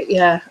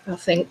 Yeah, I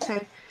think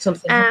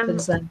something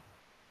happens then.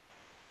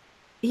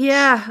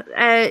 Yeah,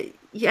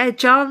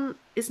 John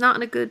is not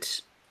in a good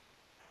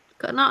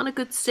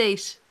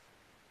state.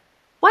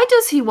 Why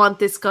does he want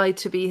this guy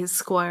to be his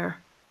squire?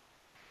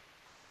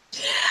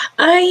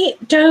 I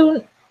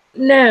don't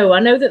know. I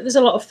know that there's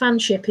a lot of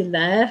fanship in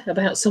there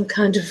about some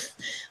kind of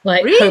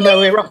like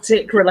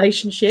homoerotic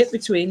relationship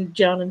between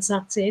John and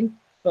Satin,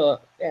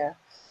 but yeah.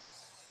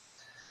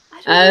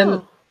 I don't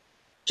know.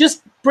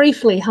 Just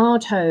briefly,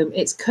 Hardhome,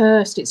 it's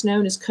cursed. It's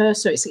known as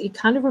cursed, so it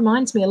kind of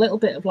reminds me a little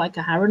bit of like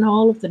a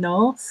Harrenhal of the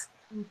North.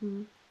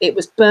 Mm-hmm. It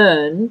was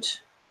burned.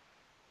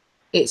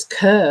 It's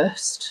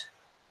cursed.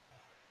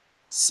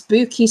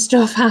 Spooky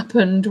stuff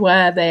happened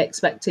where they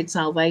expected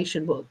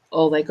salvation, but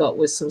all they got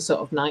was some sort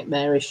of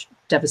nightmarish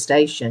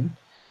devastation.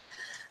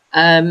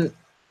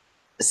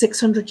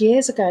 600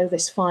 years ago,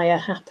 this fire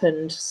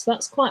happened, so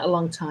that's quite a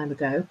long time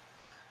ago.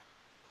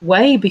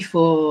 Way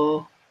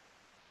before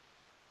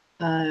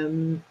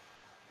the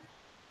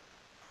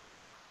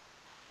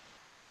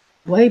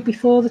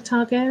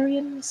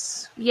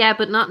Targaryens. Yeah,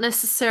 but not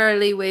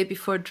necessarily way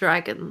before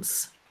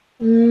dragons.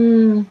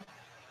 Yeah,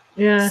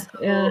 So,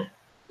 yeah.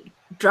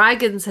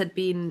 Dragons had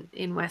been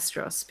in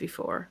Westeros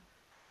before,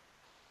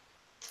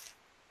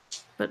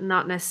 but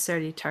not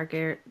necessarily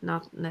Targaryen.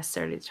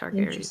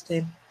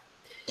 Interesting.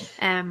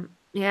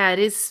 Yeah, it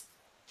is,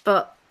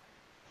 but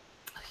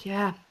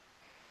yeah.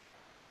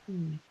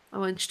 I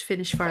want you to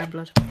finish Fire and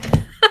Blood.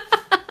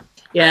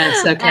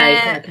 Yes, okay.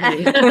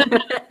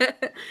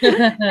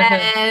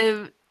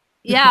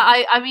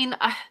 Yeah, I mean,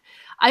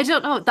 I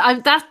don't know.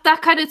 That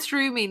kind of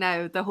threw me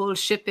now. The whole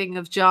shipping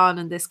of Jon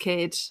and this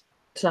kid.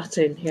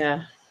 Satin,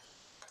 yeah.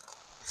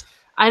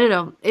 I don't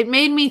know. It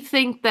made me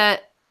think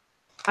that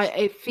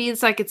it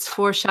feels like it's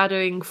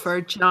foreshadowing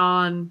for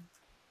Jon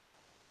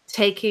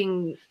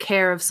taking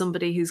care of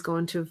somebody who's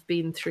going to have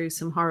been through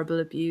some horrible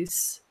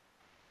abuse,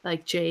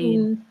 like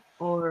Jane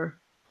or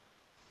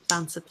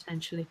Sansa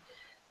potentially.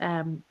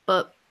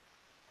 But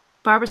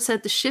Barbara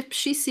said the ship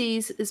she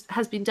sees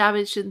has been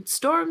damaged in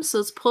storm, so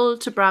it's pulled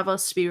to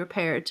Bravos to be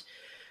repaired.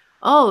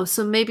 Oh,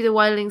 so maybe the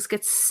wildlings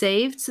get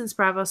saved since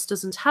Bravos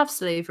doesn't have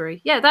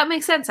slavery. Yeah, that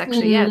makes sense,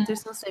 actually. Yeah,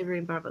 there's no slavery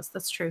in Bravos.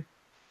 That's true.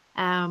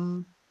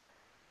 That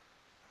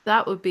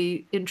would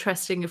be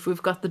interesting if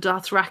we've got the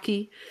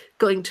Dothraki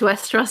going to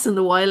Westeros and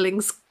the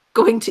wildlings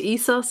going to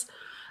Essos.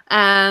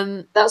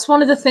 That's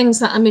one of the things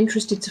that I'm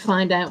interested to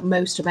find out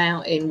most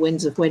about in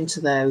Winds of Winter,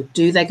 though.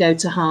 Do they go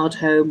to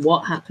Hardhome?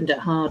 What happened at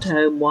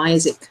Hardhome? Why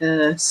is it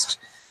cursed?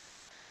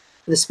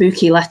 The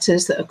spooky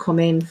letters that are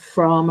coming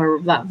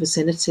from that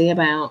vicinity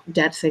about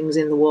dead things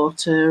in the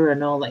water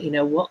and all that,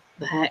 what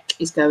the heck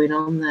is going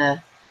on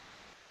there?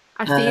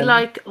 I feel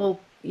like,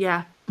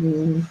 yeah.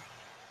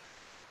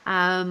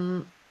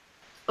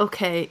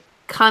 Okay.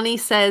 Connie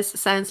says,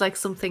 sounds like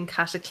something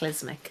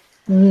cataclysmic.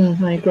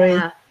 I agree.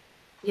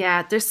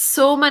 Yeah, there's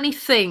so many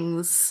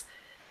things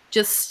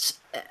just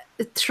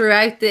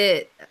throughout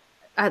the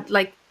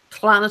like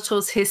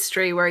Planetos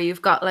history where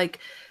you've got like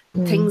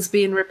things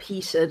being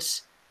repeated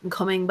and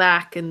coming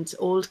back, and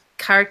old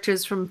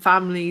characters from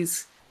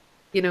families,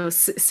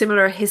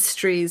 similar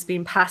histories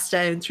being passed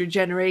down through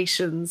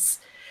generations.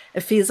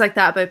 It feels like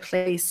that about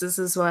places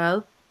as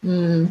well.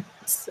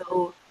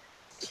 So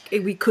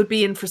we could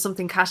be in for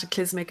something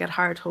cataclysmic at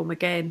Hardhome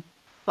again.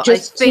 But I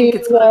think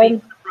it's going to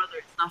be for the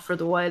brothers, not for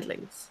the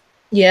wildlings.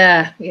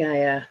 Yeah.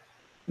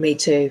 Me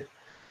too.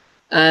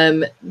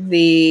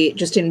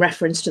 Just in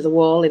reference to the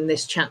wall in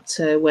this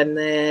chapter when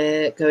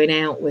they're going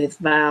out with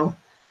Val,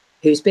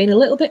 who's been a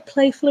little bit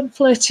playful and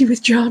flirty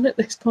with Jon at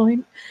this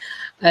point,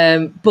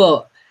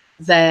 but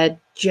their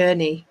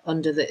journey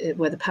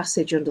where the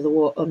passage under the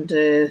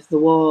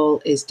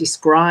wall is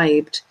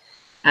described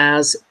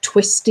as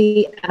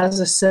twisty as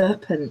a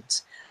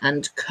serpent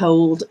and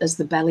cold as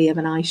the belly of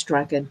an ice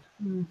dragon.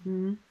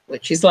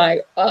 Which is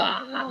like,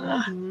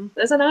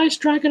 there's an ice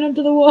dragon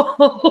under the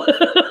wall.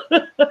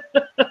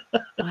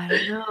 I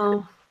don't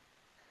know.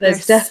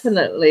 There's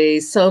definitely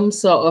some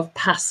sort of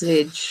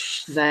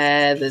passage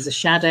there. There's a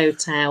shadow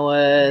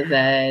tower.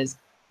 There's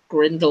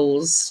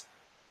Grindel's,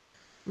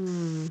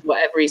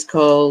 whatever he's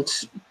called,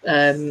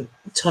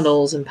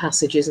 tunnels and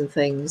passages and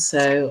things.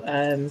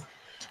 So,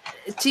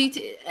 do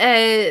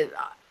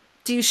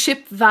you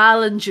ship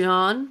Val and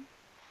Jon?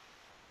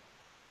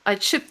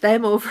 I'd ship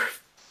them over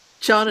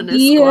Jon and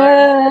his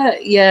squire.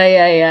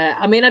 Yeah.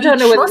 I mean, I don't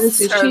know whether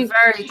this is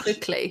very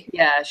quickly.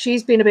 Yeah,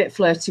 she's been a bit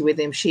flirty with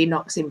him. She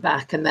knocks him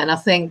back, and then I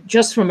think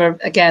just from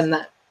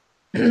that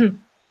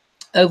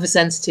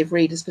oversensitive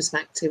reader's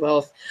perspective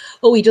of,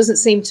 he doesn't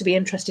seem to be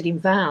interested in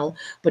Val,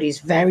 but he's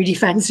very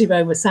defensive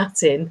over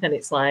Satin, and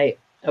it's like,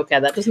 okay,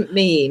 that doesn't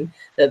mean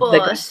that they're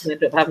going to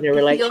end up having a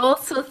relationship. He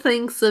also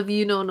thinks of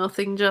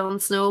nothing Jon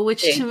Snow,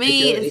 which to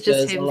me is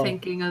just him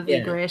thinking of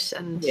Ygritte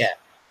and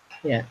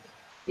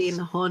being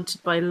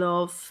haunted by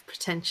love,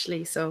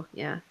 potentially. So,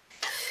 yeah.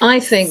 I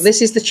think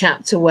this is the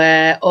chapter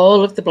where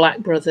all of the Black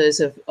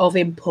Brothers of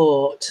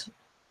import,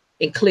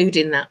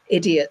 including that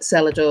idiot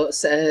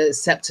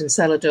Sept and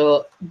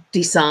Celador,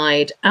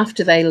 decide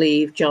after they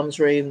leave Jon's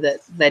room that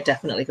they're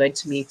definitely going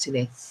to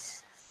mutiny.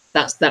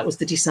 That was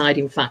the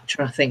deciding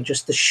factor, I think,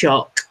 just the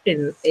shock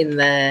in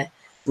their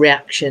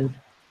reaction,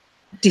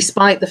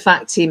 despite the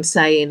fact him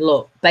saying,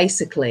 look,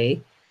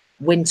 basically,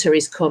 winter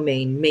is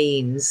coming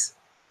means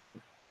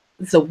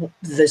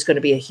there's going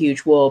to be a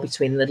huge war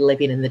between the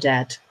living and the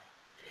dead.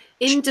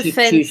 In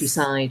defense, choose your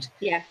side.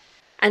 Yeah.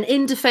 And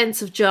in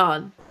defense of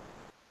Jon,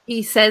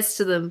 he says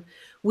to them,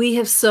 we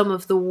have some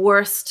of the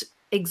worst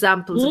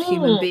examples of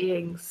human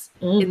beings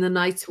in the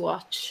Night's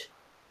Watch.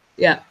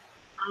 Yeah.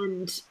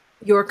 And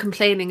you're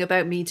complaining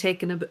about me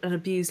taking an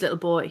abused little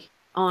boy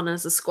on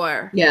as a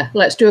squire. Yeah,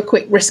 let's do a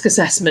quick risk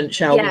assessment,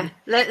 shall we?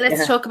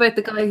 Let's talk about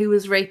the guy who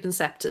was raping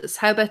Septus.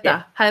 How about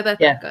that? How about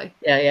that guy?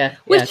 Yeah.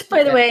 Which,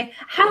 by the way,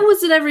 how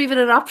was it ever even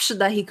an option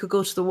that he could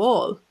go to the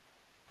wall?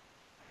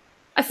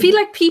 I feel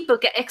like people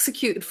get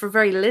executed for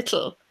very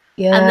little.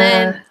 Yeah. And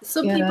then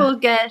some people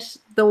get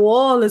the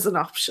wall as an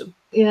option.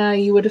 Yeah,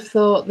 you would have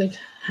thought they'd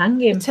hang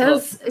him.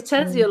 It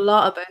tells you a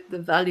lot about the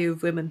value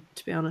of women,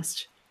 to be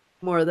honest,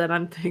 more than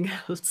anything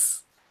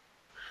else.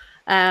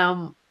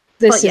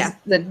 This is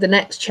the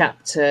next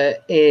chapter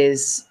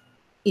is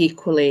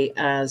equally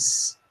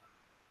as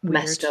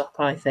messed up,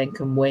 I think,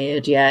 and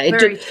weird. Yeah,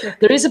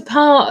 there is a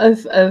part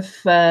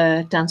of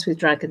Dance with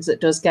Dragons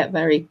that does get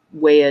very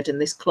weird in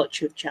this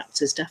clutch of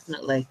chapters,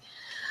 definitely.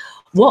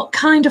 What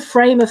kind of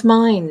frame of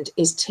mind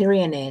is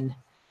Tyrion in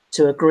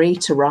to agree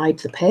to ride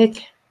the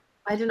pig?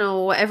 I don't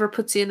know, whatever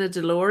puts you in a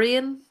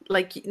DeLorean.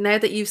 Like, now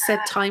that you've said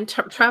time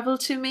travel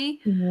to me,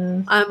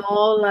 I'm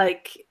all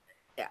like,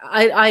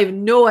 I have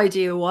no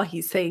idea what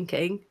he's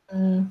thinking.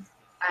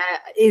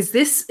 Is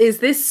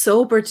this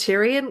sober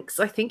Tyrion? Because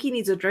I think he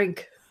needs a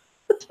drink.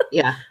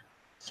 Yeah.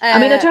 I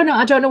mean,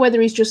 I don't know whether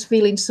he's just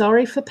feeling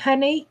sorry for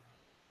Penny.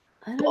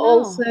 I don't know.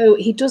 Also,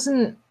 he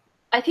doesn't.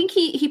 I think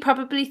he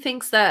probably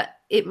thinks that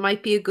it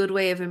might be a good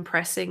way of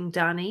impressing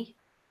Dany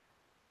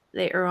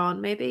later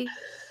on, maybe.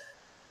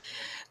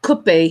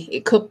 Could be.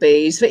 It could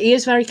be. He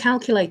is very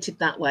calculated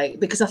that way,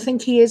 because I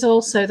think he is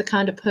also the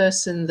kind of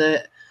person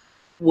that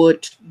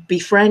would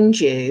befriend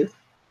you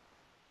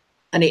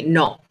and it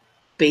not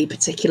be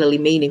particularly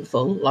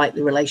meaningful, like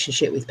the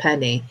relationship with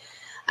Penny.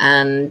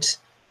 And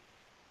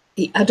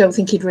I don't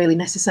think he'd really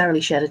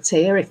necessarily shed a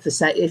tear if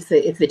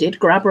they did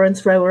grab her and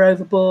throw her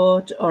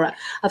overboard. Or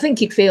I think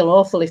he'd feel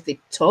awful if they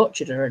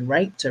tortured her and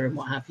raped her and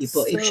what have you.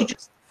 But if she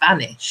just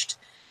vanished,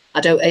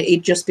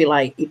 he'd just be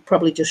like, he'd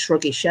probably just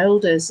shrug his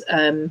shoulders.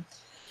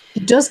 He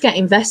does get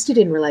invested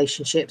in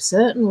relationships,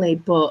 certainly,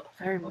 but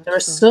there are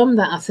some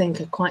that I think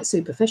are quite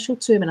superficial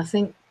to him, and I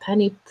think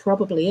Penny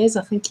probably is.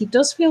 I think he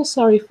does feel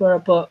sorry for her,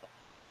 but...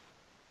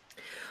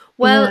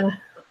 Well,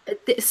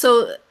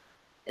 so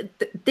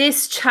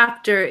this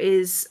chapter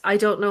is, I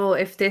don't know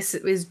if this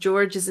is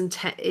George's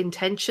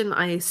intention.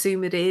 I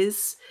assume it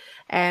is,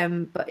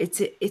 but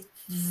it's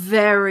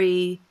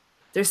very...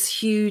 There's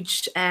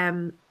huge...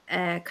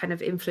 kind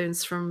of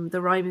influence from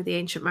the Rime of the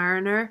Ancient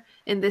Mariner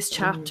in this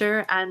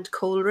chapter and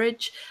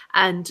Coleridge,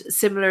 and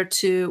similar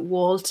to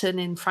Walton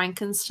in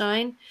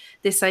Frankenstein,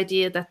 this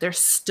idea that they're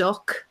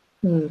stuck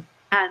and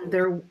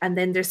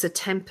then there's a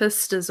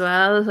tempest as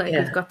well, like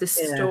we've got this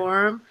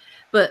storm,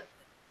 but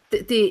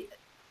the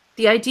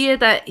idea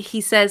that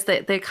he says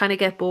that they kind of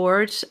get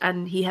bored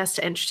and he has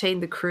to entertain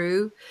the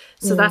crew,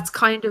 so that's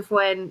kind of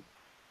when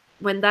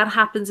that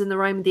happens in the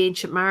Rime of the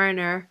Ancient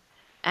Mariner.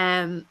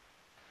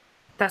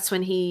 That's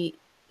when he,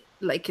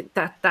 like,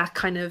 that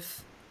kind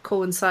of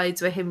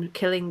coincides with him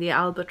killing the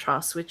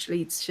albatross, which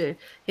leads to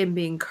him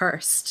being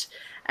cursed.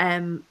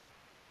 And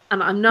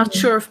I'm not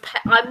sure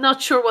I'm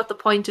not sure what the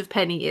point of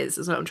Penny is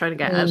what I'm trying to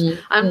get at.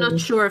 I'm not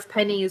sure if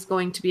Penny is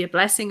going to be a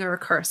blessing or a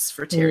curse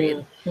for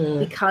Tyrion,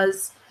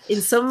 because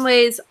in some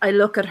ways I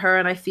look at her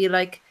and I feel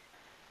like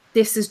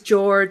this is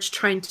George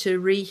trying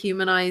to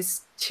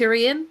rehumanize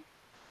Tyrion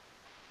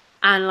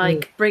and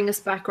like bring us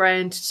back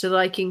around to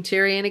liking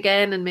Tyrion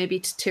again, and maybe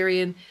to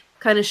Tyrion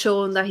kind of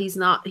showing that he's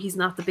not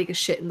the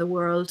biggest shit in the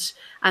world,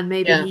 and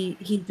maybe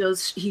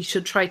he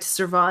should try to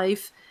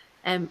survive.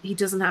 He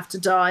doesn't have to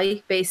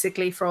die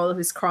basically for all of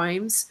his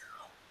crimes,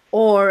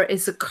 or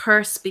is a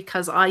curse,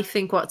 because I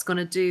think what it's going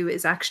to do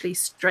is actually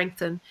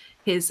strengthen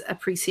his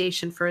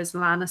appreciation for his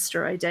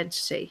Lannister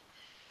identity,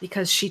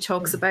 because she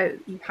talks about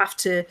you have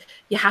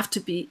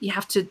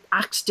to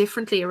act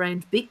differently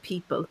around big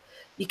people.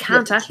 You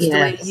can't act the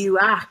way you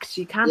act.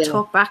 You can't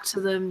talk back to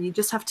them. You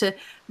just have to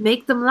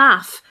make them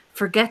laugh.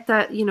 Forget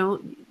that,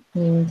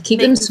 keep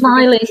them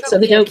smiling so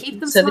they don't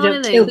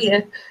kill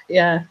you.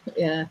 Yeah.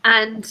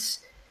 And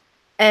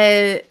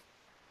I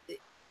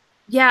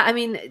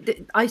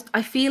mean,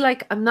 I feel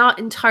like I'm not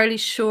entirely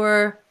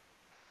sure.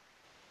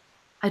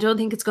 I don't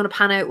think it's going to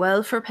pan out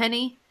well for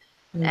Penny.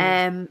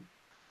 But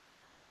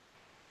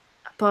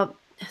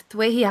the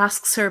way he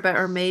asks her about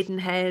her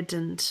maidenhead,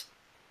 and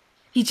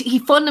he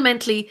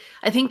fundamentally,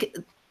 I think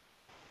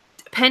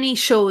Penny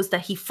shows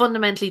that he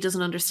fundamentally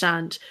doesn't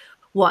understand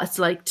what it's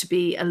like to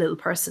be a little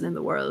person in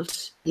the world.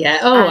 Yeah.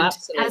 Oh, and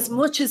absolutely. As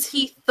much as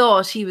he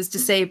thought he was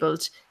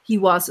disabled, he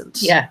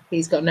wasn't. Yeah,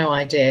 he's got no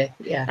idea.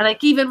 Yeah. And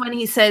like, even when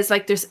he says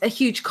like there's a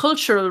huge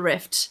cultural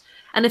rift,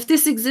 and if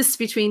this exists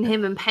between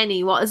him and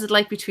Penny, what is it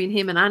like between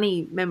him and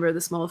any member of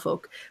the small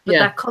folk? But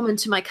that come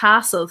into my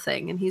castle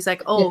thing, and he's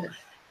like, oh,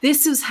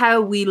 this is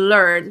how we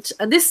learned,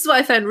 and this is what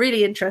I found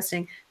really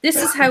interesting. This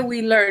is how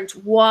we learned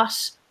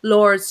what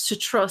lords to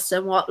trust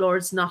and what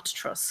lords not to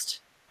trust.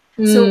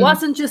 So it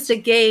wasn't just a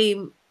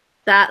game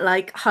that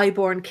like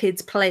highborn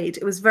kids played.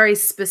 It was very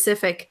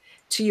specific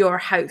to your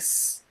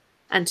house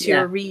and to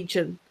your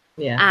region.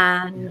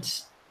 Yeah. And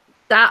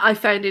that I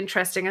found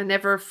interesting. I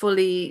never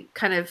fully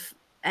kind of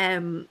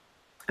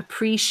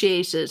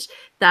appreciated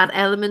that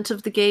element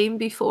of the game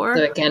before.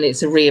 So again,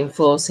 it's a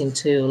reinforcing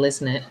tool,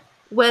 isn't it?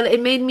 Well, it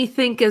made me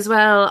think as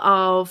well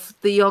of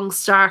the young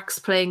Starks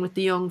playing with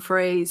the young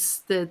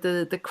Freys,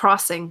 the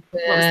crossing.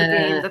 What was the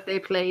game that they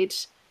played?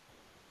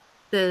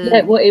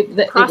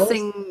 The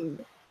crossing.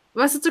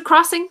 Was it the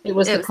crossing? It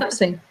was the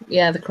crossing.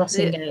 Yeah, the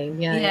crossing game.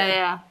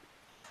 Yeah.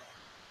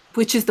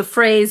 Which is the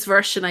Freys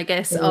version, I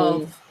guess,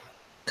 of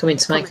Coming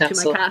to my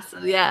castle.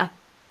 Yeah.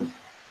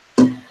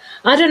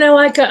 I don't know.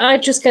 I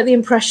just get the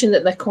impression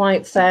that they're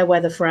quite fair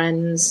weather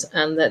friends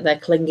and that they're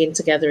clinging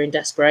together in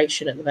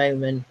desperation at the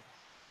moment.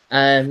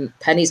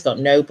 Penny's got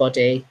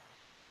nobody,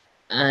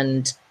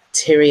 and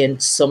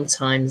Tyrion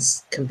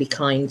sometimes can be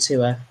kind to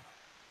her,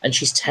 and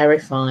she's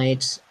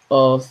terrified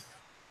of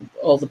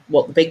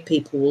what the big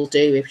people will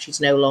do if she's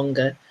no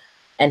longer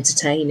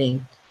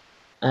entertaining.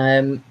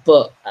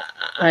 But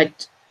I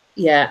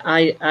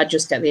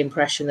just get the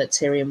impression that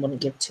Tyrion wouldn't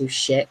give two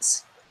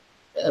shits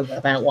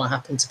about what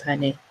happened to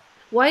Penny.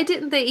 Why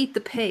didn't they eat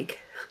the pig?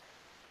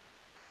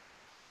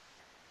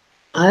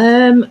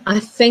 I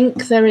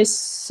think there is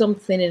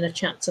something in a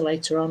chapter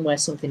later on where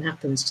something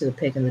happens to the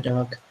pig and the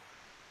dog.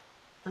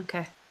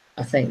 Okay.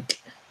 I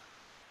think.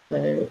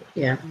 So,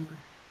 yeah.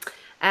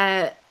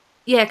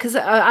 Yeah, because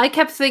I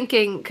kept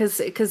thinking, because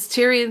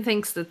Tyrion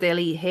thinks that they'll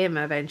eat him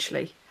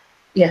eventually.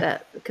 Yeah.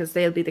 Because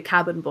they'll be the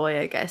cabin boy,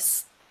 I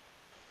guess,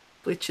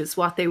 which is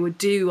what they would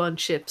do on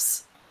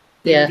ships.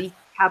 They would eat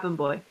the cabin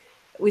boy,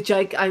 which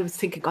I was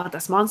thinking, God,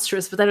 that's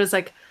monstrous. But then it was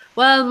like,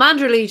 well,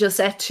 Manderley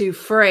just ate 2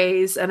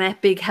 Freys and ate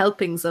big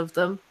helpings of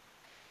them.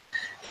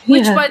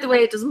 Which, by the way,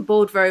 it doesn't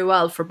bode very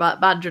well for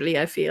Manderley,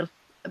 I feel.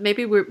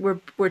 Maybe we're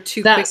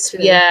too quick to...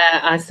 Yeah,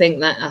 I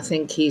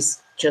think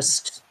he's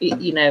just,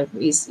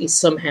 he's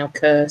somehow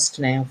cursed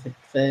now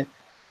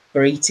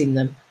for eating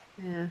them.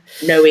 Yeah.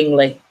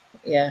 Knowingly.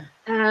 Yeah.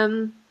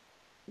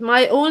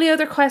 My only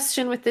other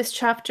question with this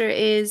chapter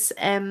is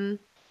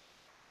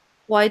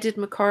why did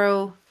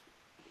Moqorro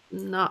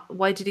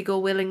why did he go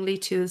willingly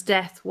to his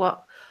death?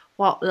 What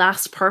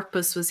last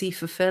purpose was he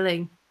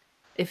fulfilling,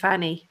 if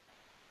any?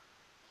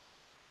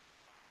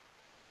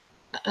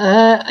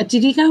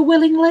 Did he go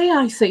willingly?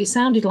 I thought he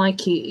sounded like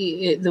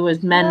there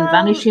was men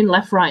vanishing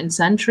left, right, and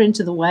centre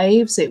into the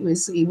waves. He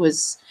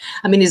was.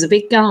 I mean, he's a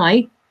big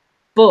guy,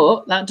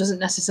 but that doesn't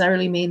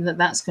necessarily mean that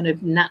that's going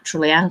to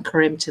naturally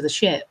anchor him to the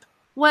ship.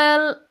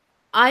 Well,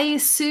 I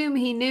assume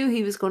he knew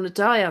he was going to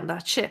die on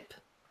that ship.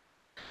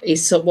 He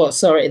saw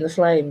it in the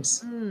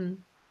flames.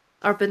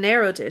 Or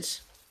Bonero did.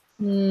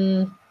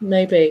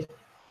 Maybe.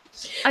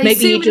 Maybe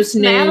he just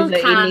knew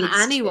that he needs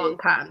anyone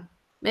can.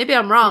 Maybe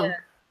I'm wrong.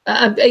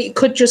 Yeah. It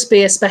could just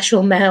be a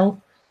special Mel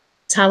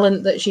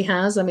talent that she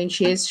has. I mean,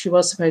 she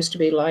was supposed to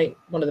be like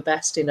one of the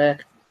best in a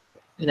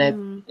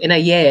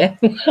year.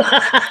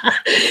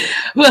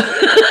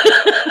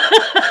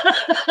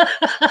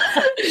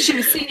 She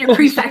was senior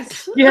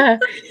prefect. Yeah,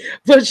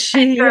 but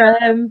she.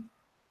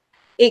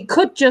 It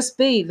could just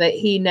be that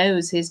he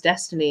knows his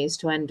destiny is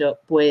to end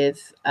up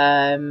with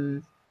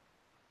Victarion,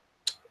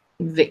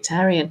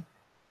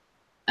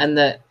 and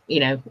that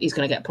he's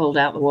going to get pulled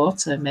out the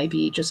water. Maybe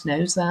he just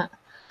knows that.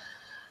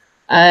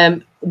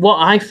 What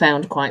I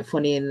found quite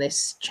funny in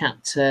this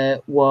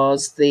chapter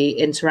was the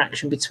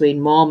interaction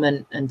between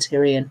Mormont and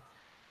Tyrion.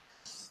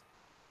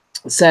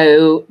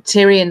 So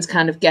Tyrion's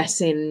kind of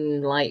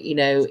guessing, like,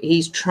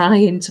 he's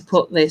trying to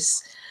put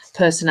this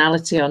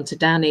personality onto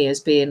Dany as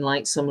being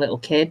like some little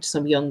kid,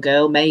 some young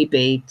girl.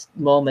 Maybe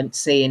Mormont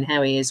seeing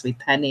how he is with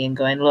Penny and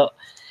going, look,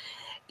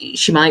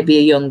 she might be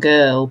a young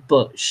girl,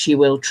 but she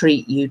will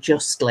treat you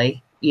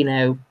justly,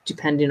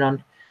 depending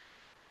on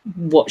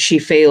what she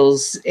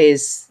feels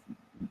is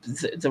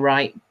the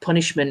right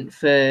punishment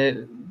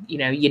for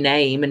your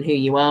name and who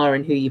you are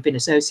and who you've been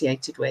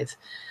associated with.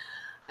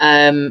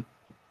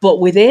 But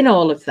within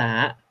all of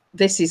that,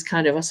 this is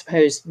kind of, I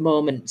suppose,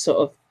 Mormont sort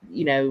of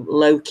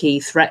low-key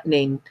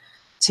threatening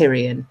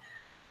Tyrion,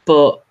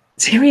 but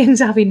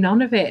Tyrion's having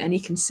none of it, and he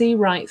can see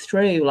right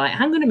through, like,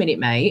 hang on a minute,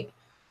 mate,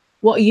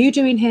 what are you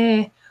doing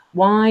here?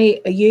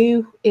 Why are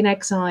you in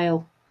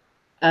exile?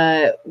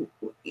 And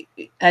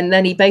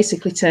then he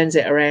basically turns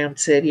it around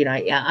to,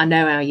 I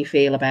know how you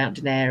feel about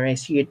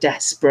Daenerys. You're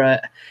desperate.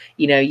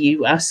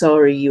 I saw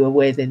who you were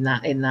with in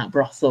that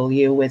brothel.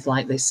 You were with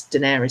like this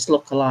Daenerys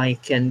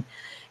lookalike, and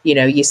you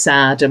know, you're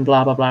sad and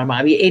blah, blah, blah.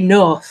 I mean,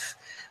 enough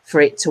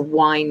for it to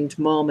wind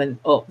Mormont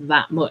up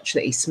that much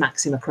that he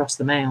smacks him across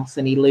the mouth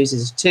and he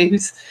loses a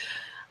tooth.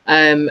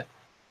 And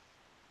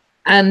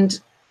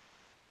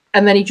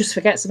then he just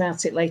forgets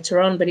about it later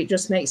on. But it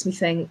just makes me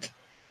think,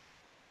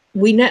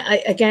 we know,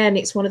 again,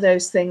 it's one of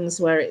those things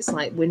where it's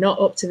like, we're not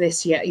up to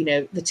this yet. You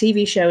know, the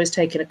TV show has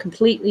taken a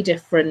completely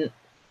different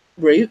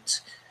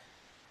route.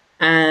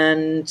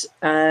 And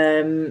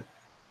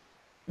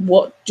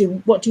what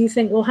do you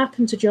think will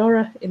happen to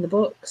Jorah in the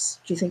books?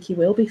 Do you think he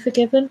will be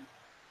forgiven?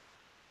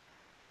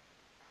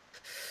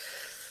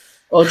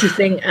 Or do you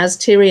think, as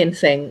Tyrion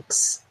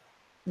thinks,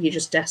 you're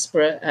just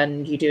desperate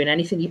and you're doing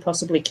anything you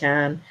possibly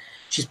can?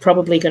 She's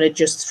probably going to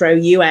just throw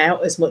you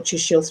out as much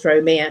as she'll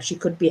throw me out. She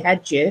could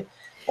behead you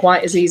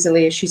quite as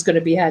easily as she's going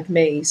to behead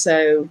me.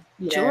 So,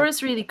 you know.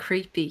 Jorah's really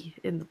creepy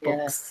in the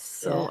books.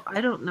 So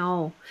I don't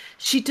know.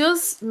 She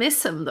does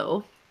miss him,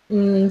 though.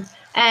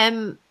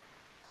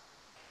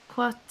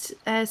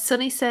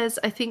 Sunny says,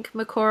 I think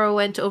Makoro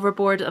went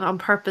overboard and on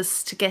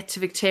purpose to get to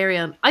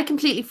Victarion. I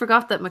completely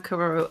forgot that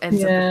Makoro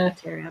ends up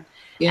with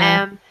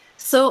Victarion.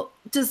 So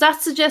does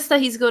that suggest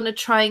that he's going to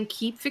try and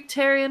keep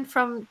Victarion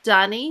from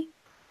Dany?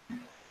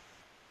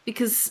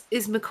 Because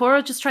is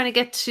Makoro just trying to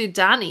get to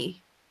Dany?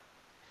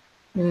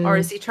 Or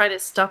is he trying to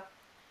stop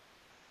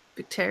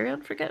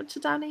Victarion from getting to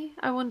Dany?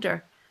 I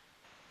wonder.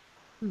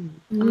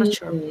 I'm not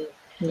sure.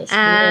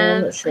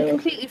 And I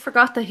completely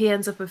forgot that he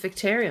ends up with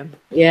Victarion.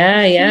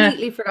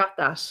 Completely forgot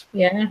that.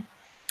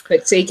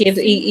 But so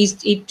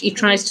he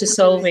tries to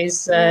solve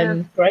his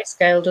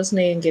grayscale, doesn't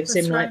he? And gives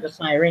him like the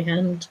fiery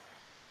hand.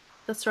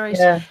 That's right.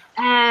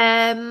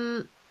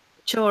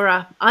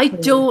 Jorah. I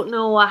don't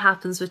know what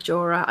happens with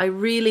Jorah. I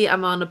really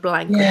am on a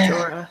blank with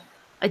Jorah.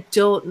 I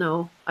don't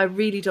know. I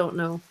really don't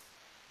know.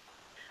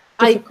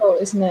 Difficult,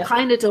 isn't it?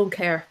 Kind of don't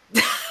care.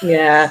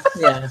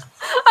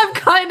 I'm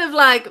kind of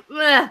like,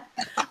 meh.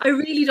 I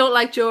really don't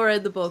like Jorah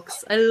in the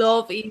books. I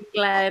love Ian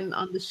Glenn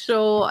on the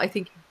show. I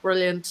think he's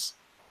brilliant.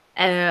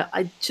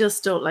 I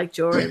just don't like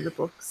Jorah in the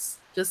books.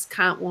 Just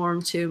can't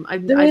warm to him. I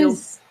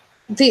don't.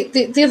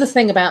 The other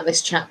thing about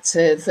this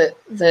chapter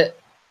that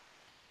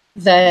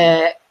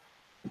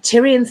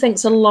Tyrion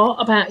thinks a lot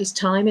about his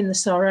time in the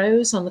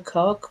Sorrows on the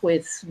Cog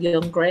with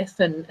young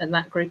Griffin and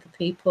that group of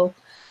people.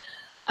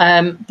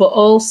 But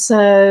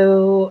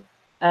also,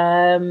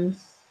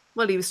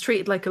 well, he was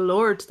treated like a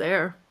lord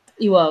there.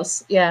 He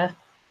was,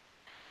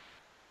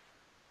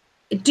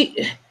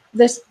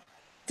 There's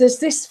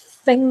this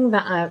thing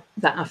that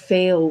I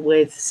feel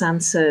with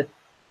Sansa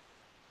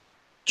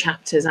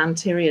chapters and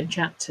Tyrion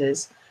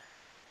chapters.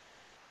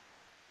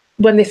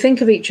 When they think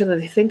of each other,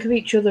 they think of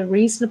each other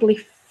reasonably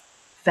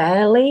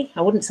fairly.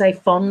 I wouldn't say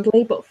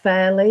fondly, but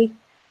fairly.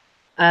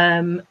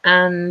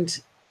 And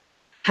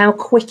how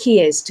quick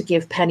he is to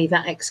give Penny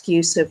that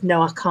excuse of,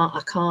 no, I can't,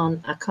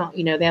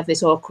 you know, they have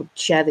this awkward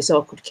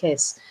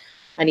kiss,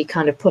 and he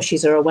kind of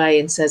pushes her away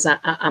and says,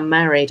 I'm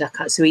married, I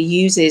can't. So he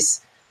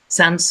uses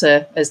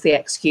Sansa as the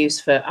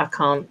excuse for, I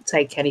can't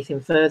take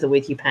anything further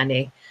with you,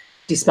 Penny,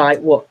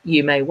 despite what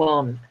you may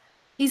want.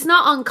 He's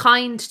not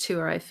unkind to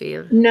her, I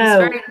feel.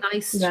 No. He's very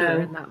nice to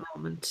her in that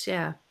moment,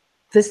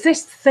 There's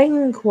this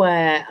thing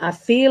where I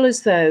feel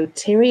as though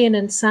Tyrion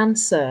and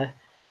Sansa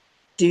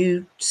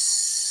do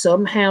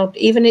somehow,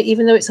 even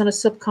though it's on a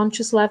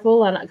subconscious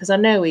level, and because I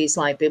know he's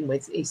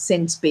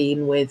since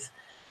been with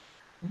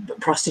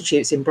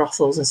prostitutes in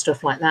brothels and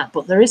stuff like that,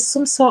 but there is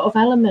some sort of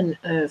element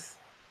of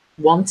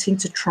wanting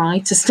to try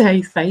to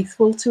stay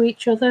faithful to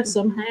each other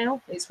somehow.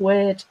 It's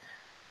weird,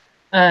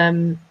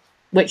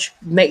 which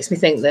makes me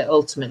think that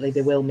ultimately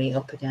they will meet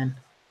up again.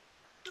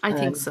 I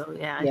think so.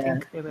 I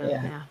think they will.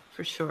 Yeah,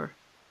 for sure.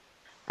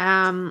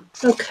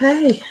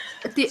 Okay.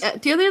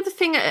 The other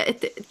thing,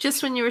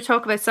 just when you were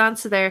talking about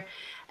Sansa there,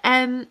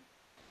 do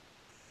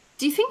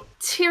you think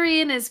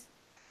Tyrion is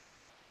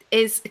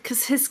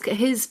because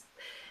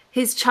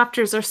his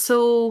chapters are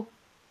so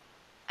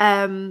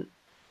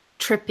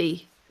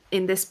trippy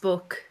in this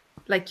book,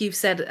 like you've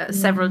said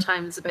several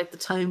times about the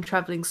time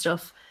traveling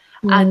stuff,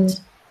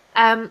 and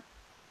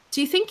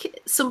do you think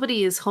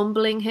somebody is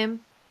humbling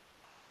him?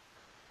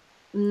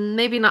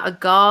 Maybe not a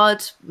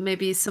god,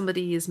 maybe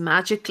somebody is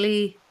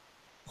magically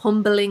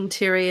humbling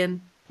Tyrion,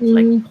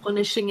 like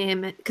punishing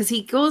him, because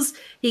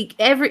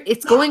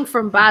it's going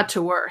from bad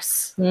to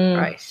worse,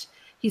 right?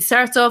 He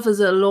starts off as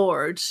a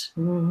lord,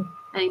 and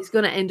he's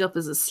going to end up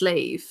as a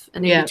slave,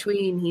 and in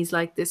between he's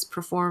like this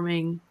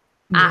performing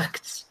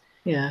act.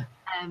 In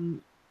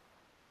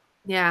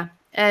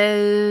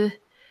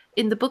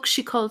the book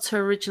she calls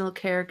her original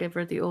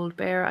caregiver the old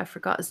bear. I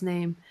forgot his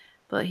name,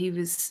 but he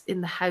was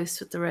in the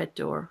house with the red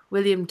door.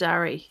 William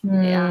Darry.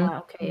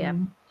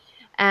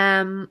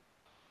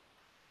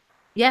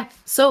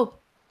 So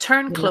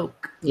Turncloak.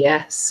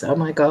 Yes. Oh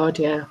my God.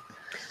 Yeah.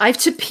 I have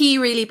to pee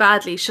really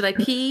badly. Should I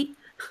pee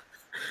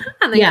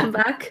and then come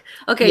back?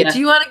 Okay. Do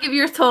you want to give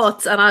your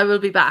thoughts and I will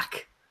be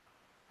back?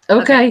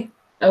 Okay.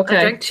 I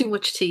drank too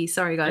much tea.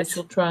 Sorry, guys. I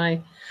shall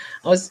try.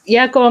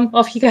 Go on.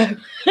 Off you go.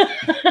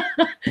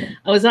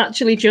 I was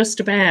actually just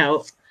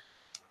about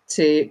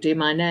to do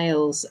my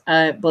nails.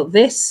 But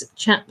this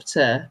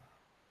chapter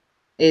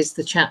is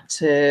the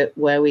chapter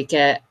where we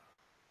get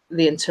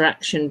the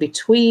interaction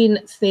between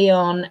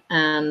Theon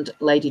and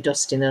Lady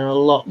Dustin in a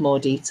lot more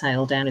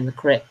detail down in the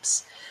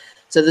crypts.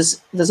 So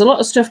there's a lot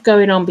of stuff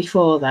going on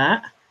before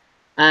that,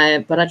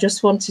 but I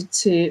just wanted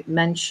to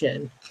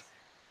mention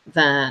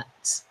that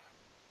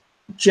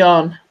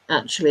John,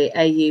 actually,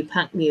 AU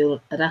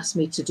Packmule, had asked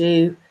me to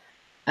do.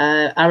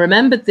 I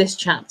remembered this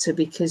chapter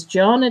because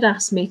John had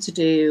asked me to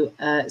do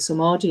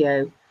some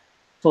audio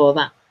for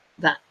that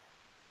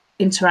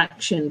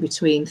interaction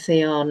between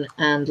Theon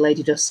and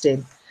Lady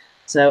Dustin.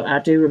 So I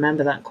do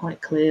remember that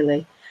quite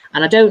clearly.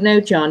 And I don't know,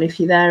 John, if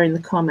you're there in the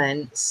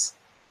comments,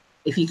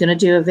 if you're going to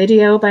do a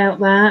video about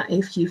that,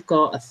 if you've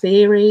got a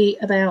theory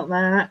about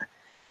that,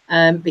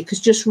 because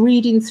just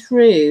reading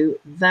through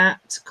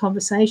that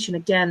conversation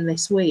again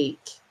this week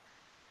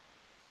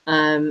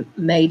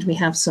made me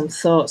have some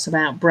thoughts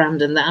about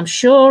Brandon that I'm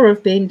sure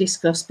have been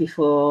discussed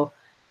before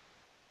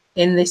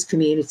in this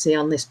community,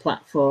 on this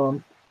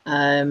platform.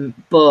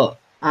 But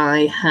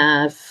I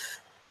have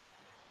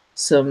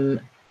some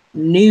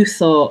new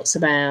thoughts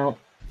about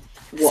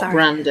what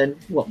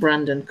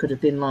Brandon could have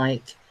been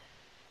like.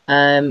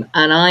 And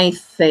I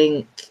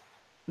think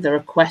there are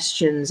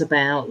questions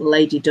about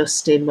Lady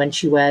Dustin when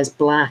she wears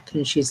black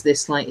and she's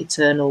this like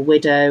eternal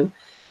widow,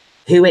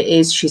 who it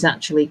is she's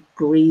actually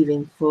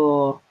grieving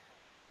for.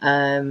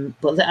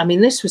 But I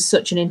mean, this was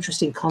such an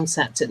interesting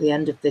concept at the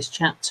end of this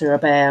chapter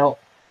about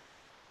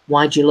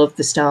why do you love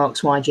the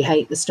Starks? Why do you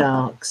hate the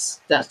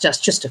Starks? That's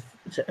just a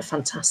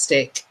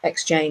fantastic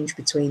exchange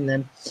between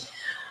them.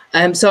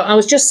 So I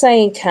was just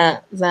saying,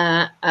 Kat,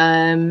 that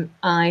I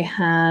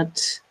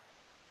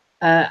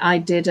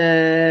did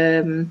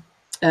a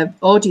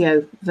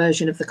audio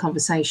version of the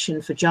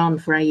conversation for John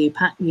for AU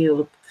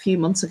Packmule a few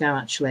months ago,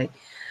 actually,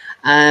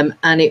 and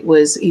it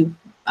was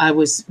I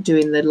was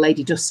doing the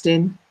Lady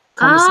Dustin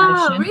conversation.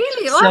 Oh,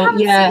 really? Oh, So, I haven't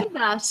seen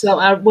that. So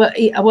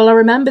I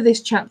remember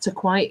this chapter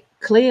quite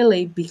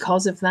clearly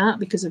because of that,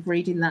 because of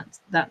reading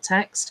that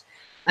text.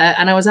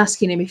 And I was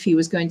asking him if he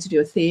was going to do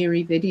a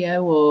theory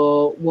video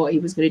or what he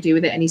was going to do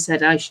with it, and he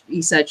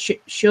said,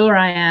 "Sure,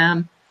 I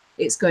am.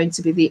 It's going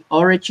to be the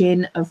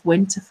origin of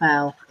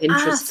Winterfell."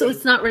 Interesting. So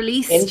it's not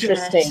released.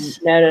 Interesting.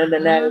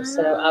 Yet. No.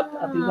 So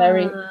I'll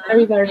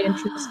be very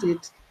interested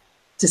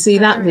to see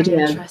that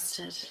video.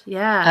 Interested.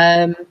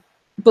 Yeah.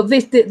 But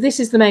this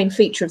is the main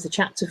feature of the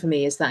chapter for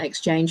me, is that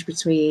exchange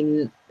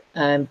between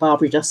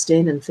Barbary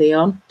Dustin and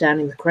Theon down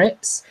in the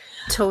crypts.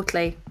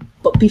 Totally.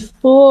 But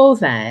before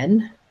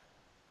then,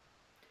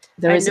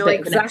 there is a bit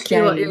exactly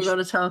of an exchange. What you're going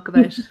to talk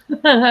about.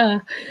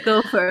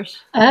 Go for it.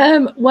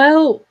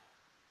 Well,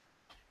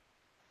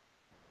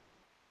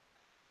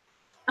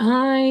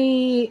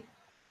 I'm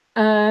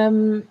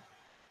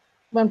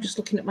just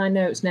looking at my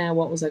notes now.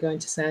 What was I going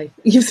to say?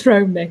 You've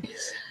thrown me.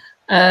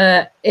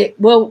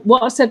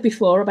 What I said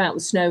before about the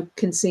snow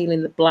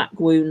concealing the black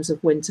wounds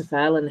of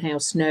Winterfell and how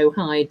snow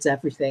hides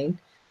everything.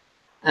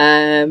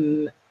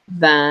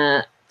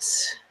 That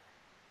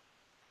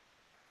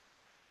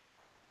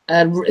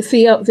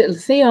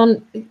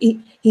Theon,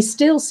 he's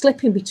still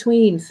slipping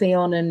between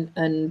Theon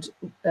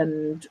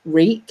and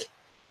Reek.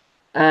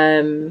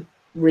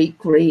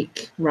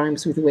 Reek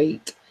rhymes with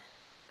week.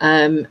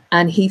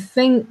 And he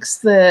thinks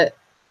that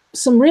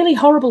some really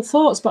horrible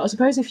thoughts, but I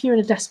suppose if you're in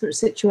a desperate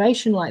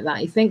situation like that,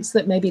 he thinks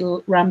that maybe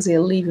Ramsay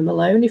will leave him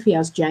alone if he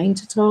has Jane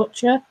to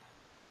torture.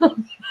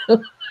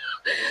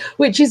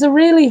 Which is a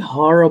really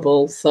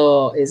horrible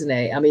thought, isn't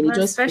it? I mean, he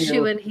does,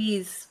 especially when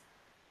he's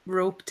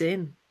roped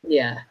in.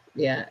 Yeah.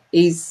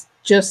 He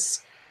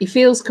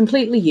feels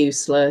completely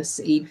useless.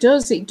 He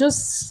does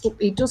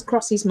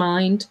cross his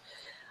mind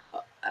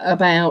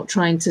about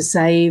trying to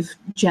save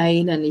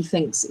Jane, and he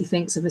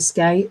thinks of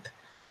escape.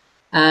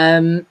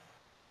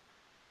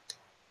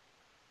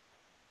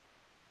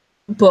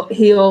 But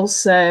he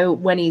also,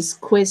 when he's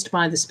quizzed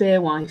by the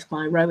Spearwife,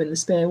 by Rowan the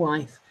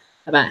Spearwife,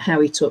 about how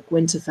he took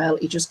Winterfell,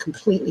 he just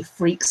completely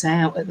freaks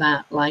out at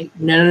that. Like,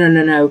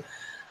 no,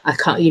 I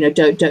can't.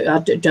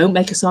 Don't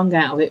make a song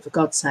out of it, for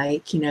God's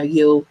sake.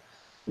 We'll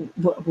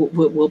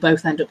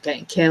both end up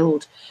getting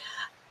killed.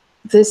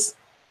 Maybe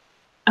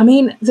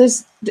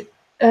this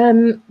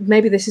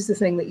is the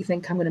thing that you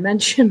think I'm going to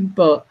mention,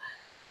 but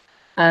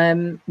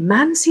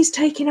Mancy's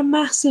taking a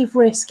massive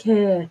risk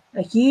here,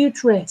 a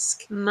huge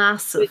risk.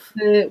 Massive.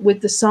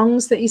 With the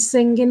songs that he's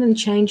singing and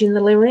changing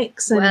the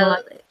lyrics, and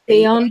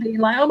Theon being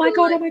like, oh my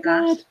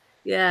God.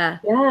 Yeah.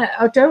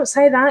 Oh, don't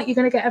say that. You're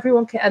going to get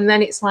everyone killed. And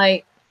then it's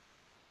like,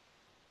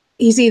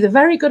 he's either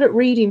very good at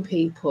reading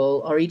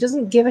people, or he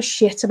doesn't give a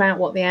shit about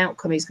what the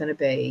outcome is going to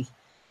be,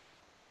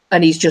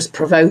 and he's just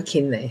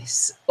provoking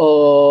this,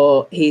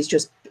 or he's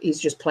just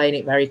playing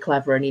it very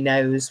clever and he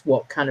knows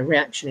what kind of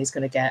reaction he's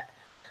going to get.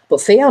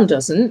 But Theon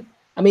doesn't.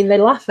 I mean, they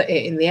laugh at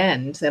it in the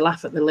end. They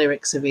laugh at the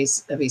lyrics of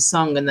his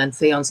song, and then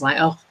Theon's like,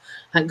 oh,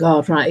 thank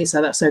God, right,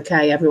 so that's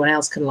okay. Everyone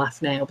else can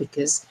laugh now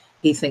because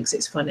he thinks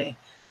it's funny.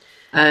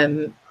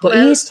 But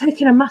he's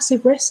taking a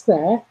massive risk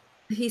there.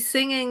 He's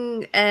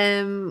singing,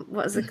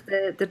 what is it,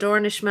 the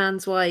Dornish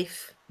man's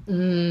wife.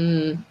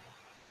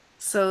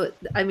 So,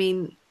 I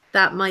mean,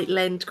 that might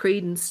lend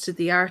credence to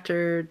the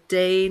Arthur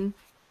Dane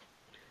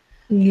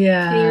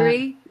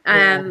theory.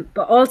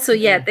 But also,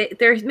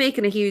 they're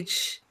making a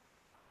huge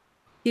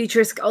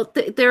risk.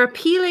 They're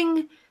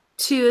appealing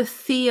to a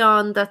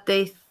Theon that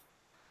it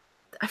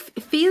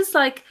feels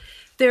like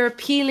they're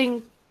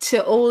appealing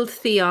to old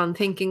Theon,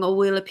 thinking, oh,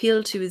 we'll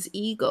appeal to his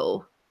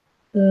ego.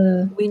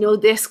 We know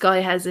this guy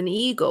has an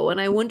ego,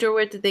 and I wonder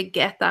where did they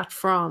get that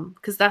from,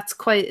 because that's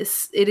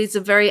it is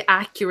a very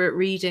accurate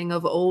reading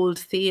of old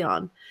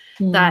Theon,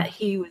 that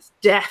he was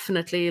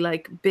definitely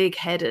like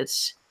big-headed.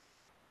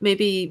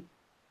 Maybe,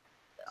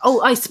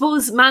 I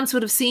suppose Mance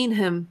would have seen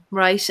him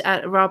right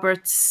at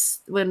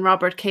Robert's when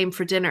Robert came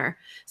for dinner,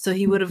 so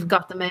he would have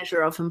got the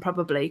measure of him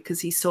probably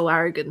because he's so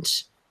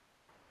arrogant.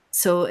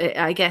 So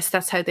I guess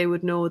that's how they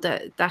would know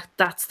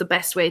that's the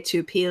best way to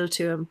appeal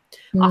to him.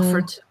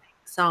 Offer to make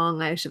a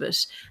song out of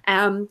it.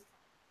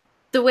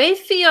 The way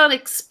Theon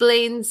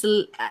explains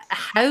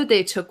how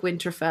they took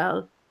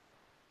Winterfell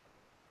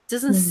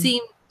doesn't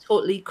seem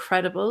totally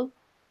credible.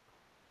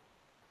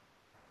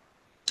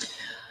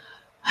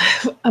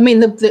 I mean,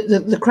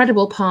 the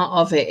credible part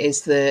of it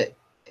is that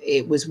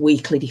it was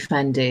weakly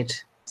defended,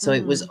 so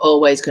it was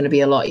always going to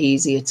be a lot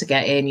easier to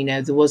get in. You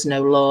know, there was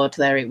no lord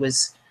there. It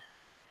was,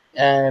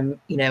 you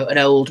know, an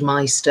old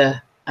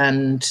Meister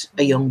and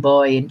a young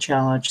boy in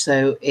charge,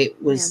 so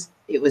it was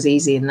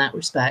easy in that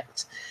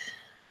respect.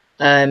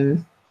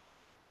 That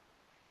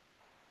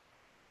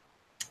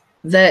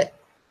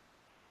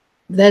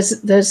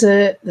there's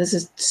a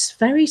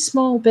very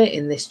small bit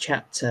in this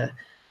chapter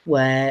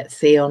where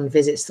Theon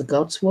visits the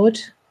Godswood,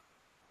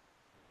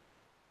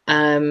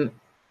 and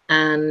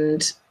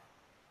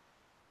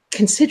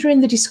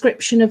considering the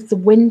description of the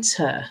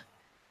winter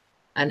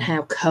and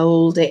how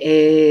cold it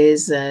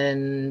is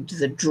and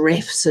the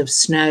drifts of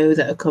snow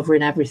that are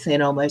covering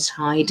everything, almost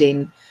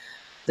hiding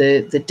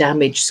the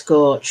damaged,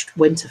 scorched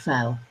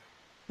Winterfell.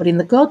 But in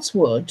the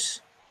Godswood,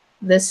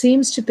 there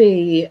seems to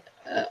be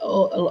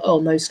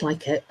almost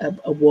like a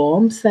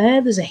warmth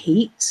there. There's a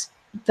heat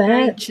there.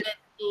 Very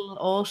gentle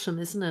autumn,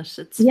 isn't it?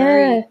 It's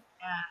very...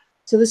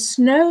 So the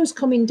snow's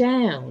coming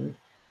down,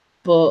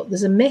 but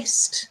there's a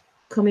mist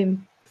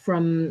coming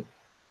from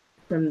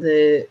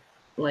the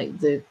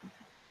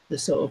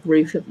sort of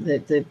roof of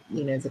the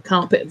you know, the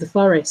carpet of the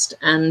forest,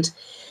 and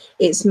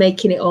it's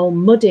making it all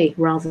muddy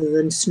rather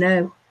than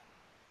snow.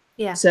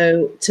 Yeah.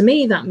 So to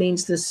me, that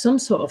means there's some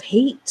sort of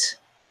heat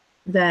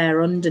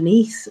there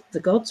underneath the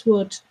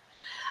Godswood.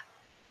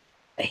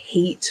 A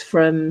heat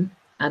from,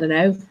 I don't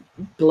know,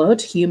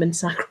 blood, human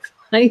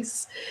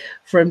sacrifice,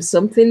 from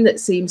something that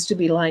seems to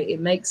be like, it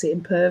makes it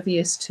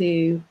impervious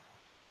to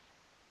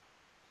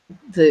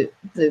the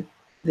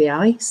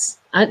ice.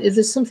 And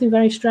there's something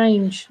very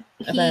strange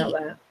about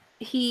that.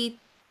 He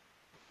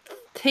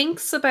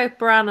thinks about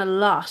Bran a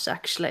lot,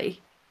 actually.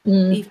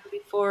 Even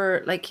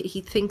before, like, he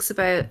thinks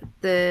about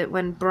the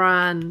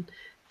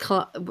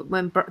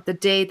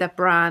day that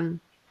Bran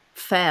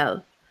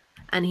fell,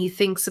 and he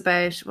thinks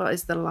about, what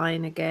is the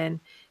line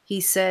again?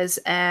 He says,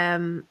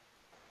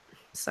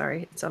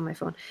 sorry, it's on my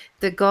phone.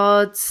 The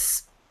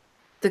gods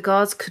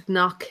could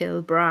not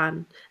kill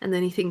Bran, and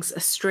then he thinks a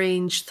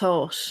strange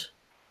thought.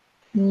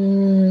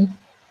 I'm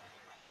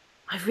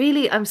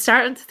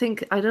starting to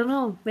think, I don't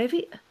know,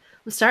 maybe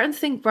I'm starting to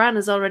think Bran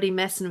is already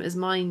messing with his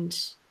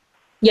mind.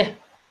 Yeah.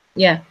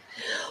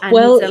 And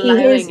well,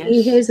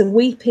 he hears a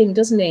weeping,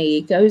 doesn't he?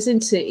 He goes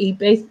into, he's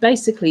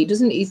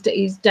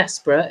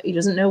desperate. He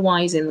doesn't know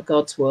why he's in the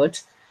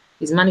Godswood.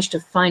 He's managed to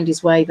find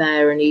his way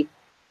there, and he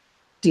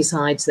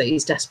decides that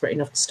he's desperate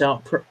enough to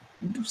start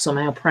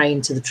somehow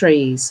praying to the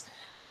trees.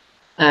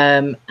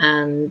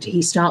 And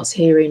he starts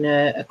hearing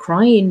a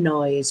crying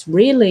noise,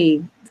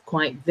 really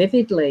quite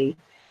vividly.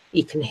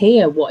 He can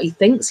hear what he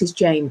thinks is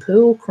Jane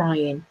Poole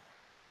crying,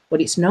 but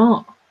it's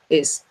not.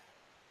 It's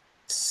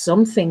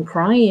something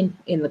crying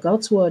in the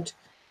Godswood,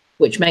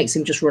 which makes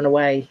him just run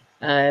away.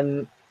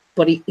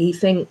 But he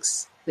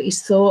thinks that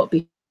his thought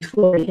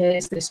before he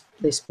hears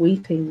this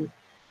weeping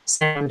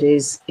sound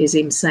is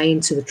him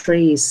saying to the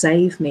trees,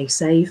 "Save me,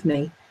 save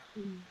me."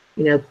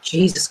 You know,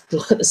 Jesus,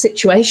 look at the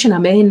situation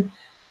I'm in.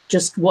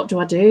 Just what do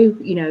I do?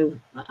 You know,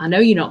 I know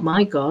you're not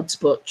my gods,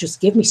 but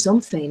just give me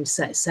something,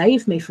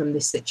 save me from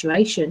this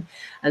situation.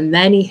 And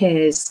then he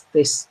hears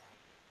this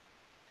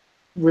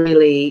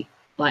really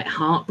like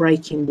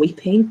heartbreaking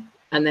weeping,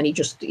 and then he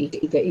just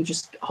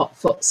hot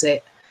foots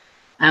it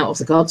out of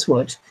the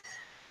Godswood.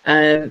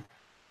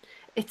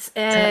 It's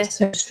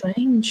so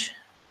strange.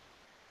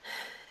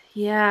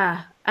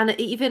 Yeah, and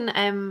even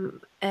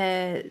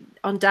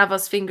on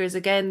Davos Fingers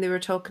again, they were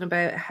talking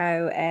about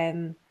how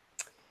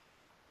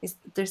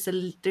there's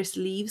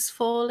leaves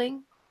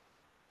falling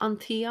on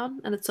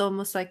Theon, and it's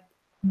almost like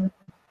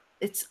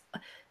it's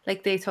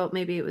like they thought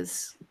maybe it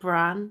was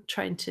Bran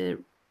trying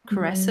to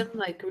caress him,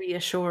 like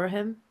reassure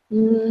him.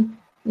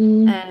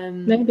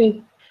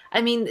 Maybe.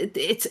 I mean,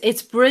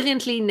 it's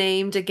brilliantly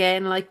named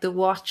again, like the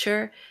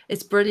Watcher.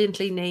 It's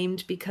brilliantly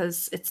named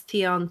because it's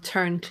Theon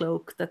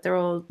Turncloak, that they're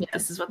all,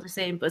 this is what they're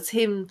saying, but it's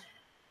him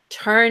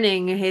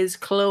turning his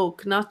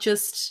cloak, not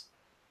just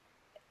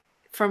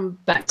from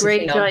Back to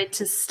Greyjoy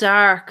to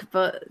Stark,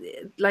 but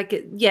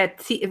like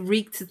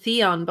Reek to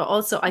Theon, but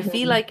also I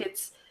feel like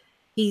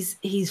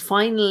he's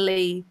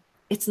finally,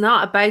 it's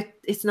not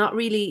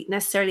really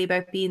necessarily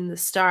about being the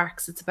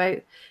Starks. It's about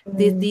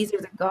these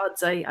are the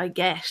gods I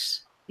get.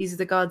 These are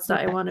the gods that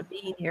I want to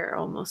be here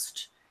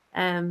almost.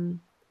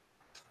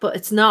 But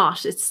it's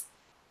not. It's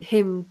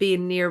him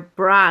being near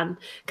Bran,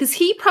 because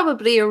he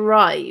probably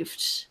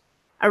arrived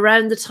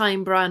around the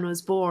time Bran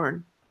was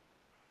born.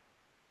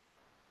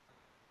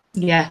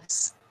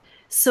 Yes.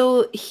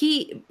 So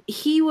he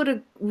would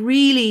have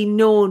really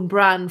known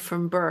Bran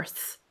from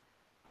birth.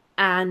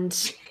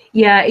 And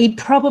yeah, he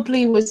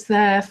probably was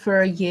there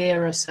for a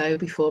year or so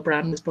before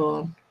Bran was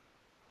born.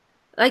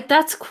 Like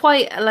that's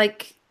quite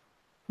like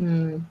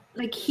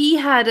like he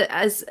had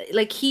as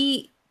like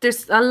he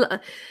there's a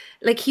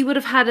like he would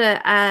have had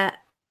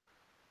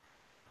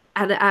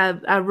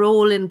a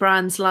role in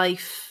Bran's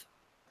life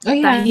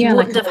that he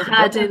wouldn't have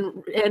had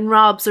in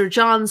Rob's or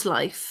John's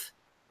life.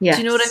 Yes.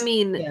 Do you know what I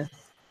mean? Yeah.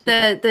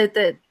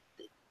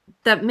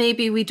 That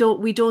maybe we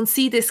don't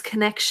see this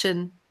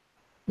connection.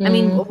 I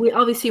mean, we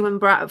obviously from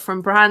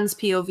Bran's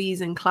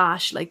POVs in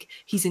Clash, like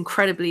he's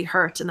incredibly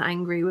hurt and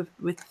angry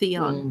with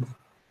Theon.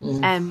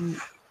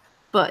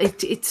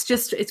 But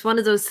it's one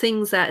of those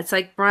things that it's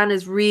like Bran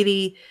is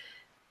really.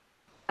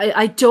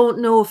 I don't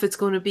know if it's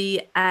going to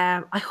be.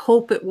 I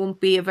hope it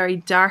won't be a very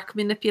dark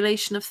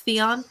manipulation of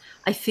Theon.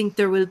 I think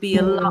there will be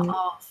a lot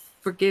of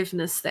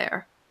forgiveness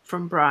there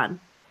from Bran.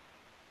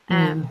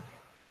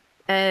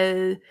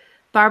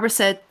 Barbara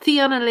said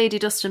Theon and Lady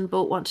Dustin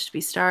both wanted to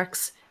be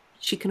Starks.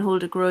 She can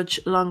hold a grudge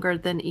longer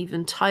than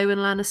even Tywin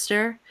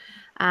Lannister,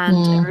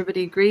 and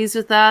everybody agrees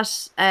with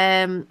that.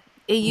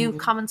 AU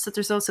comments that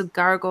there's also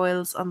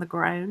gargoyles on the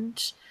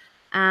ground,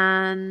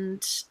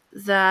 and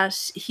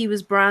that he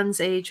was Bran's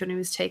age when he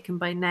was taken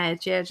by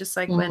Ned. Yeah, just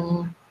like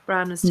when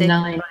Bran was taken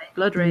by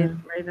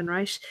Bloodraven,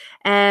 right?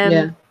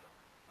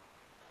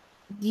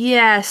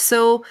 Yeah.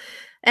 So,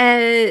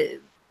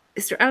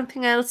 is there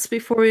anything else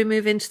before we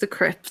move into the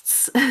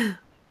crypts?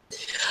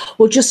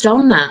 Well, just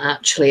on that,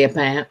 actually,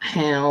 about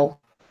how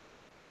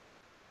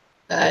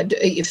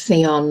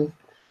Theon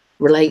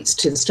relates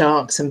to the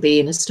Starks and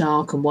being a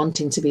Stark and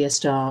wanting to be a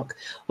Stark.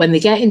 When they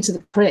get into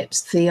the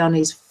crypts, Theon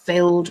is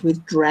filled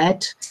with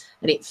dread,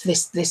 and it's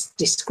this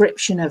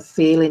description of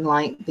feeling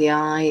like the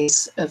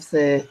eyes of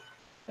the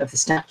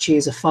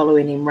statues are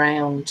following him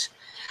round.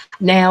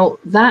 Now,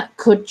 that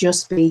could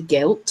just be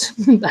guilt.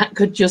 That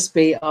could just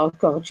be, oh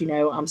God,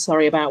 I'm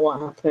sorry about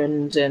what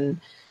happened, and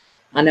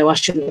I know I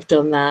shouldn't have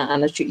done that,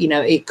 and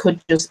it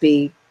could just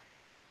be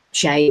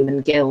shame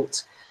and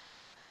guilt.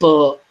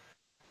 But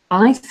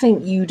I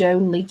think you'd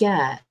only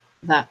get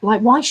that.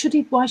 Like, why should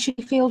he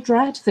feel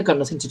dread? They've got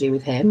nothing to do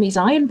with him. He's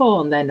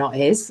Ironborn. They're not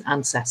his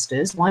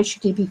ancestors. Why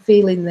should he be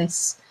feeling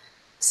this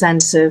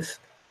sense of,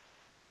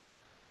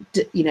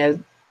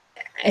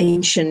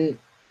 ancient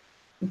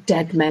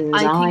dead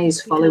men's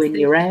eyes following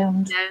you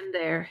around down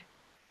there?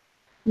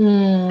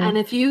 And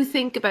if you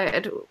think about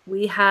it,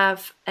 we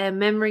have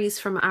memories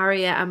from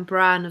Arya and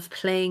Bran of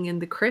playing in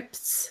the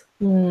crypts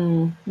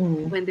when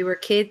they were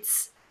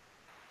kids.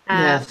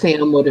 Yeah,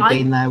 Theon would have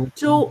been there.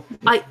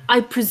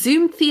 I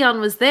presume Theon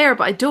was there,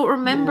 but I don't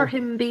remember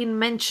him being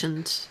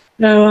mentioned.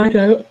 No, I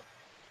don't.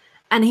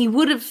 And he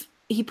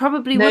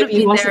probably would have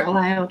been wasn't there.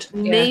 Allowed.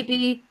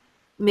 Maybe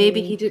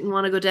he didn't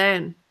want to go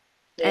down.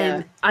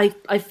 Yeah.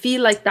 I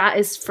feel like that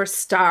is for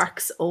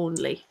Starks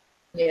only.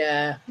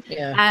 Yeah.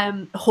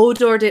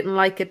 Hodor didn't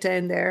like it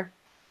down there.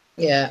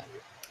 Yeah.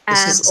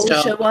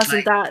 Osha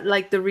wasn't that,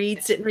 like the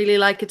Reeds didn't really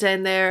like it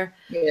down there.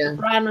 Yeah.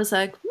 Bran was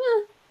like,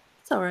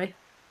 it's all right.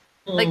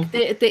 Like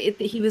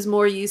he was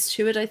more used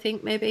to it, I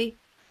think, maybe.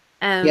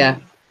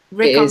 Rickon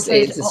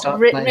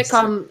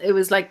it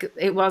was like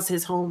it was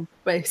his home,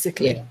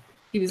 basically. Yeah.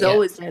 He was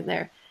always down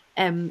there.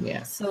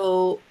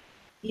 So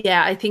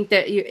yeah, I think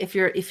that if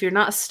you're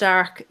not a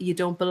Stark, you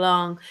don't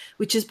belong,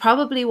 which is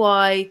probably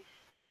why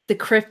the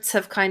crypts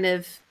have kind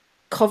of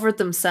covered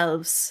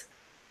themselves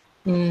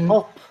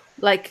up.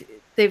 Like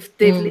they've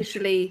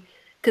literally,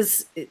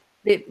 because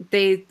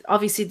they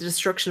obviously the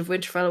destruction of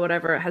Winterfell or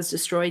whatever has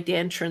destroyed the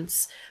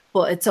entrance,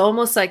 but it's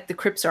almost like the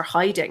crypts are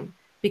hiding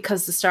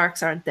because the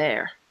Starks aren't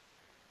there.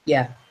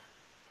 Yeah.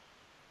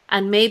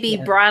 And maybe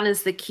Bran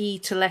is the key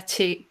to let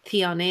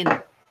Theon in.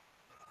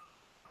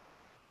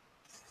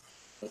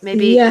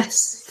 Maybe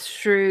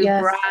through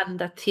Bran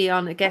that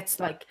Theon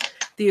gets like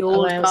the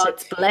old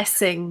god's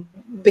blessing.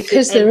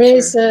 Because there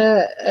is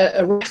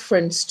a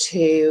reference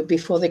to,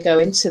 before they go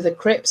into the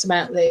crypts,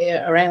 about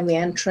around the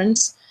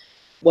entrance,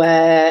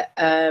 where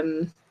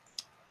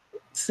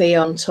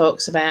Theon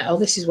talks about,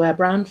 this is where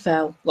Bran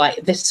fell. Like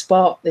this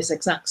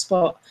exact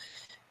spot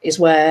is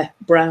where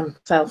Bran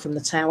fell from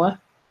the tower.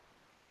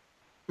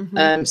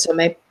 So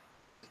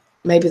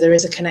maybe there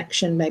is a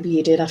connection. Maybe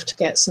you did have to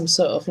get some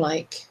sort of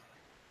like.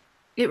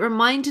 It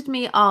reminded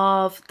me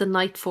of the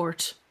Night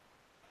Fort.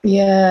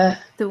 Yeah.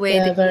 The way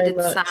they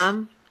needed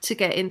Sam to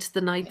get into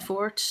the Night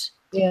Fort.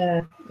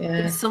 Yeah, yeah.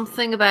 There's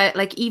something about,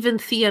 like, even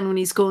Theon when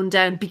he's going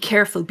down, be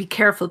careful, be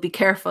careful, be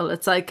careful.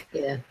 It's like,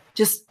 yeah,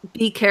 just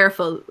be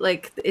careful.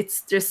 Like,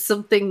 there's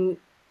something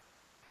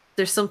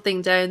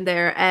down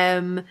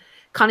there.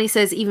 Connie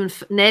says even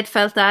Ned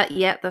felt that.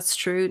 Yeah, that's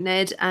true.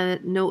 Ned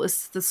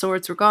noticed the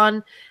swords were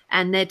gone,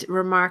 and Ned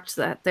remarked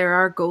that there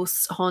are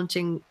ghosts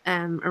haunting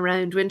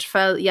around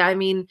Winterfell. Yeah, I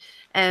mean,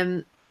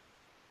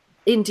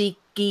 Indie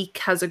Geek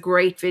has a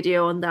great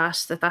video on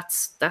that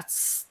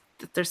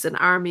there's an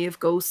army of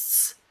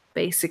ghosts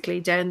basically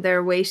down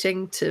there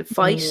waiting to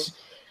fight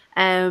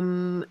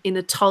in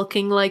a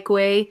talking like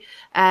way.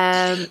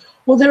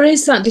 Well, there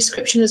is that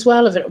description as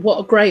well of it. What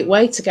a great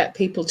way to get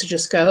people to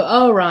just go,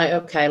 oh, right,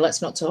 okay,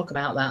 let's not talk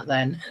about that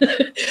then.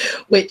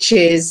 Which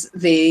is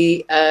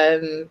they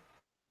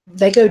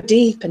go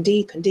deep and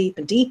deep and deep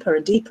and deeper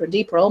and deeper and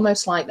deeper,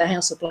 almost like the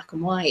House of Black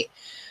and White.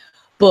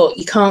 But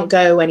you can't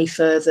go any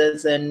further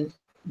than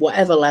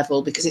whatever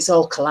level because it's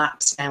all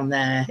collapsed down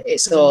there.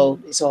 It's all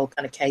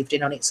kind of caved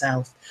in on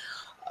itself.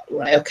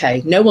 Right,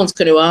 okay. No one's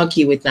going to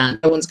argue with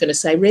that. No one's going to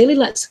say, really,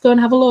 let's go and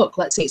have a look.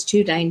 Let's see, it's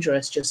too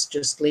dangerous.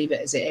 Just leave it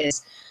as it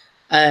is.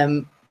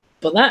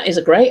 But that is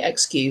a great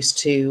excuse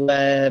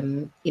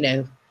to, you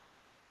know,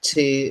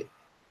 to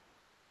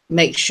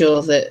make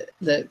sure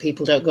that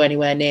people don't go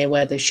anywhere near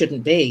where they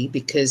shouldn't be,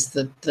 because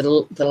the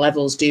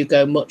levels do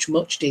go much,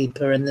 much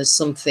deeper, and there's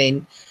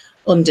something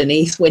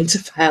underneath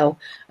Winterfell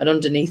and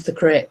underneath the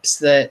crypts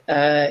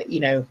that, you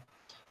know,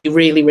 you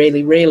really,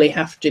 really, really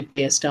have to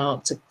be a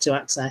Stark to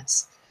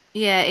access.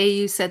 Yeah,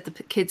 AU said the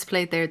kids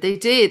played there. They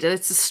did.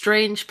 It's a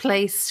strange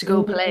place to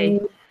go play.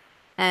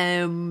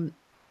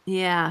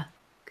 Yeah,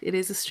 it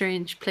is a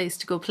strange place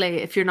to go play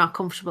if you're not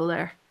comfortable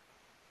there.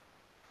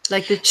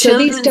 Like, the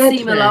children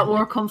seem a lot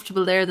more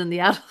comfortable there than the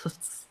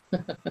adults.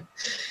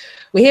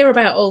 We hear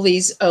about all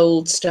these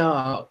old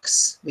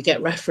Starks. We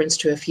get reference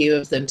to a few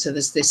of them. So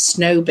there's this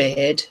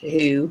Snowbeard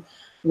who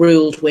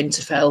ruled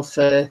Winterfell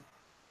for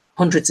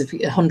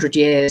 100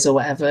 years or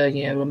whatever,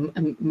 you know,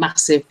 a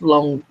massive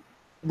long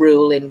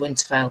rule in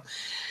Winterfell.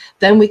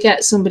 Then we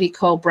get somebody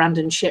called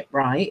Brandon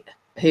Shipwright,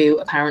 who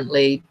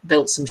apparently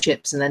built some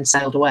ships and then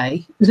sailed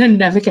away and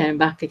never came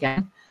back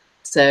again.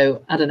 So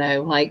I don't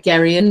know, like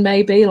Geryon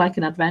maybe, like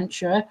an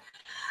adventurer.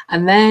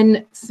 And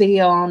then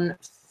Theon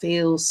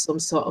feels some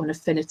sort of an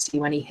affinity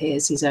when he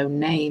hears his own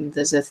name.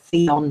 There's a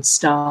Theon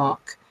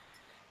Stark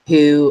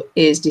who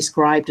is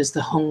described as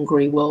the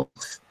Hungry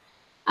Wolf.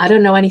 I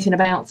don't know anything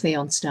about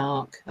Theon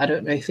Stark. I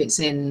don't know if it's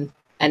in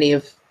any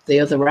of the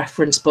other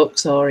reference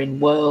books or in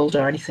World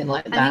or anything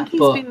like that. I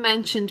think he's been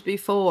mentioned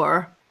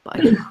before, but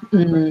I can't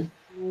remember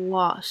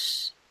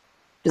what.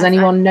 Does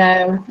anyone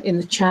know in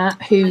the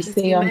chat who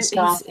Theon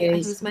Stark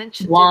is?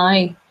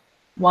 Why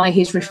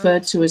he's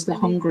referred to as the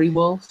Hungry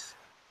Wolf?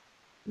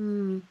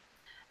 Again,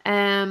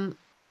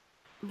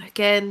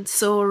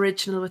 so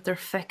original with their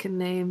feckin'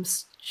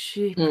 names.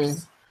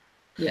 Jeez.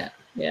 Yeah,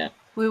 yeah.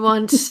 We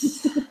want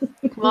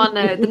come on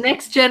now, the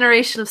next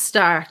generation of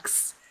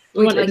Starks.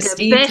 We want like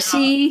a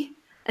Betty,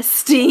 a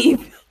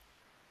Steve,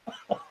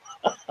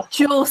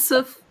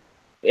 Joseph,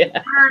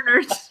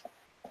 Bernard,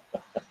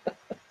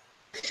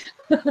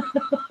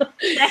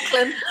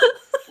 Declan.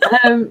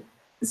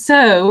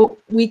 So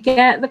we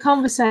get the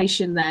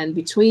conversation then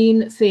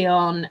between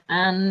Theon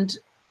and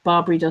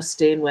Barbary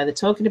Dustin, where they're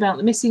talking about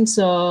the missing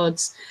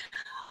swords.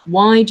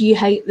 Why do you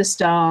hate the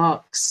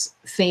Starks?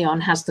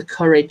 Theon has the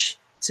courage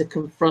to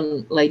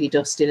confront Lady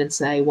Dustin and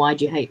say, why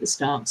do you hate the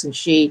Starks? And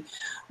she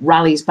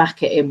rallies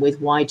back at him with,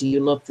 why do you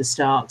love the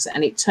Starks?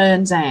 And it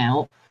turns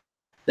out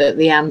that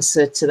the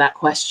answer to that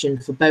question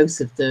for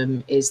both of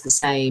them is the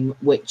same,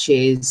 which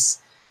is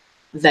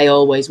they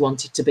always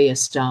wanted to be a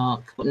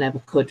Stark but never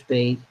could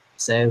be.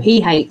 So he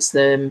hates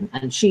them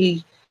and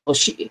he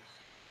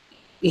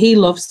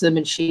loves them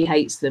and she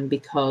hates them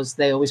because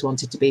they always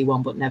wanted to be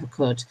one but never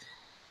could.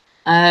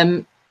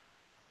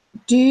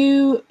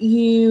 Do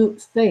you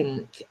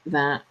think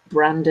that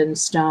Brandon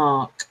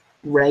Stark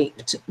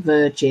raped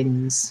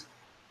virgins?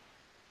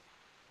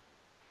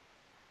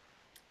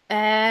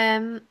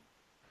 I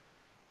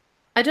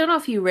don't know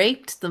if he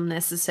raped them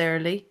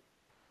necessarily,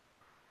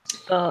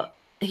 but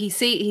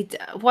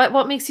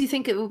what makes you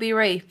think it would be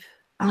rape?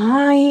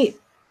 The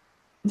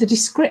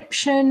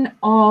description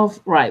of,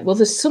 right, well,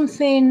 there's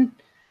something,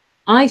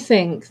 I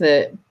think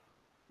that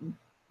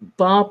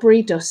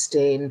Barbary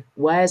Dustin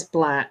wears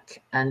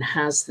black and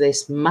has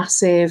this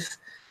massive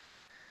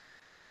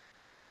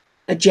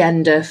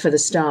agenda for the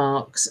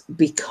Starks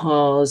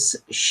because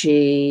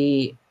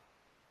she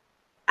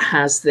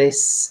has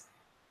this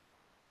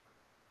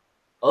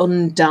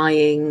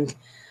undying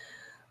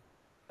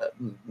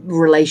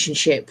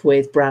relationship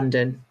with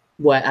Brandon,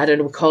 where I don't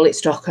know, we'll call it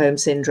Stockholm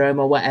syndrome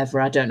or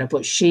whatever, I don't know,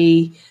 but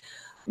she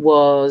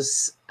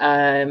was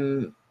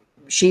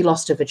she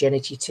lost her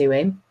virginity to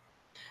him.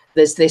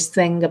 there's this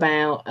thing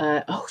about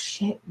oh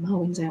shit,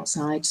 Marwyn's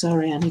outside.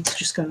 Sorry, I need to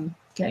just go and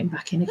get him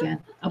back in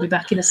again. I'll be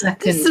back in a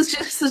second. This is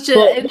just such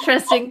an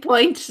interesting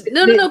point.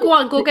 No, go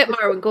on, go get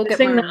Marwyn. The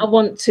thing that I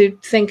want to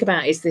think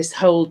about is this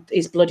whole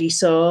bloody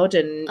sword,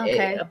 and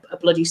a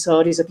bloody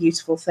sword is a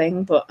beautiful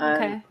thing. But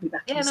I'll be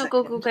back in a second.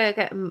 Go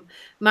get him.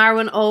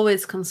 Marwyn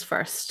always comes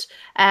first.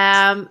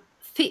 I'm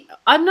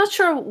not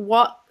sure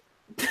what.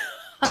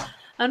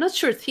 I'm not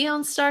sure.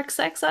 Theon Stark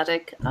sex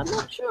addict? I'm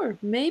not sure.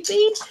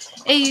 Maybe.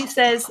 AU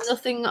says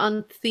nothing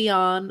on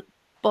Theon,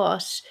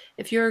 but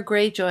if you're a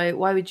Greyjoy,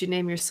 why would you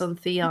name your son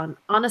Theon?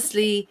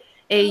 Honestly,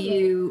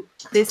 AU,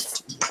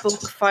 this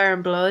book, Fire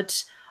and Blood,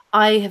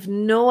 I have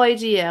no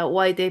idea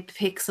why they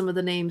pick some of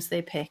the names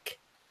they pick.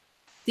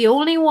 The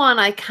only one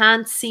I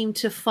can't seem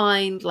to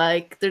find,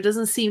 like, there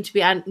doesn't seem to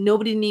be, and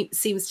nobody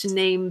seems to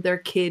name their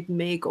kid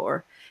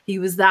Maegor. He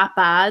was that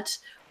bad.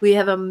 We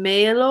have a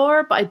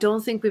Maelor, but I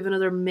don't think we have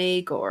another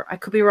Maegor. I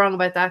could be wrong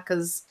about that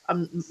because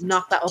I'm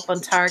not that up on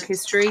Targ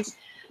history.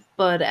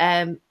 But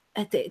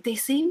they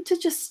seem to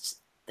just,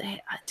 I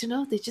don't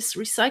know, they just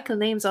recycle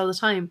names all the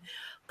time.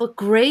 But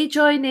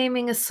Greyjoy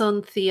naming a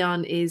son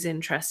Theon is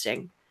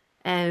interesting.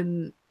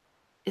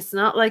 It's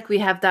not like we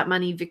have that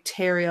many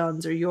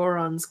Victarions or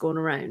Eurons going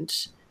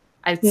around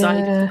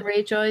outside of the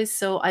Greyjoys.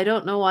 So I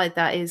don't know why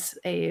that is.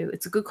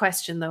 It's a good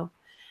question, though.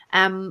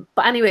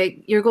 But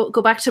anyway, you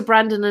go back to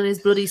Brandon and his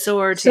bloody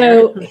sword.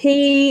 So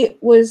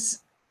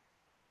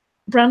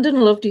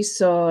Brandon loved his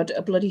sword.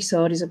 A bloody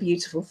sword is a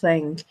beautiful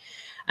thing.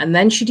 And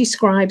then she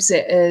describes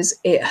it as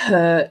it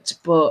hurt,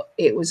 but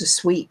it was a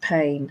sweet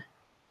pain.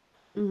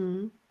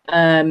 Mm-hmm.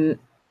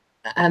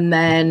 And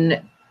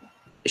then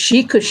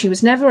she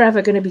was never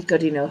ever going to be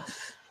good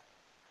enough.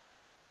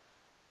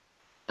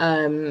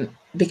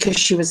 Because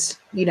she was,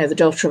 the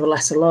daughter of a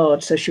lesser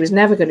lord. So she was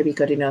never going to be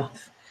good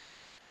enough.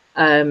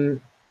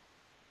 And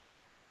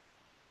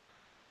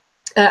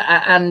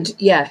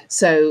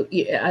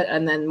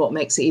then what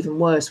makes it even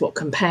worse, what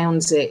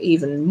compounds it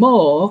even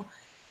more,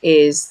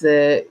 is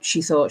that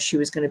she thought she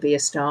was going to be a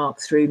Stark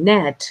through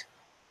Ned.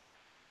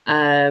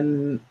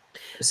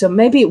 So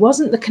maybe it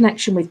wasn't the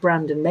connection with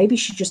Brandon. Maybe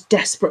she just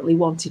desperately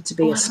wanted to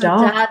be a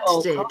Stark. Her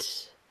dad did.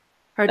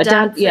 Her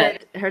dad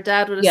said her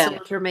dad would have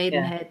sold her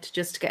maidenhead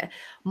just to get.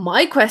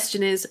 My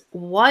question is,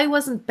 why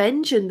wasn't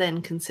Benjen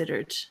then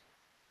considered?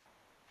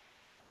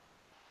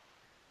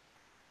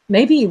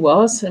 Maybe he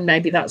was, and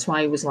maybe that's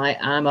why he was like,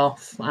 I'm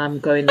off. I'm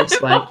going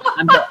this way.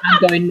 I'm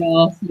going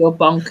north. You're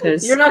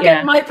bonkers. You're not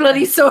getting my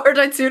bloody sword.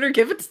 I'd sooner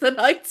give it to the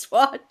Night's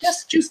Watch.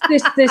 Just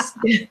this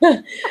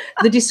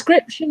the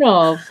description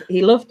of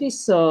he loved his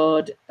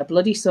sword. A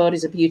bloody sword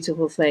is a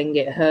beautiful thing.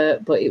 It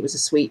hurt, but it was a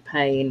sweet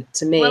pain.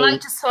 To me, well, I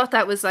just thought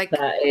that was like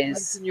that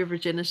is your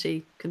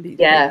virginity can be.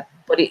 Yeah,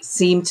 but it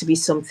seemed to be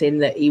something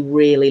that he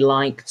really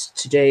liked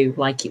to do,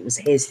 like it was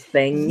his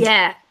thing.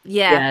 Yeah,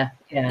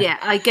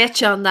 I get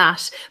you on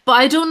that, but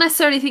I don't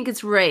necessarily think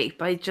it's rape.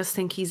 I just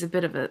think he's just a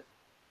bit of a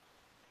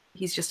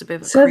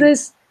creep.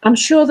 I'm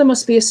sure there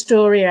must be a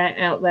story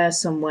out there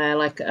somewhere,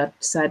 like I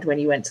said when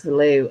you went to the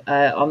loo,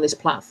 on this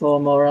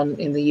platform or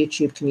in the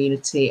YouTube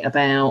community,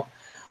 about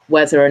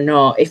whether or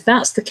not, if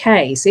that's the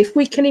case, if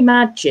we can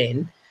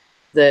imagine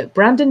that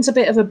Brandon's a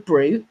bit of a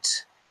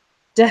brute,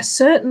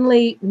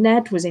 certainly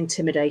Ned was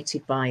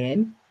intimidated by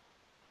him.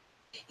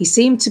 He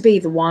seemed to be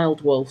the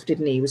wild wolf,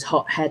 didn't he? He was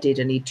hot-headed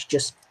and he'd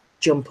just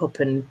jump up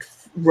and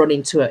run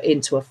into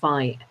a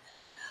fight.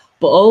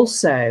 But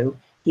also,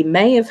 he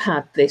may have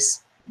had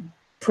this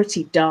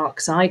pretty dark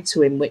side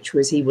to him, which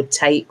was he would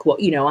take what,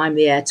 I'm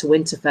the heir to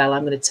Winterfell,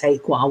 I'm going to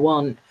take what I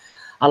want.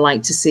 I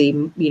like to see,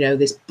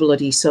 this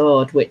bloody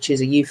sword, which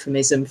is a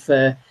euphemism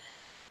for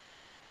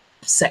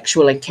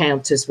sexual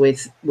encounters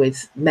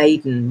with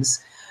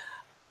maidens,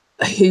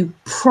 who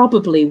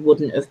probably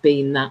wouldn't have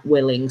been that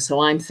willing.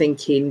 So I'm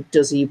thinking,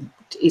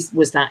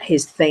 was that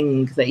his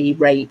thing, that he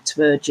raped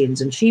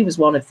virgins? And she was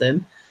one of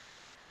them,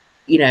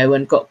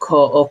 and got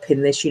caught up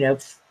in this,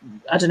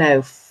 I don't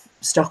know,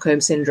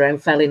 Stockholm syndrome,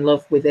 fell in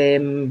love with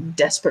him,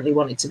 desperately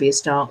wanted to be a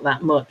Stark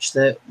that much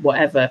that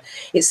whatever.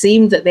 It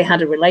seemed that they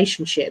had a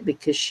relationship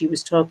because she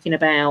was talking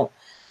about,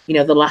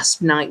 the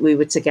last night we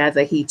were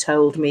together, he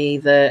told me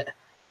that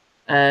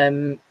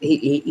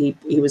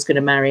he was going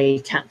to marry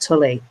Cat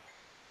Tully.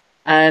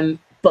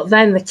 But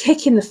then the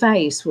kick in the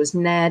face was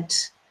Ned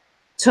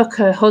took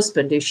her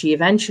husband, who she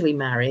eventually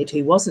married,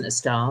 who wasn't a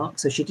Stark,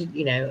 so she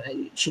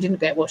didn't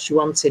get what she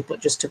wanted, but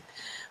just to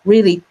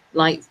really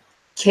like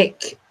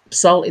kick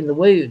salt in the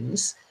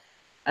wounds.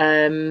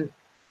 Her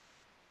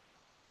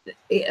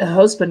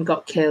husband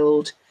got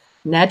killed.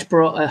 Ned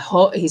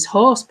brought his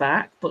horse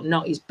back, but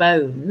not his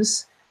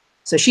bones.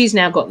 So she's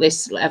now got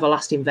this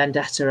everlasting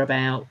vendetta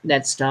about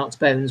Ned Stark's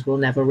bones will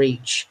never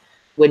reach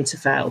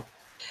Winterfell.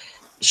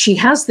 She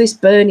has this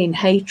burning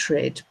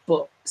hatred,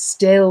 but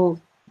still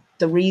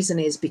the reason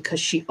is because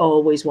she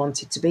always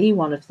wanted to be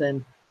one of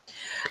them.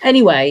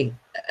 Anyway,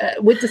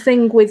 with the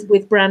thing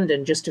with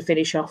Brandon, just to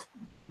finish off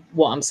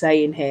what I'm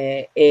saying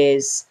here,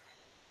 is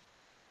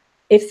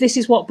if this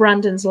is what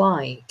Brandon's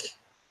like,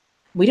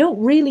 we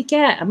don't really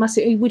get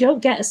we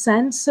don't get a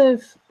sense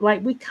of,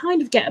 like, we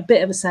kind of get a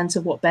bit of a sense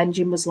of what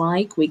Benjen was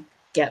like. We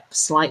get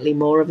slightly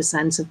more of a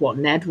sense of what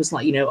Ned was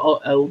like, you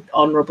know,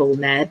 honorable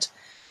Ned.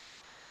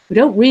 We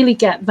don't really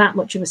get that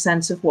much of a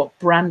sense of what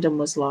Brandon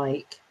was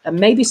like. And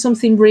maybe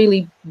something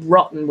really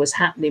rotten was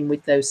happening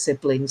with those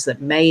siblings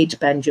that made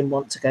Benjen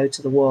want to go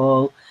to the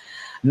wall,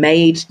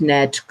 made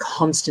Ned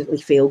constantly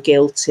feel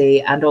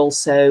guilty, and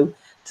also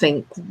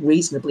think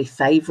reasonably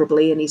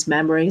favorably in his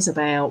memories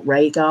about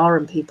Rhaegar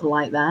and people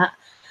like that.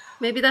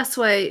 Maybe that's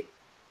why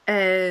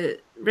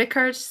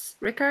Rickard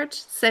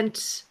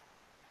sent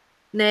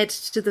Ned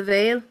to the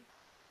Vale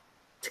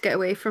to get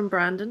away from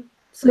Brandon.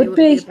 So Could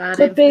be. I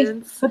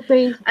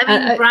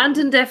mean,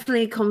 Brandon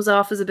definitely comes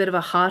off as a bit of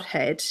a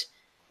hothead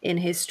in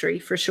history,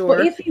 for sure.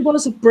 But if he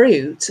was a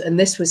brute and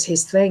this was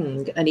his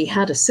thing, and he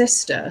had a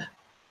sister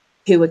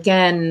who,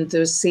 again,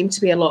 there seemed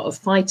to be a lot of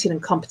fighting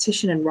and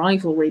competition and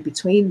rivalry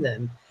between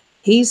them.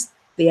 He's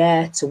the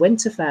heir to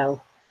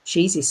Winterfell.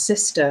 She's his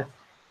sister.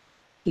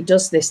 He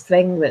does this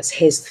thing that's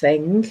his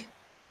thing.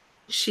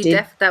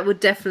 That would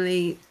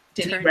definitely...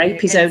 Did he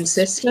rape his own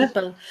sister?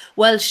 People.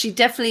 Well, she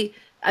definitely...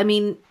 I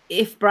mean,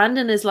 if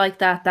Brandon is like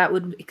that, that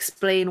would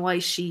explain why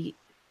she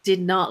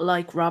did not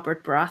like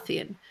Robert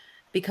Baratheon,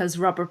 because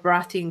Robert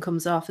Baratheon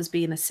comes off as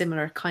being a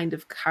similar kind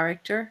of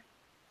character.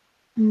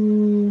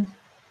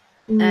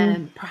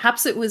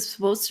 Perhaps it was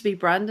supposed to be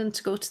Brandon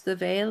to go to the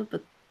Vale,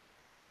 but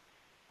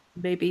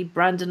maybe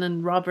Brandon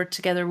and Robert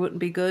together wouldn't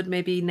be good.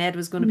 Maybe Ned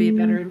was going to be a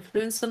better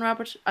influence than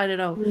Robert. I don't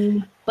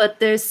know. But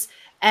there's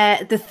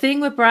the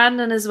thing with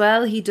Brandon as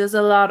well. He does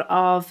a lot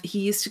of... He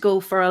used to go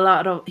for a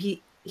lot of...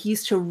 He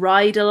used to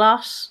ride a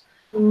lot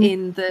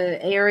in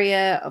the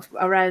area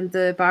around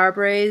the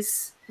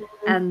Barbraes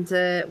and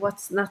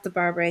what's not the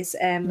Barbraes?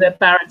 The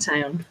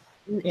Barratown.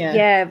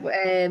 Yeah.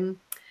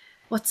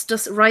 What's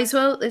just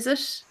Risewell? Is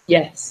it?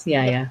 Yes.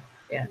 Yeah.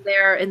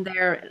 They're in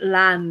their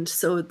land,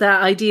 so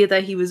that idea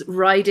that he was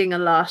riding a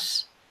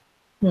lot,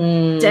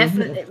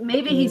 definitely.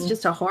 Maybe he's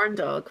just a horn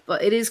dog,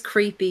 but it is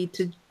creepy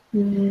to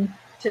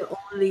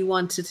only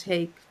want to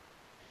sleep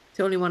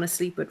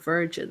with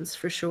virgins,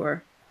 for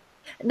sure.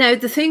 Now,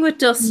 the thing with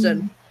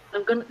Dustin,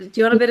 do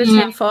you want a bit of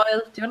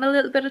tinfoil? Do you want a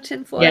little bit of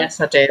tinfoil?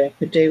 Yes, I do. I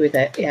could do with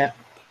it, yeah.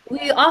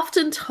 We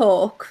often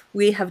talk,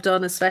 we have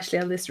done, especially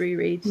on this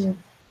reread,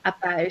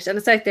 about, and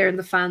it's out there in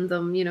the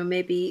fandom, you know,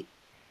 maybe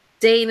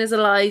Dane is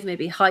alive,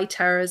 maybe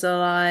Hightower is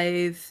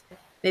alive,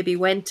 maybe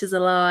Went is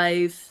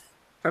alive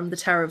from the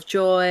Tower of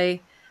Joy.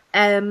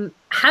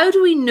 How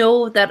do we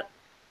know that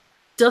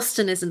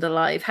Dustin isn't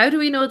alive? How do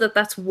we know that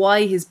that's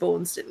why his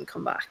bones didn't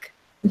come back?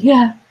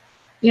 Yeah.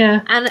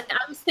 And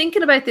I was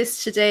thinking about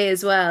this today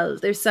as well.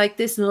 There's like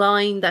this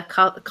line that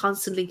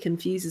constantly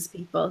confuses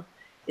people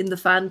in the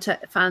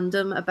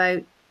fandom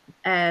about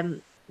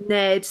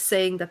Ned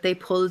saying that they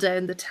pull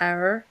down the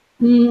tower.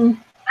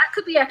 That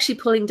could be actually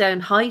pulling down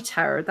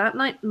Hightower. That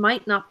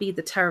might not be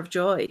the Tower of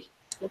Joy.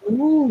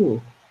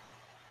 Ooh.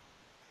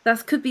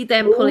 That could be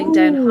them pulling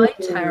down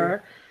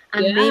Hightower,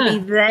 and maybe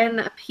then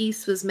a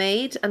peace was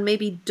made, and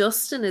maybe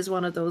Dustin is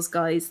one of those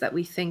guys that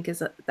we think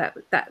is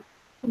that.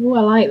 Oh, I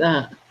like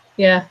that.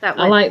 Yeah, that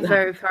I like that.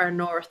 Very far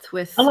north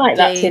with. I like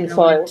that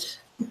tinfoil.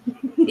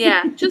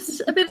 Yeah,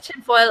 just a bit of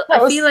tinfoil.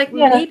 I feel like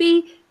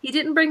maybe he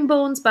didn't bring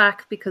bones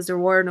back because there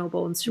were no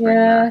bones to bring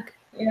back.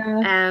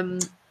 Yeah.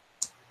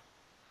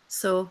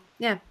 So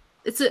yeah,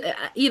 it's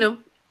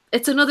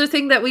it's another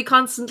thing that we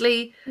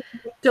constantly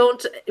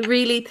don't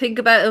really think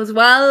about as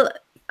well.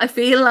 I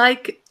feel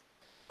like,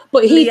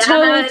 but he Lyanna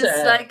told is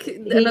her, like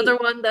another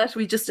one that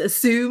we just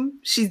assume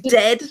she's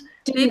dead.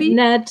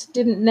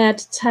 Didn't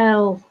Ned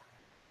tell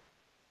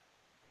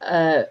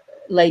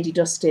Lady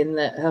Dustin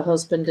that her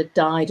husband had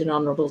died an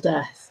honourable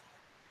death?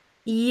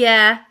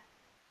 Yeah,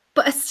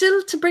 but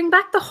still, to bring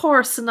back the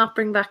horse and not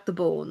bring back the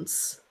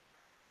bones.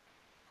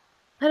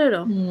 I don't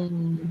know.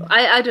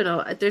 I don't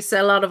know. There's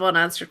a lot of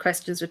unanswered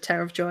questions with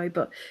Tower of Joy,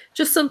 but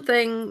just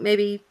something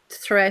maybe to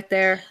throw out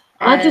there.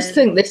 I just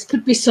think this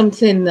could be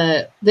something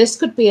this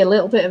could be a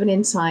little bit of an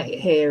insight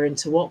here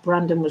into what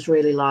Brandon was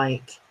really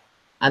like,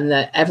 and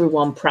that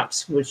everyone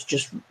perhaps was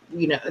just,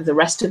 the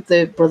rest of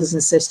the brothers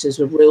and sisters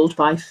were ruled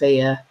by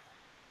fear.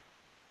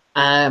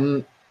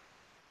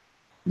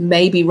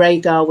 Maybe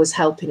Rhaegar was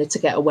helping her to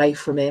get away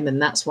from him,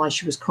 and that's why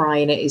she was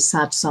crying at his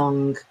sad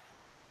song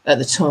at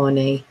the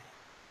tourney.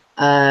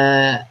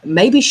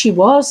 Maybe she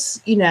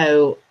was,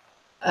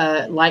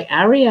 like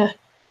Arya,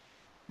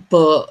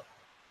 but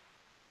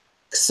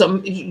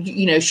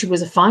she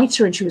was a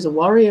fighter and she was a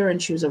warrior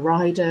and she was a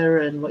rider,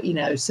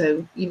 and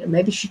so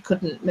maybe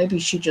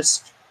she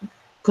just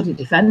couldn't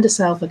defend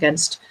herself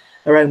against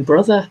her own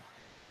brother.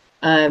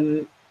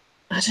 I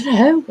don't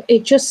know.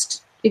 It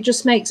just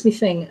makes me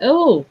think,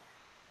 oh,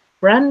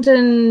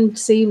 Brandon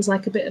seems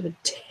like a bit of a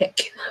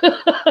dick.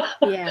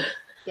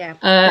 Yeah.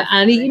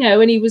 And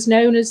he was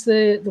known as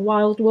the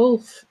Wild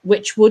Wolf,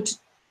 which would,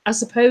 I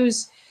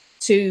suppose,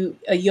 to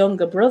a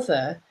younger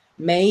brother,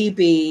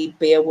 maybe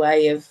be a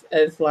way of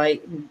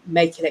like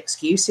making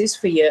excuses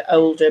for your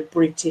older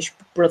brutish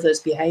brother's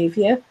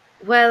behaviour.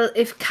 Well,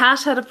 if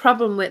Kat had a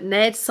problem with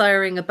Ned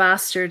siring a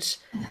bastard,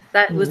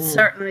 that would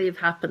certainly have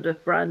happened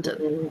with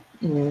Brandon.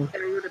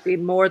 There would have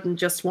been more than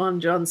just one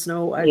Jon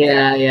Snow out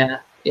there.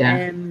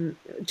 Yeah.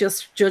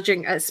 Just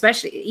judging,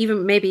 especially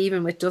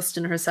even with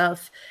Dustin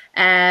herself.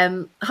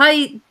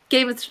 Hi,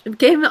 Game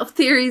of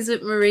Theories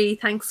with Marie.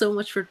 Thanks so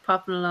much for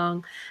popping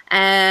along.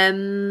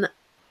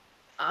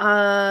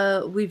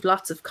 We've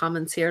lots of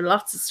comments here,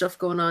 lots of stuff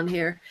going on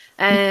here.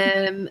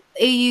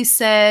 AU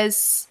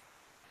says,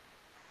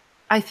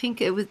 I think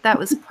that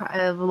was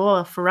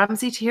for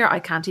Ramsay to hear. I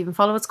can't even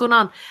follow what's going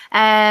on.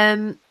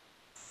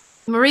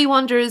 Marie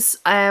wonders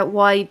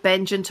why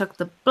Benjen took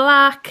the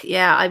black.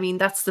 Yeah, I mean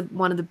that's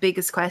one of the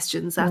biggest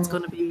questions. That's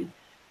going to be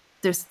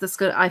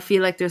I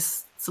feel like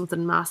there's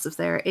something massive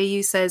there.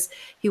 AU says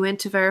he went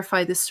to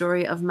verify the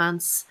story of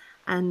Mance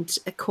and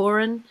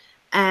Corin.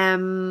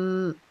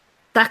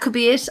 That could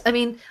be it. I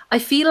mean, I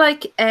feel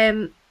like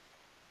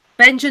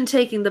Benjen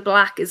taking the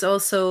black is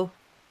also.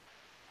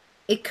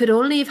 It could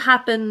only have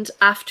happened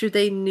after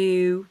they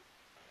knew.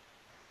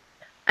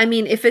 I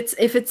mean, if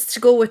it's to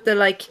go with the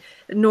like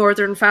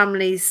northern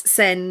families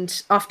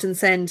often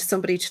send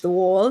somebody to the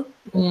wall.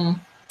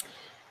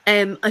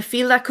 I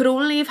feel that could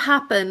only have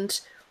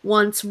happened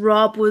once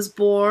Robb was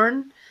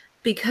born,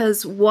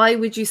 because why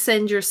would you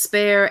send your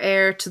spare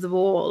heir to the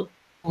wall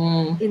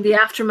in the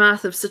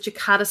aftermath of such a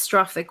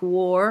catastrophic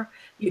war?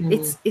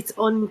 It's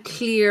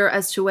unclear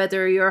as to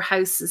whether your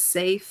house is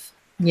safe.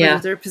 Yeah,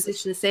 their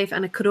position is safe,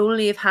 and it could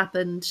only have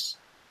happened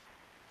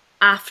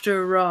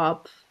after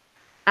Robb,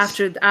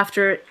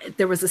 after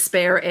there was a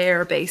spare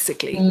heir,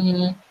 basically.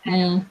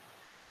 I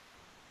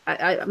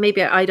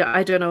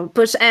don't know,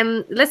 but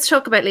let's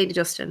talk about Lady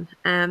Dustin.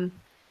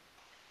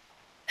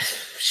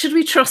 Should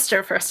we trust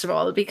her first of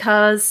all?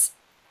 Because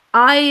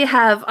I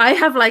have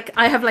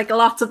like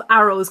lots of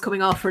arrows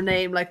coming off her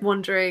name, like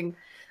wondering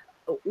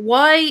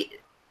why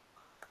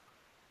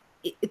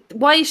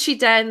is she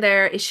down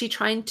there? Is she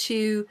trying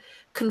to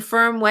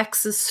confirm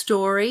Wex's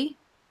story,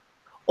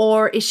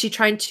 or is she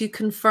trying to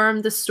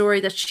confirm the story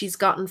that she's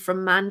gotten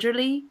from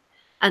Manderley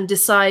and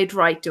decide,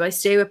 right, do I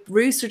stay with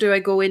Roose or do I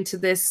go into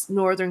this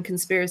northern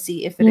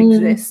conspiracy if it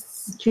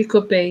exists? She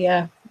could be,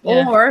 yeah.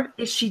 Or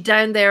is she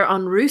down there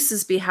on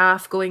Roose's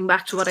behalf, going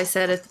back to what I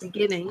said at the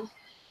beginning?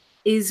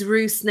 Is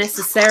Roose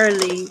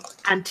necessarily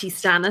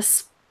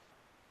anti-Stannis?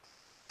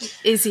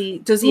 Does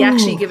he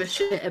actually give a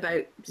shit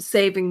about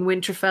saving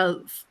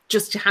Winterfell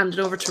just to hand it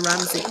over to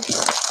Ramsay?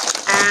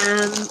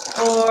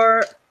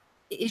 Or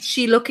is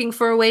she looking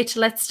for a way to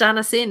let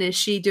Stannis in? Is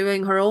she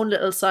doing her own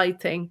little side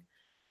thing?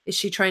 Is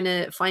she trying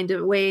to find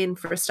a way in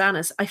for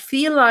Stannis? I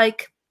feel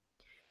like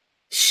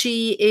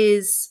she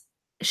is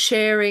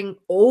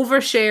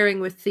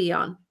oversharing with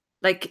Theon,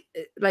 like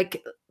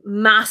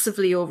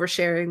massively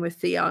oversharing with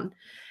Theon.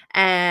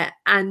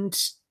 And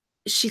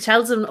she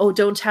tells him, oh,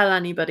 don't tell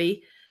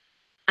anybody.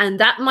 And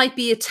that might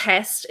be a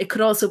test. It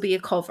could also be a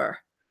cover.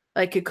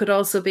 Like, it could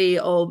also be,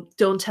 oh,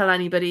 don't tell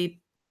anybody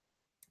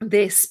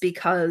this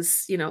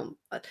because, you know,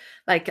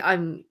 like,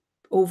 I'm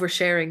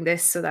oversharing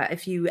this so that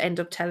if you end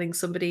up telling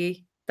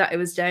somebody that I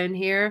was down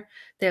here,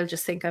 they'll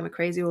just think I'm a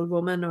crazy old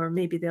woman, or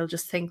maybe they'll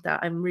just think that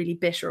I'm really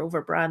bitter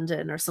over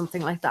Brandon or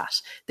something like that.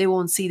 They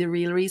won't see the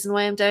real reason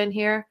why I'm down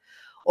here.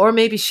 Or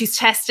maybe she's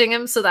testing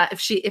him so that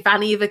if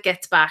any of it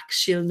gets back,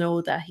 she'll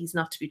know that he's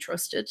not to be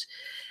trusted.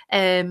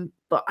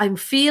 But I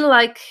feel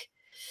like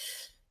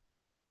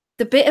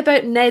the bit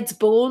about Ned's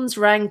bones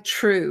rang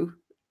true,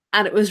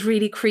 and it was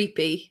really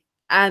creepy.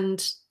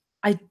 And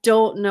I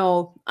don't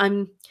know.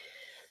 I'm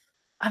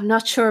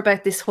not sure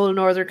about this whole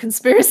northern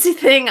conspiracy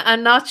thing.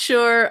 I'm not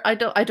sure. I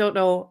don't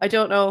know.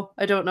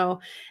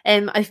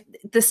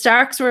 The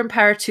Starks were in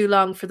power too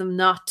long for them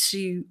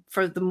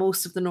for the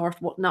most of the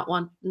North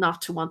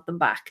not to want them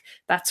back.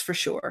 That's for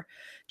sure.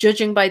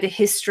 Judging by the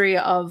history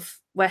of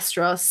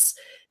Westeros,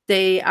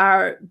 they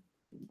are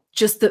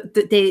just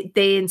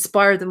they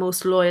inspire the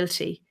most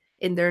loyalty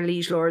in their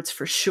liege lords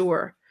for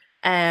sure.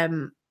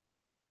 The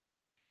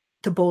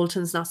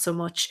Boltons not so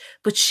much,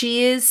 but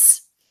she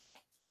is.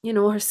 You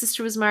know, her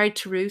sister was married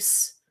to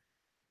Roose,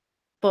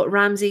 but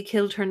Ramsay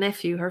killed her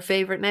nephew, her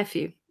favorite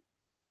nephew.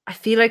 I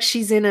feel like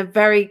she's in a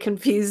very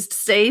confused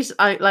state.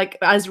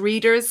 As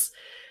readers,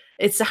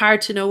 it's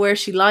hard to know where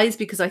she lies,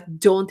 because I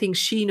don't think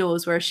she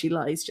knows where she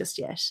lies just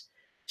yet.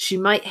 She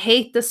might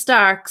hate the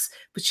Starks,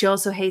 but she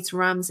also hates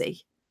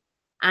Ramsay,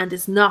 and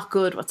it's not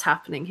good what's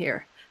happening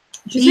here.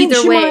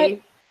 Either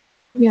way.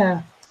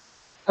 Yeah.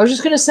 I was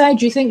just going to say,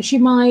 do you think she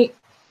might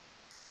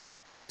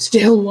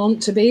still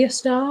want to be a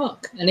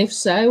Stark? And if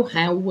so,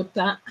 how would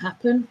that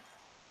happen?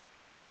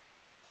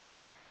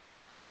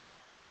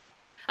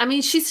 I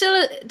mean, she's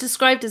still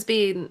described as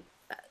being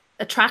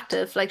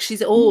attractive. Like,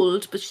 she's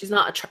old, but she's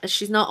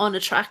not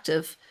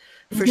unattractive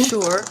for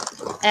sure.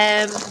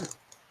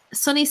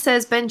 Sonny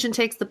says Benjen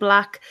takes the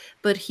black,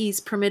 but he's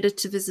permitted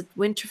to visit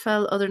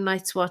Winterfell. Other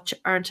Night's Watch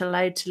aren't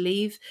allowed to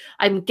leave.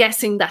 I'm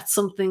guessing that's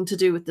something to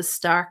do with the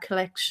Stark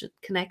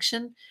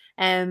connection.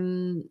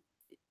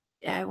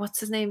 What's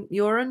his name?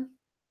 Euron?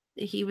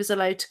 he was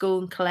allowed to go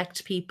and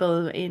collect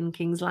people in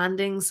King's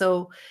Landing.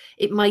 So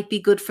it might be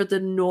good for the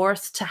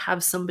North to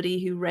have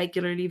somebody who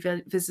regularly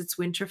visits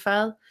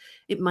Winterfell.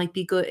 It might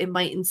be good. It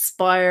might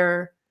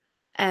inspire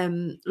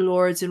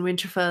lords in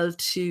Winterfell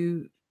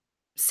to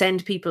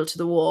send people to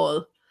the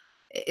Wall.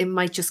 It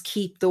might just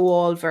keep the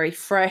Wall very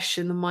fresh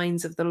in the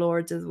minds of the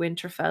lords of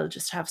Winterfell,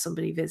 just to have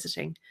somebody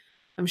visiting.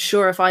 I'm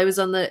sure if I was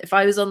on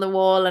the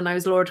Wall and I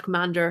was Lord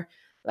Commander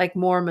like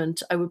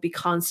Mormont, I would be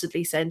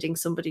constantly sending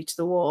somebody to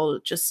the Wall,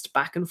 just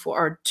back and forth,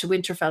 or to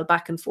Winterfell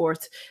back and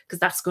forth, because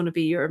that's going to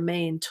be your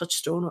main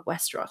touchstone with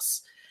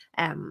Westeros.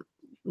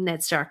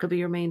 Ned Stark will be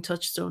your main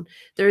touchstone.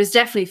 There is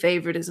definitely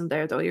favoritism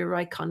there, though. You're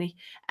right, Connie.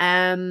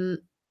 And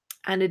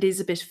it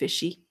is a bit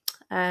fishy.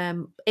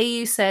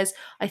 AU says,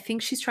 I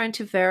think she's trying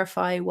to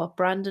verify what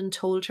Brandon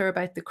told her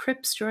about the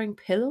crypts during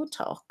pillow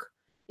talk.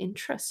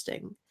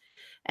 Interesting.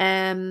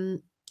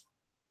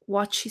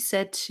 What she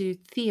said to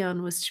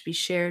Theon was to be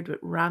shared with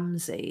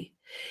Ramsay.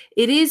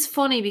 It is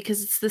funny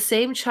because it's the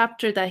same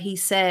chapter that he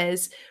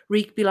says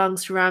Reek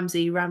belongs to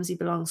Ramsay, Ramsay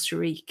belongs to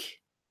Reek.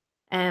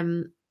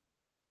 And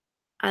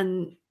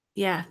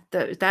yeah,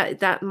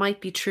 that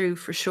might be true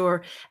for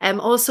sure.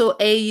 Also,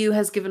 AU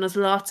has given us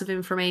lots of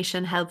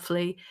information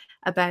helpfully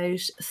about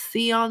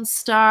Theon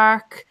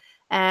Stark.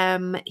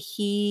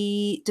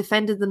 He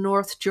defended the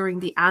North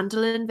during the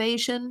Andal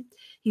invasion.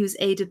 He was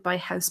aided by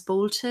House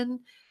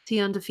Bolton.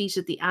 Theon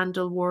defeated the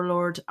Andal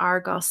warlord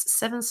Argos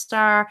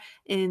 7-star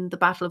in the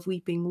Battle of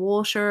Weeping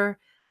Water.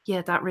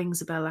 Yeah, that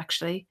rings a bell,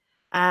 actually.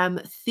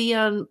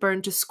 Theon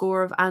burned a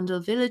score of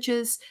Andal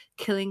villages,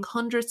 killing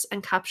hundreds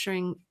and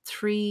capturing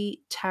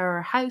 3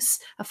 Tower House,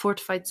 a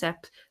fortified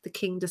Sept. The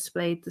king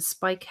displayed the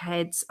spike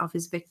heads of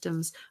his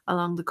victims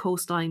along the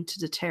coastline to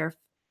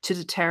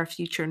deter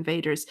future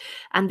invaders.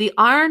 And the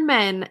Iron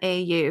Men,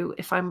 AU,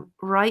 if I'm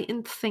right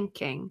in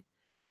thinking,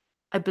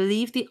 I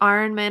believe the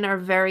Iron Men are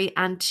very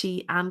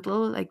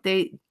anti-Andal. Like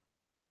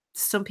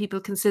some people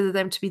consider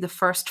them to be the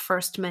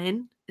first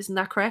men. Isn't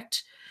that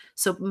correct?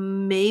 So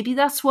maybe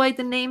that's why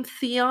the name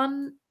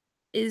Theon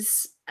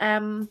is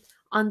on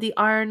the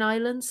Iron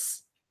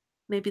Islands.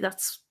 Maybe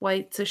that's why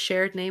it's a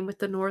shared name with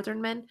the Northern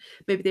men.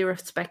 Maybe they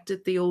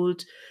respected the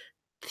old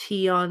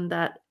Theon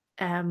that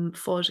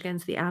fought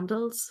against the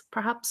Andals,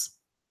 perhaps.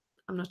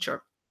 I'm not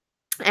sure.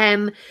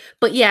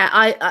 But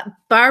yeah,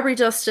 Barbary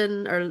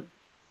Dustin, or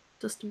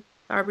Dustin,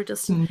 Barbary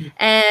Dustin,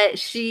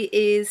 she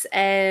is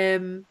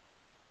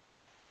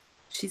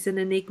she's an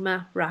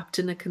enigma wrapped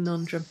in a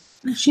conundrum.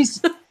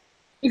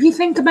 If you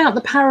think about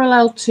the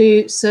parallel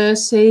to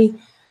Cersei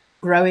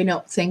growing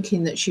up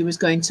thinking that she was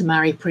going to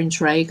marry Prince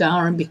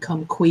Rhaegar and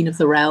become Queen of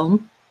the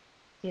Realm.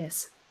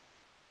 Yes.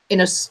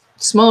 In a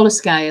smaller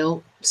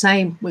scale,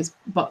 same with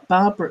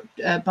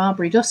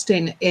Barbary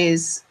Dustin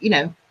is, you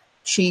know,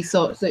 she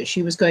thought that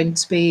she was going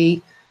to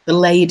be the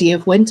Lady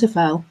of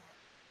Winterfell.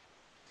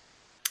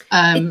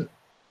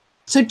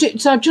 So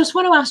I just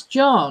want to ask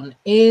John,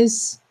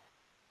 the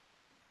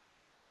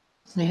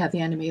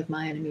enemy of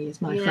my enemy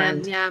is my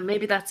friend. Yeah,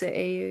 maybe that's it,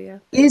 AU, yeah.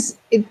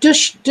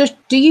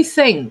 Do you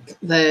think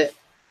that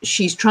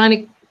she's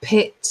trying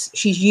to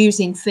she's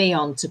using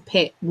Theon to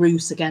pit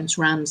Roose against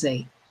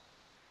Ramsay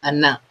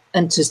and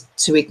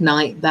to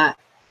ignite that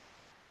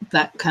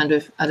kind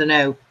of, I don't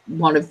know,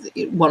 one of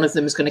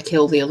them is going to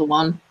kill the other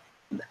one,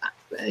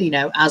 you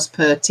know, as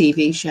per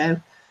TV show.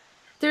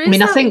 I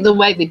mean, I think the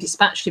way they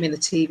dispatched him in the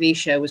TV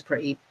show was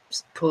pretty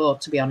poor,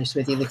 to be honest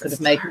with you. They could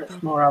have made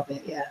much more of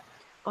it, yeah.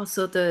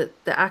 Also, the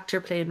actor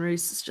playing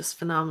Roose is just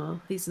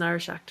phenomenal. He's an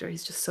Irish actor.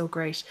 He's just so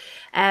great.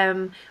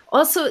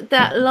 Also,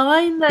 that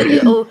line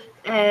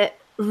that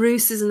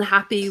Roose isn't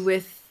happy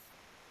with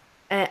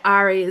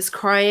Arya's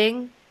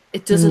crying.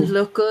 It doesn't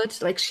look good.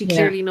 Like, she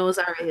clearly knows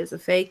Arya is a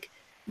fake.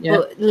 Yeah.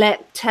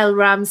 But tell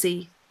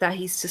Ramsay that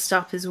he's to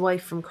stop his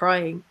wife from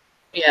crying.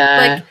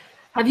 Yeah. Like,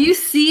 have you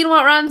seen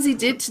what Ramsay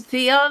did to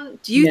Theon?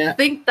 Do you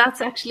think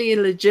that's actually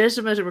a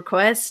legitimate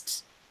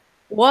request?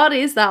 What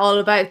is that all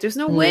about? There's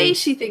no way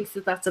she thinks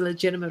that that's a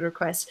legitimate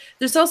request.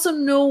 There's also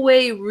no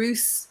way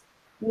Roose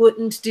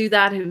wouldn't do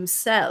that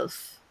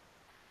himself.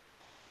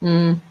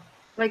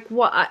 Like,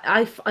 what?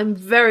 I'm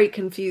very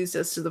confused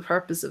as to the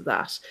purpose of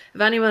that.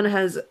 If anyone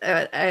has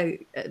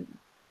an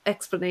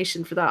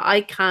explanation for that,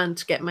 I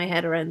can't get my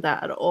head around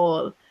that at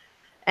all.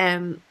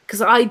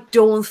 Because I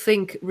don't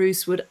think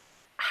Roose would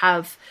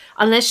have,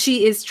 unless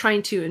she is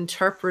trying to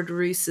interpret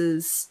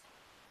Roose's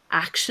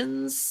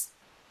actions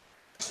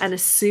and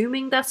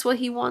assuming that's what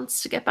he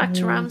wants to get back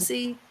to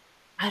Ramsay.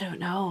 I don't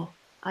know.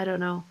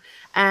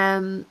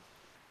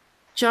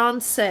 John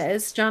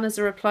has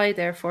a reply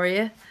there for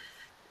you.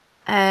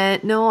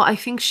 No, I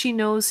think she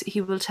knows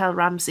he will tell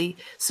Ramsay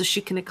so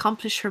she can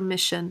accomplish her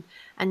mission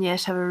and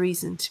yet have a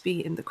reason to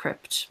be in the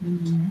crypt.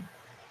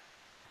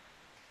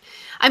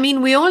 I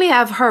mean, we only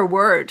have her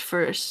word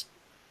for it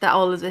that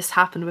all of this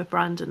happened with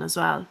Brandon as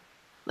well.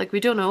 Like, we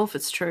don't know if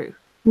it's true.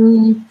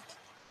 I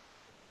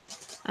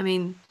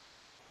mean,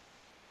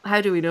 how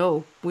do we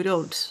know? We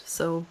don't.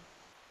 So,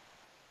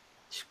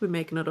 should we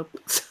making it up?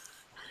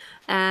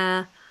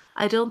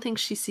 I don't think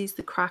she sees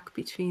the crack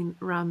between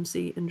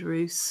Ramsay and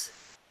Roose.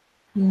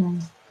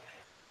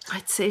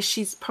 I'd say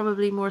she's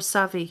probably more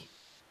savvy.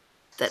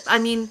 I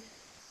mean,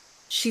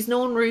 she's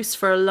known Roose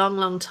for a long,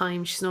 long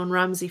time. She's known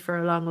Ramsay for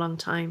a long, long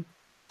time.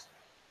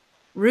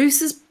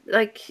 Roose is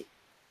like,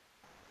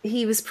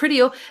 he was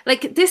pretty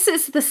like, this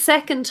is the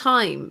second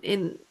time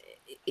in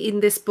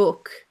this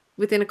book,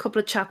 within a couple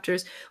of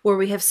chapters, where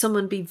we have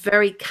someone be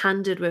very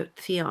candid with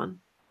Theon.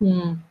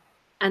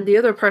 And the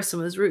other person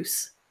was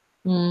Roose.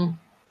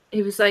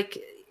 He was like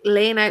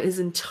laying out his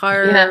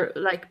entire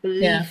like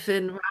belief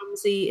in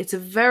Ramsay. It's a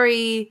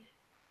very,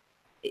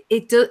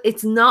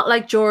 it's not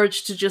like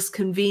George to just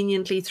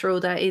conveniently throw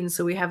that in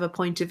so we have a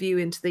point of view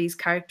into these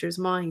characters'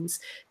 minds.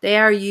 They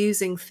are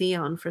using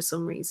Theon for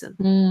some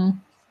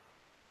reason.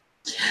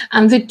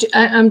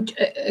 And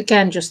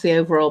again, just the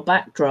overall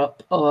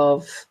backdrop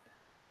of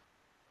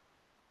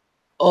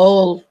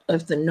all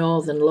of the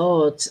Northern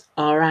Lords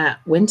are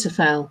at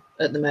Winterfell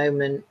at the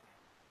moment.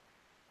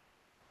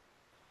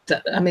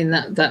 I mean,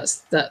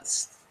 that's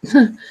that's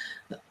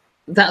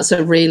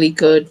a really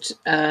good,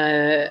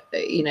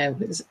 you know,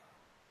 it's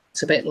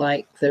a bit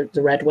like the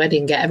Red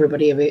Wedding, get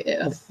everybody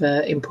of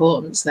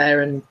importance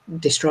there and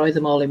destroy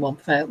them all in one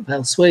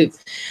fell swoop.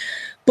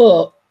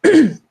 But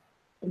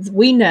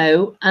we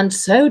know, and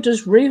so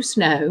does Roose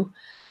know,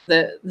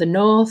 that the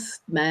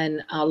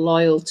Northmen are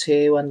loyal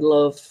to and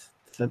love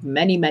for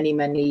many, many,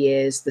 many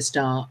years the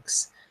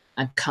Starks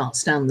and can't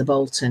stand the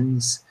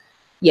Boltons.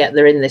 Yet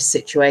they're in this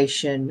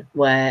situation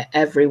where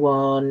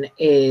everyone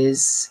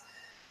is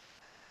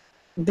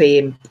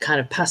being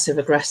kind of passive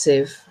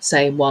aggressive,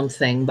 saying one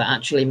thing but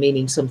actually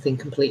meaning something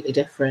completely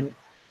different.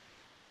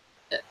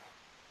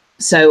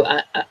 So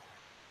I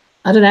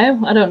don't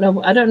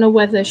know. I don't know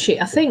whether she.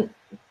 I think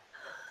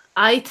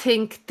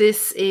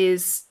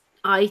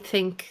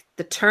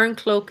the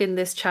Turncloak in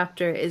this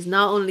chapter is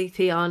not only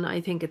Theon.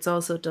 I think it's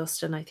also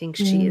Dustin. I think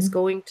she is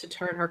going to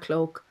turn her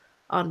cloak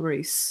on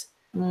Roose.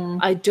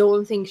 I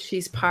don't think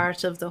she's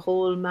part of the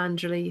whole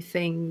Manderley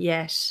thing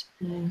yet.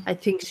 I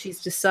think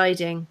she's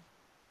deciding.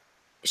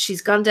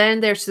 She's gone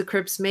down there to the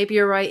crypts. Maybe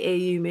you're right,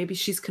 AU. Maybe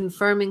she's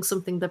confirming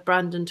something that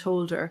Brandon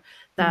told her,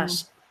 that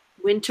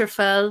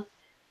Winterfell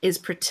is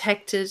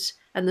protected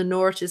and the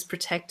North is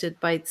protected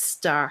by the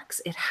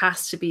Starks. It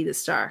has to be the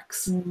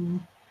Starks.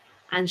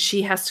 And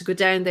she has to go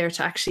down there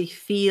to actually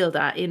feel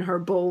that in her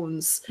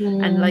bones.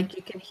 And like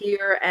you can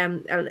hear,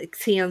 like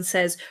Theon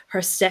says,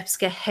 her steps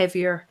get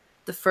heavier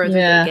the further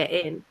they get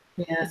in.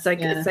 It's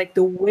like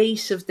the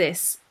weight of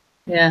this.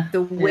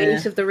 The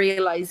weight of the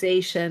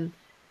realization.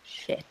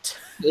 Shit.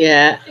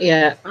 No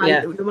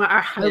matter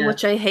how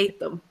much I hate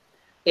them,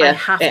 it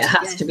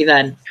has to be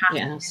then.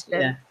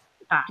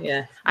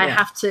 I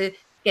have to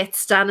get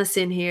Stannis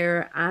in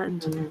here,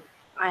 and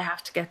I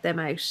have to get them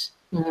out.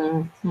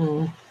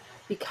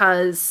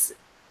 Because,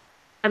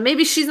 and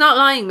maybe she's not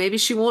lying. Maybe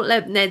she won't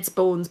let Ned's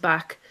bones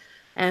back.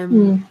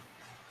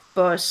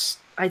 But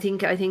I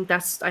think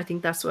that's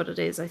what it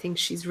is. I think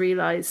she's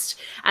realized,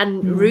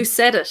 and Roose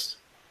said it.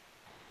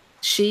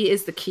 She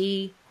is the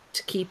key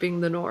to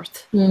keeping the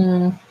North.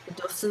 The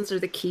Dustins are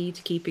the key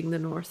to keeping the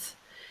North.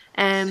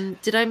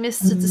 Did I miss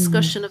the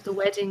discussion of the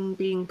wedding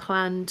being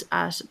planned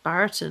at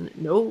Barton?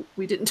 No,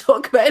 we didn't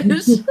talk about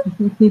it.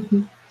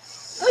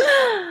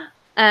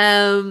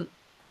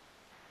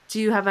 Do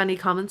you have any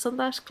comments on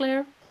that,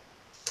 Claire?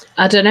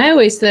 I don't know.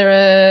 Is there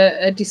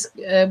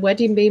a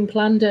wedding being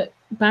planned at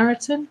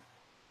Barton?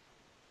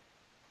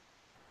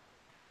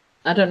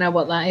 I don't know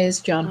what that is,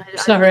 John.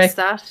 Sorry. I missed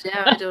that.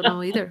 Yeah, I don't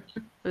know either.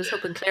 I was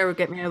hoping Claire would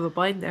get me out of a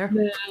bind there.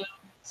 No,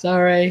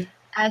 sorry.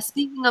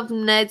 Speaking of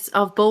Neds,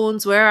 of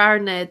bones, where are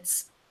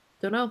Neds?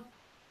 Don't know.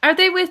 Are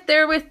they with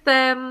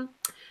the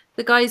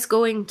guys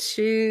going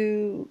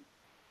to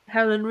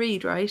Howland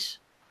Reed, right?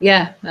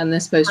 Yeah, and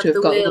they're supposed to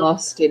have got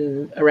lost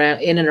in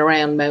and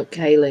around Mount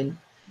Cailin.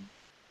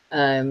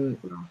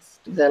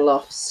 They're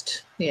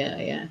lost.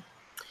 Yeah.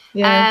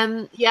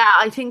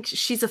 I think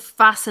she's a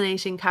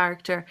fascinating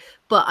character,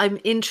 but I'm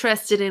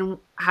interested in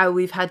how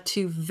we've had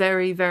two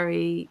very,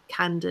 very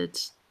candid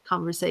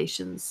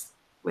conversations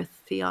with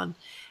Theon.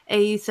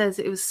 AU says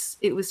it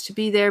was to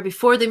be there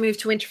before they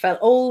moved to Winterfell.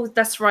 Oh,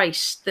 that's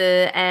right.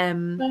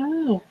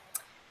 The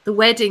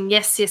wedding.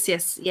 Yes.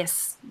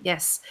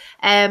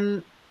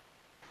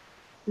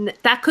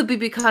 That could be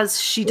because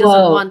she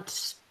doesn't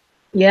want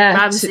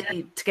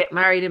Ramsay to get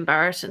married in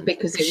Barton,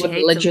 because it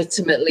wouldn't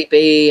legitimately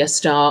be a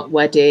Stark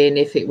wedding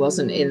if it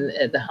wasn't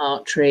at the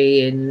Heart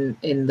Tree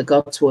in the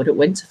Godswood at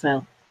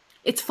Winterfell.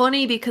 It's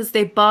funny because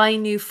they buy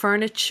new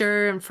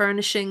furniture and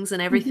furnishings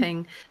and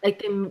everything. Like,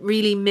 they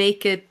really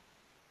make it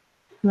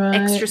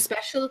extra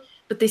special,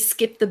 but they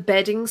skip the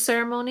bedding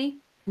ceremony,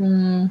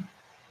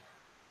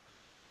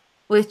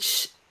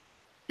 which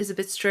is a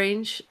bit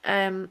strange.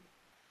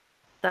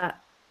 That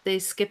they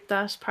skip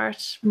that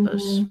part,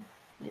 but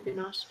maybe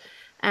not.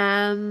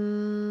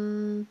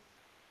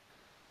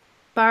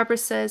 Barbara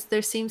says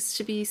there seems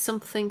to be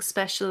something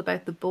special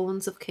about the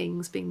bones of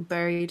kings being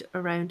buried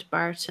around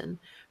Barton,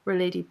 where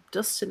Lady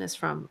Dustin is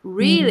from.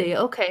 Really?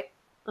 Okay.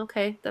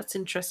 Okay, that's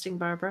interesting,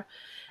 Barbara.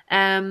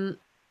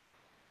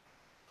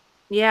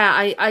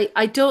 Yeah,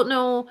 I don't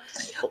know.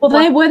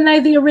 Well, weren't they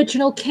the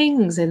original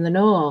kings in the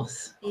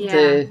north?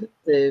 Yeah.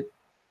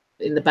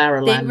 In the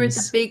Barrow They were the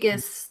lands.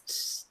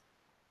 biggest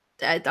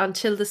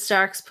until the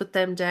Starks put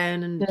them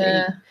down and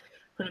they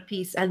put a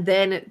peace. And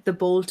then the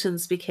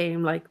Boltons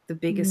became like the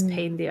biggest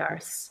pain in the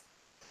arse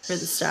for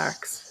the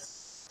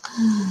Starks.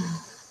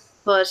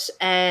 But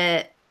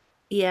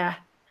yeah,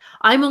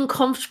 I'm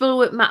uncomfortable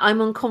with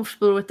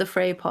the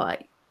Frey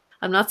pie.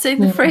 I'm not saying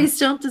the Freys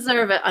don't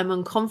deserve it. I'm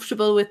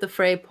uncomfortable with the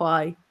Frey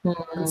pie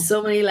on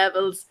so many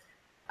levels.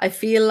 I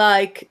feel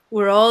like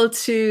we're all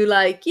too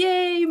like,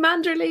 yay,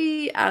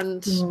 Manderley,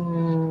 and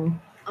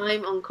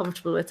I'm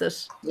uncomfortable with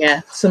it.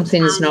 Yeah,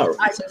 something's not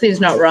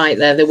right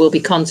there. There will be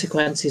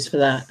consequences for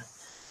that.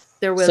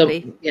 There will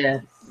be.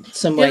 Yeah,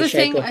 some the way, other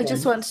shape, thing or I form.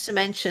 just wanted to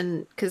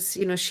mention, because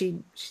she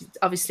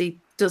obviously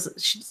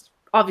doesn't. She's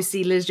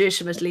obviously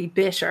legitimately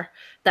bitter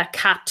that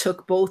Cat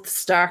took both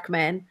Stark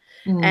men.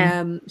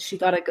 She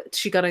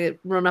gotta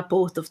run at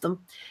both of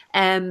them.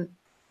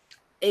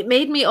 It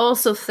made me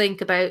also think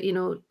about,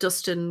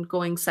 Dustin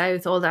going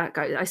south, all that.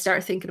 I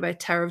started thinking about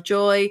Tower of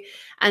Joy,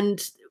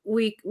 and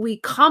we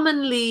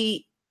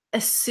commonly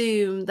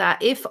assume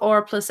that if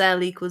R plus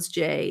L equals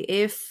J,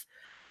 if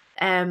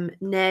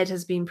Ned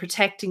has been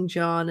protecting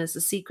Jon as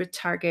a secret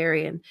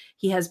Targaryen,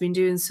 he has been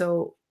doing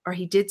so, or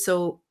he did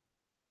so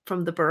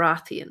from the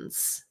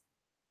Baratheons,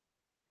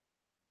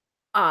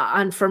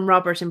 and from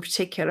Robert in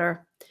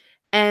particular.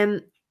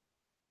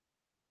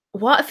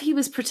 What if he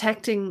was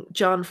protecting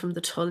Jon from the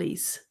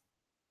Tullys?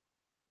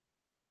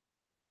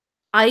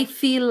 I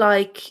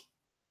think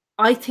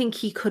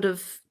he could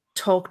have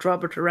talked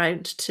Robert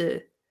around to.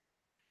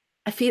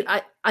 I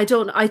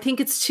think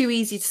it's too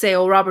easy to say,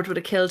 oh, Robert would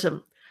have killed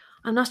him.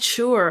 I'm not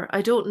sure.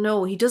 I don't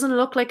know. He doesn't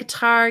look like a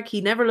Targ. He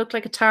never looked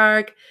like a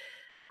Targ.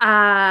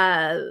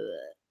 The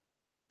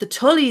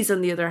Tullys,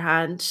 on the other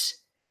hand,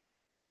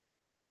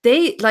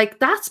 they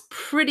that's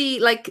pretty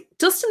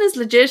Dustin is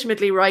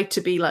legitimately right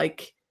to be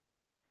like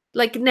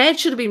Ned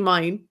should have been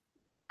mine,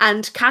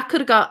 and Kat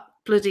could have got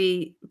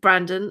bloody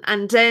Brandon,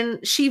 and then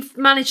she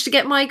managed to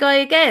get my guy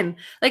again.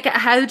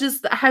 How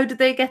did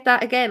they get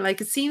that again?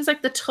 It seems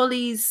like the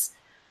Tullys,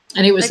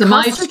 and it was the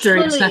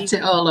Maester who set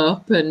it all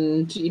up,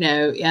 and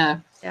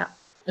there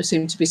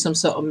seemed to be some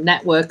sort of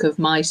network of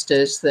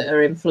Maesters that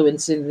are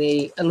influencing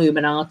the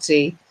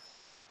Illuminati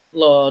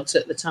lords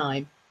at the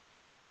time.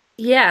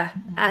 Yeah,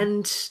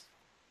 and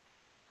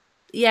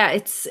yeah,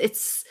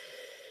 it's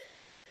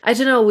I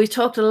don't know. We've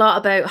talked a lot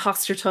about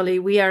Hoster Tully.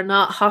 We are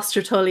not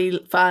Hoster Tully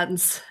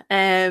fans.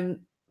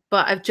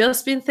 But I've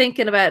just been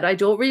thinking about it. I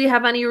don't really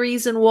have any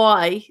reason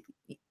why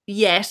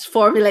yet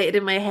formulated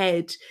in my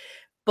head.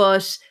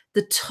 But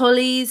the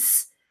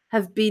Tullys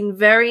have been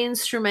very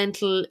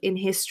instrumental in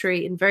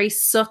history in very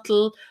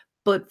subtle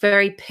but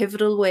very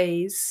pivotal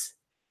ways.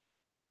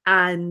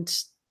 And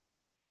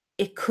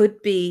it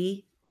could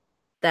be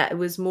that it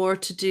was more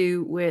to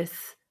do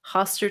with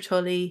Hoster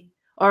Tully,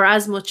 or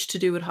as much to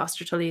do with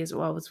Hoster Tully as it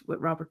was with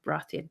Robert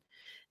Baratheon,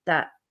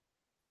 that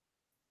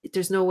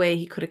there's no way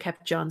he could have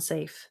kept Jon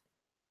safe.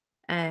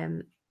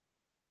 I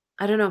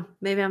don't know.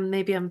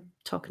 Maybe I'm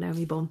talking out of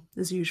my bum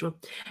as usual.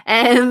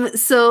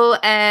 So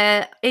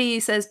AU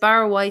says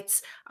Barrow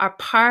Whites are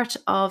part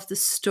of the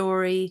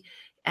story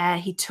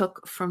he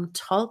took from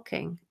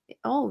Tolkien.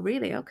 Oh,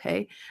 really?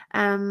 Okay.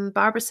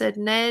 Barbara said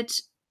Ned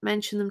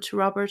mentioned them to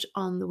Robert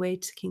on the way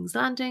to King's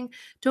Landing.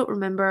 Don't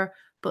remember,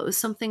 but it was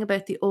something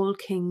about the old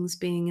kings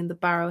being in the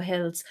Barrow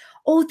Hills.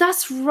 Oh,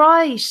 that's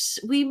right.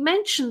 We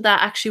mentioned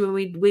that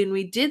actually when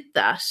we did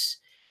that.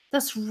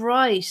 That's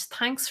right.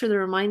 Thanks for the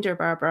reminder,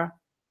 Barbara.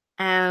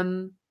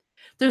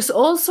 There's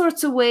all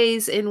sorts of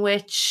ways in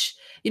which,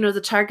 the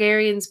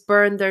Targaryens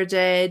burn their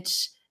dead.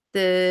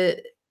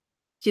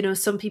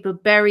 Some people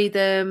bury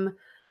them,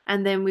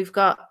 and then we've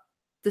got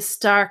the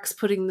Starks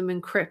putting them in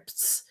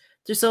crypts.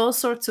 There's all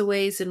sorts of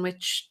ways in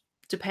which,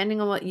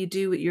 depending on what you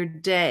do with your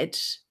dead,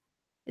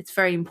 it's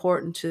very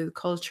important to the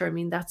culture. I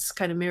mean, that's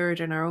kind of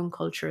mirrored in our own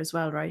culture as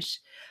well, right?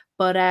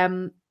 But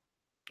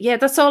yeah,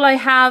 that's all I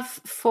have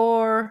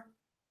for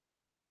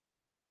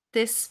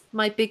this.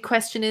 My big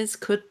question is,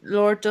 could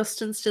Lord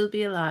Dustin still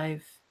be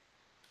alive?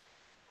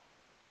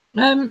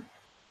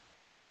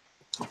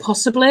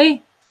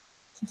 Possibly,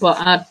 but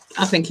I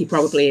think he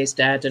probably is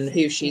dead, and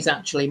who she's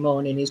actually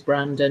mourning is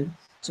Brandon.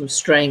 Some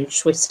strange,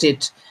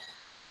 twisted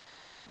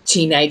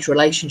teenage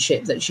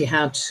relationship that she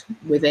had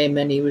with him,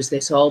 and he was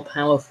this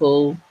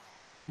all-powerful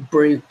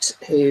brute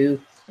who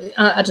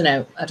I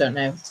don't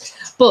know.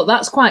 But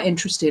that's quite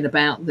interesting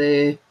about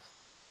the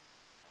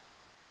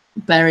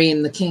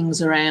burying the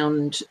kings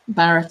around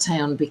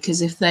Barrowtown,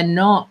 because if they're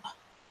not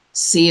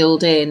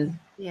sealed in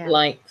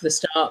like the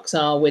Starks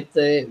are with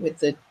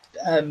the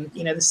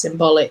the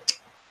symbolic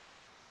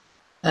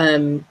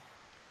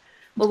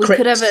well, we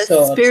could have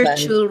a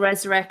spiritual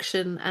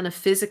resurrection and a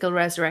physical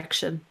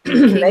resurrection.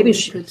 Maybe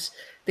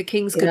the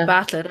kings could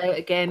battle it out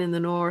again in the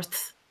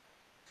north.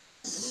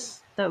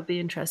 That would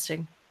be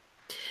interesting.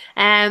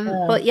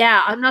 But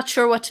yeah, I'm not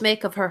sure what to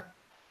make of her.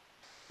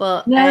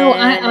 But no,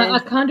 I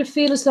kind of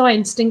feel as though I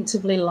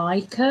instinctively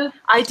like her.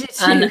 I do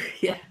too. And,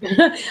 yeah.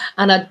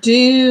 And I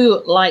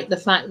do like the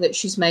fact that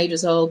she's made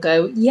us all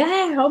go,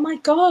 yeah, oh my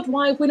God,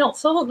 why have we not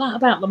thought that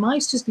about the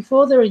Meisters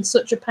before? They're in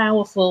such a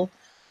powerful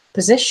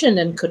position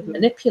and could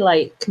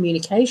manipulate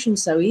communication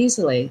so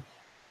easily.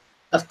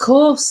 Of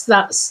course,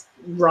 that's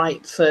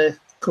ripe for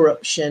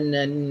corruption,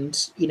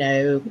 and you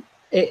know,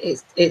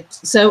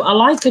 so I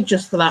like her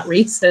just for that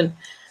reason.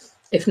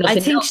 If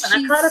nothing else,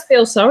 and I kind of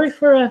feel sorry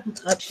for her.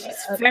 She's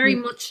very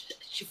much.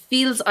 She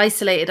feels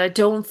isolated. I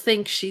don't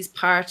think she's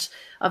part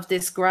of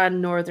this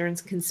Grand Northern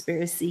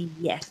conspiracy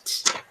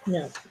yet.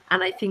 No.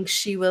 And I think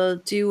she will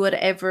do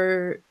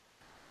whatever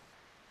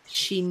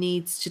she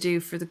needs to do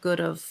for the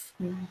good of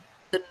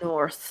the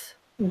North.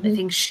 I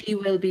think she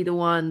will be the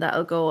one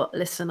that'll go,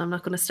 listen, I'm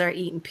not going to start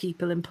eating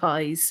people in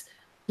pies.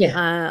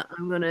 Yeah.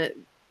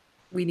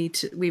 We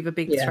have a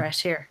big threat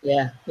here.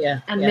 Yeah.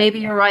 And maybe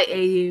you're right,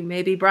 AU.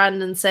 Maybe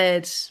Brandon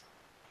said,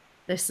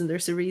 listen,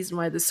 there's a reason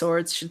why the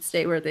swords should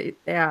stay where they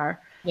are.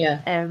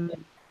 Yeah.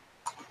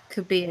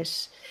 Could be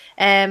it.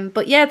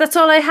 But yeah, that's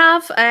all I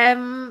have.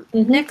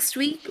 Next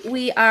week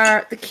we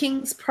are the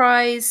King's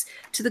Prize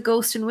to the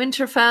Ghost in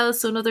Winterfell,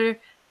 so another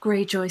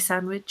Greyjoy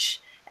sandwich.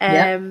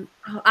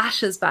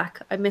 Asha's back.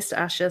 I missed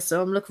Asha,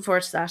 so I'm looking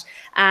forward to that.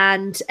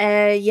 And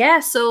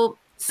so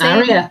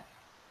Arya.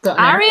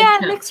 Arya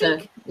next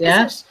week.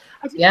 Yeah.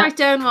 I didn't write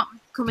down what was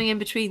coming in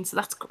between, so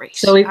that's great.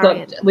 So we've got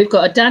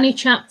a Dany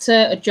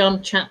chapter, a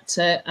Jon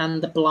chapter,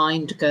 and the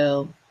blind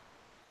girl.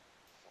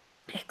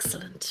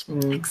 Excellent.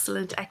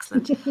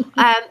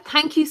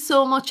 Thank you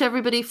so much,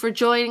 everybody, for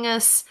joining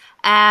us.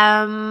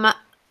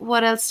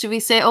 What else do we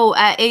say?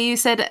 AU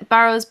said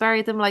Barrows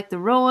buried them like the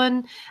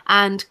Rowan,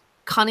 and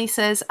Connie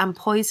says, and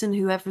poison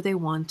whoever they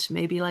want,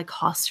 maybe like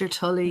Hoster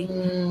Tully.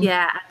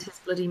 Yeah, and his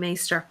bloody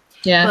maester.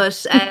 Yeah.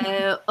 But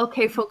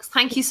okay, folks,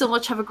 thank you so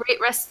much. Have a great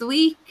rest of the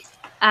week.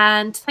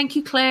 And thank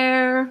you,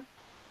 Claire.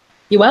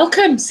 You're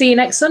welcome. See you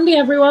next Sunday,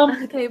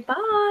 everyone. Okay,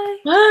 bye.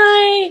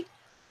 Bye.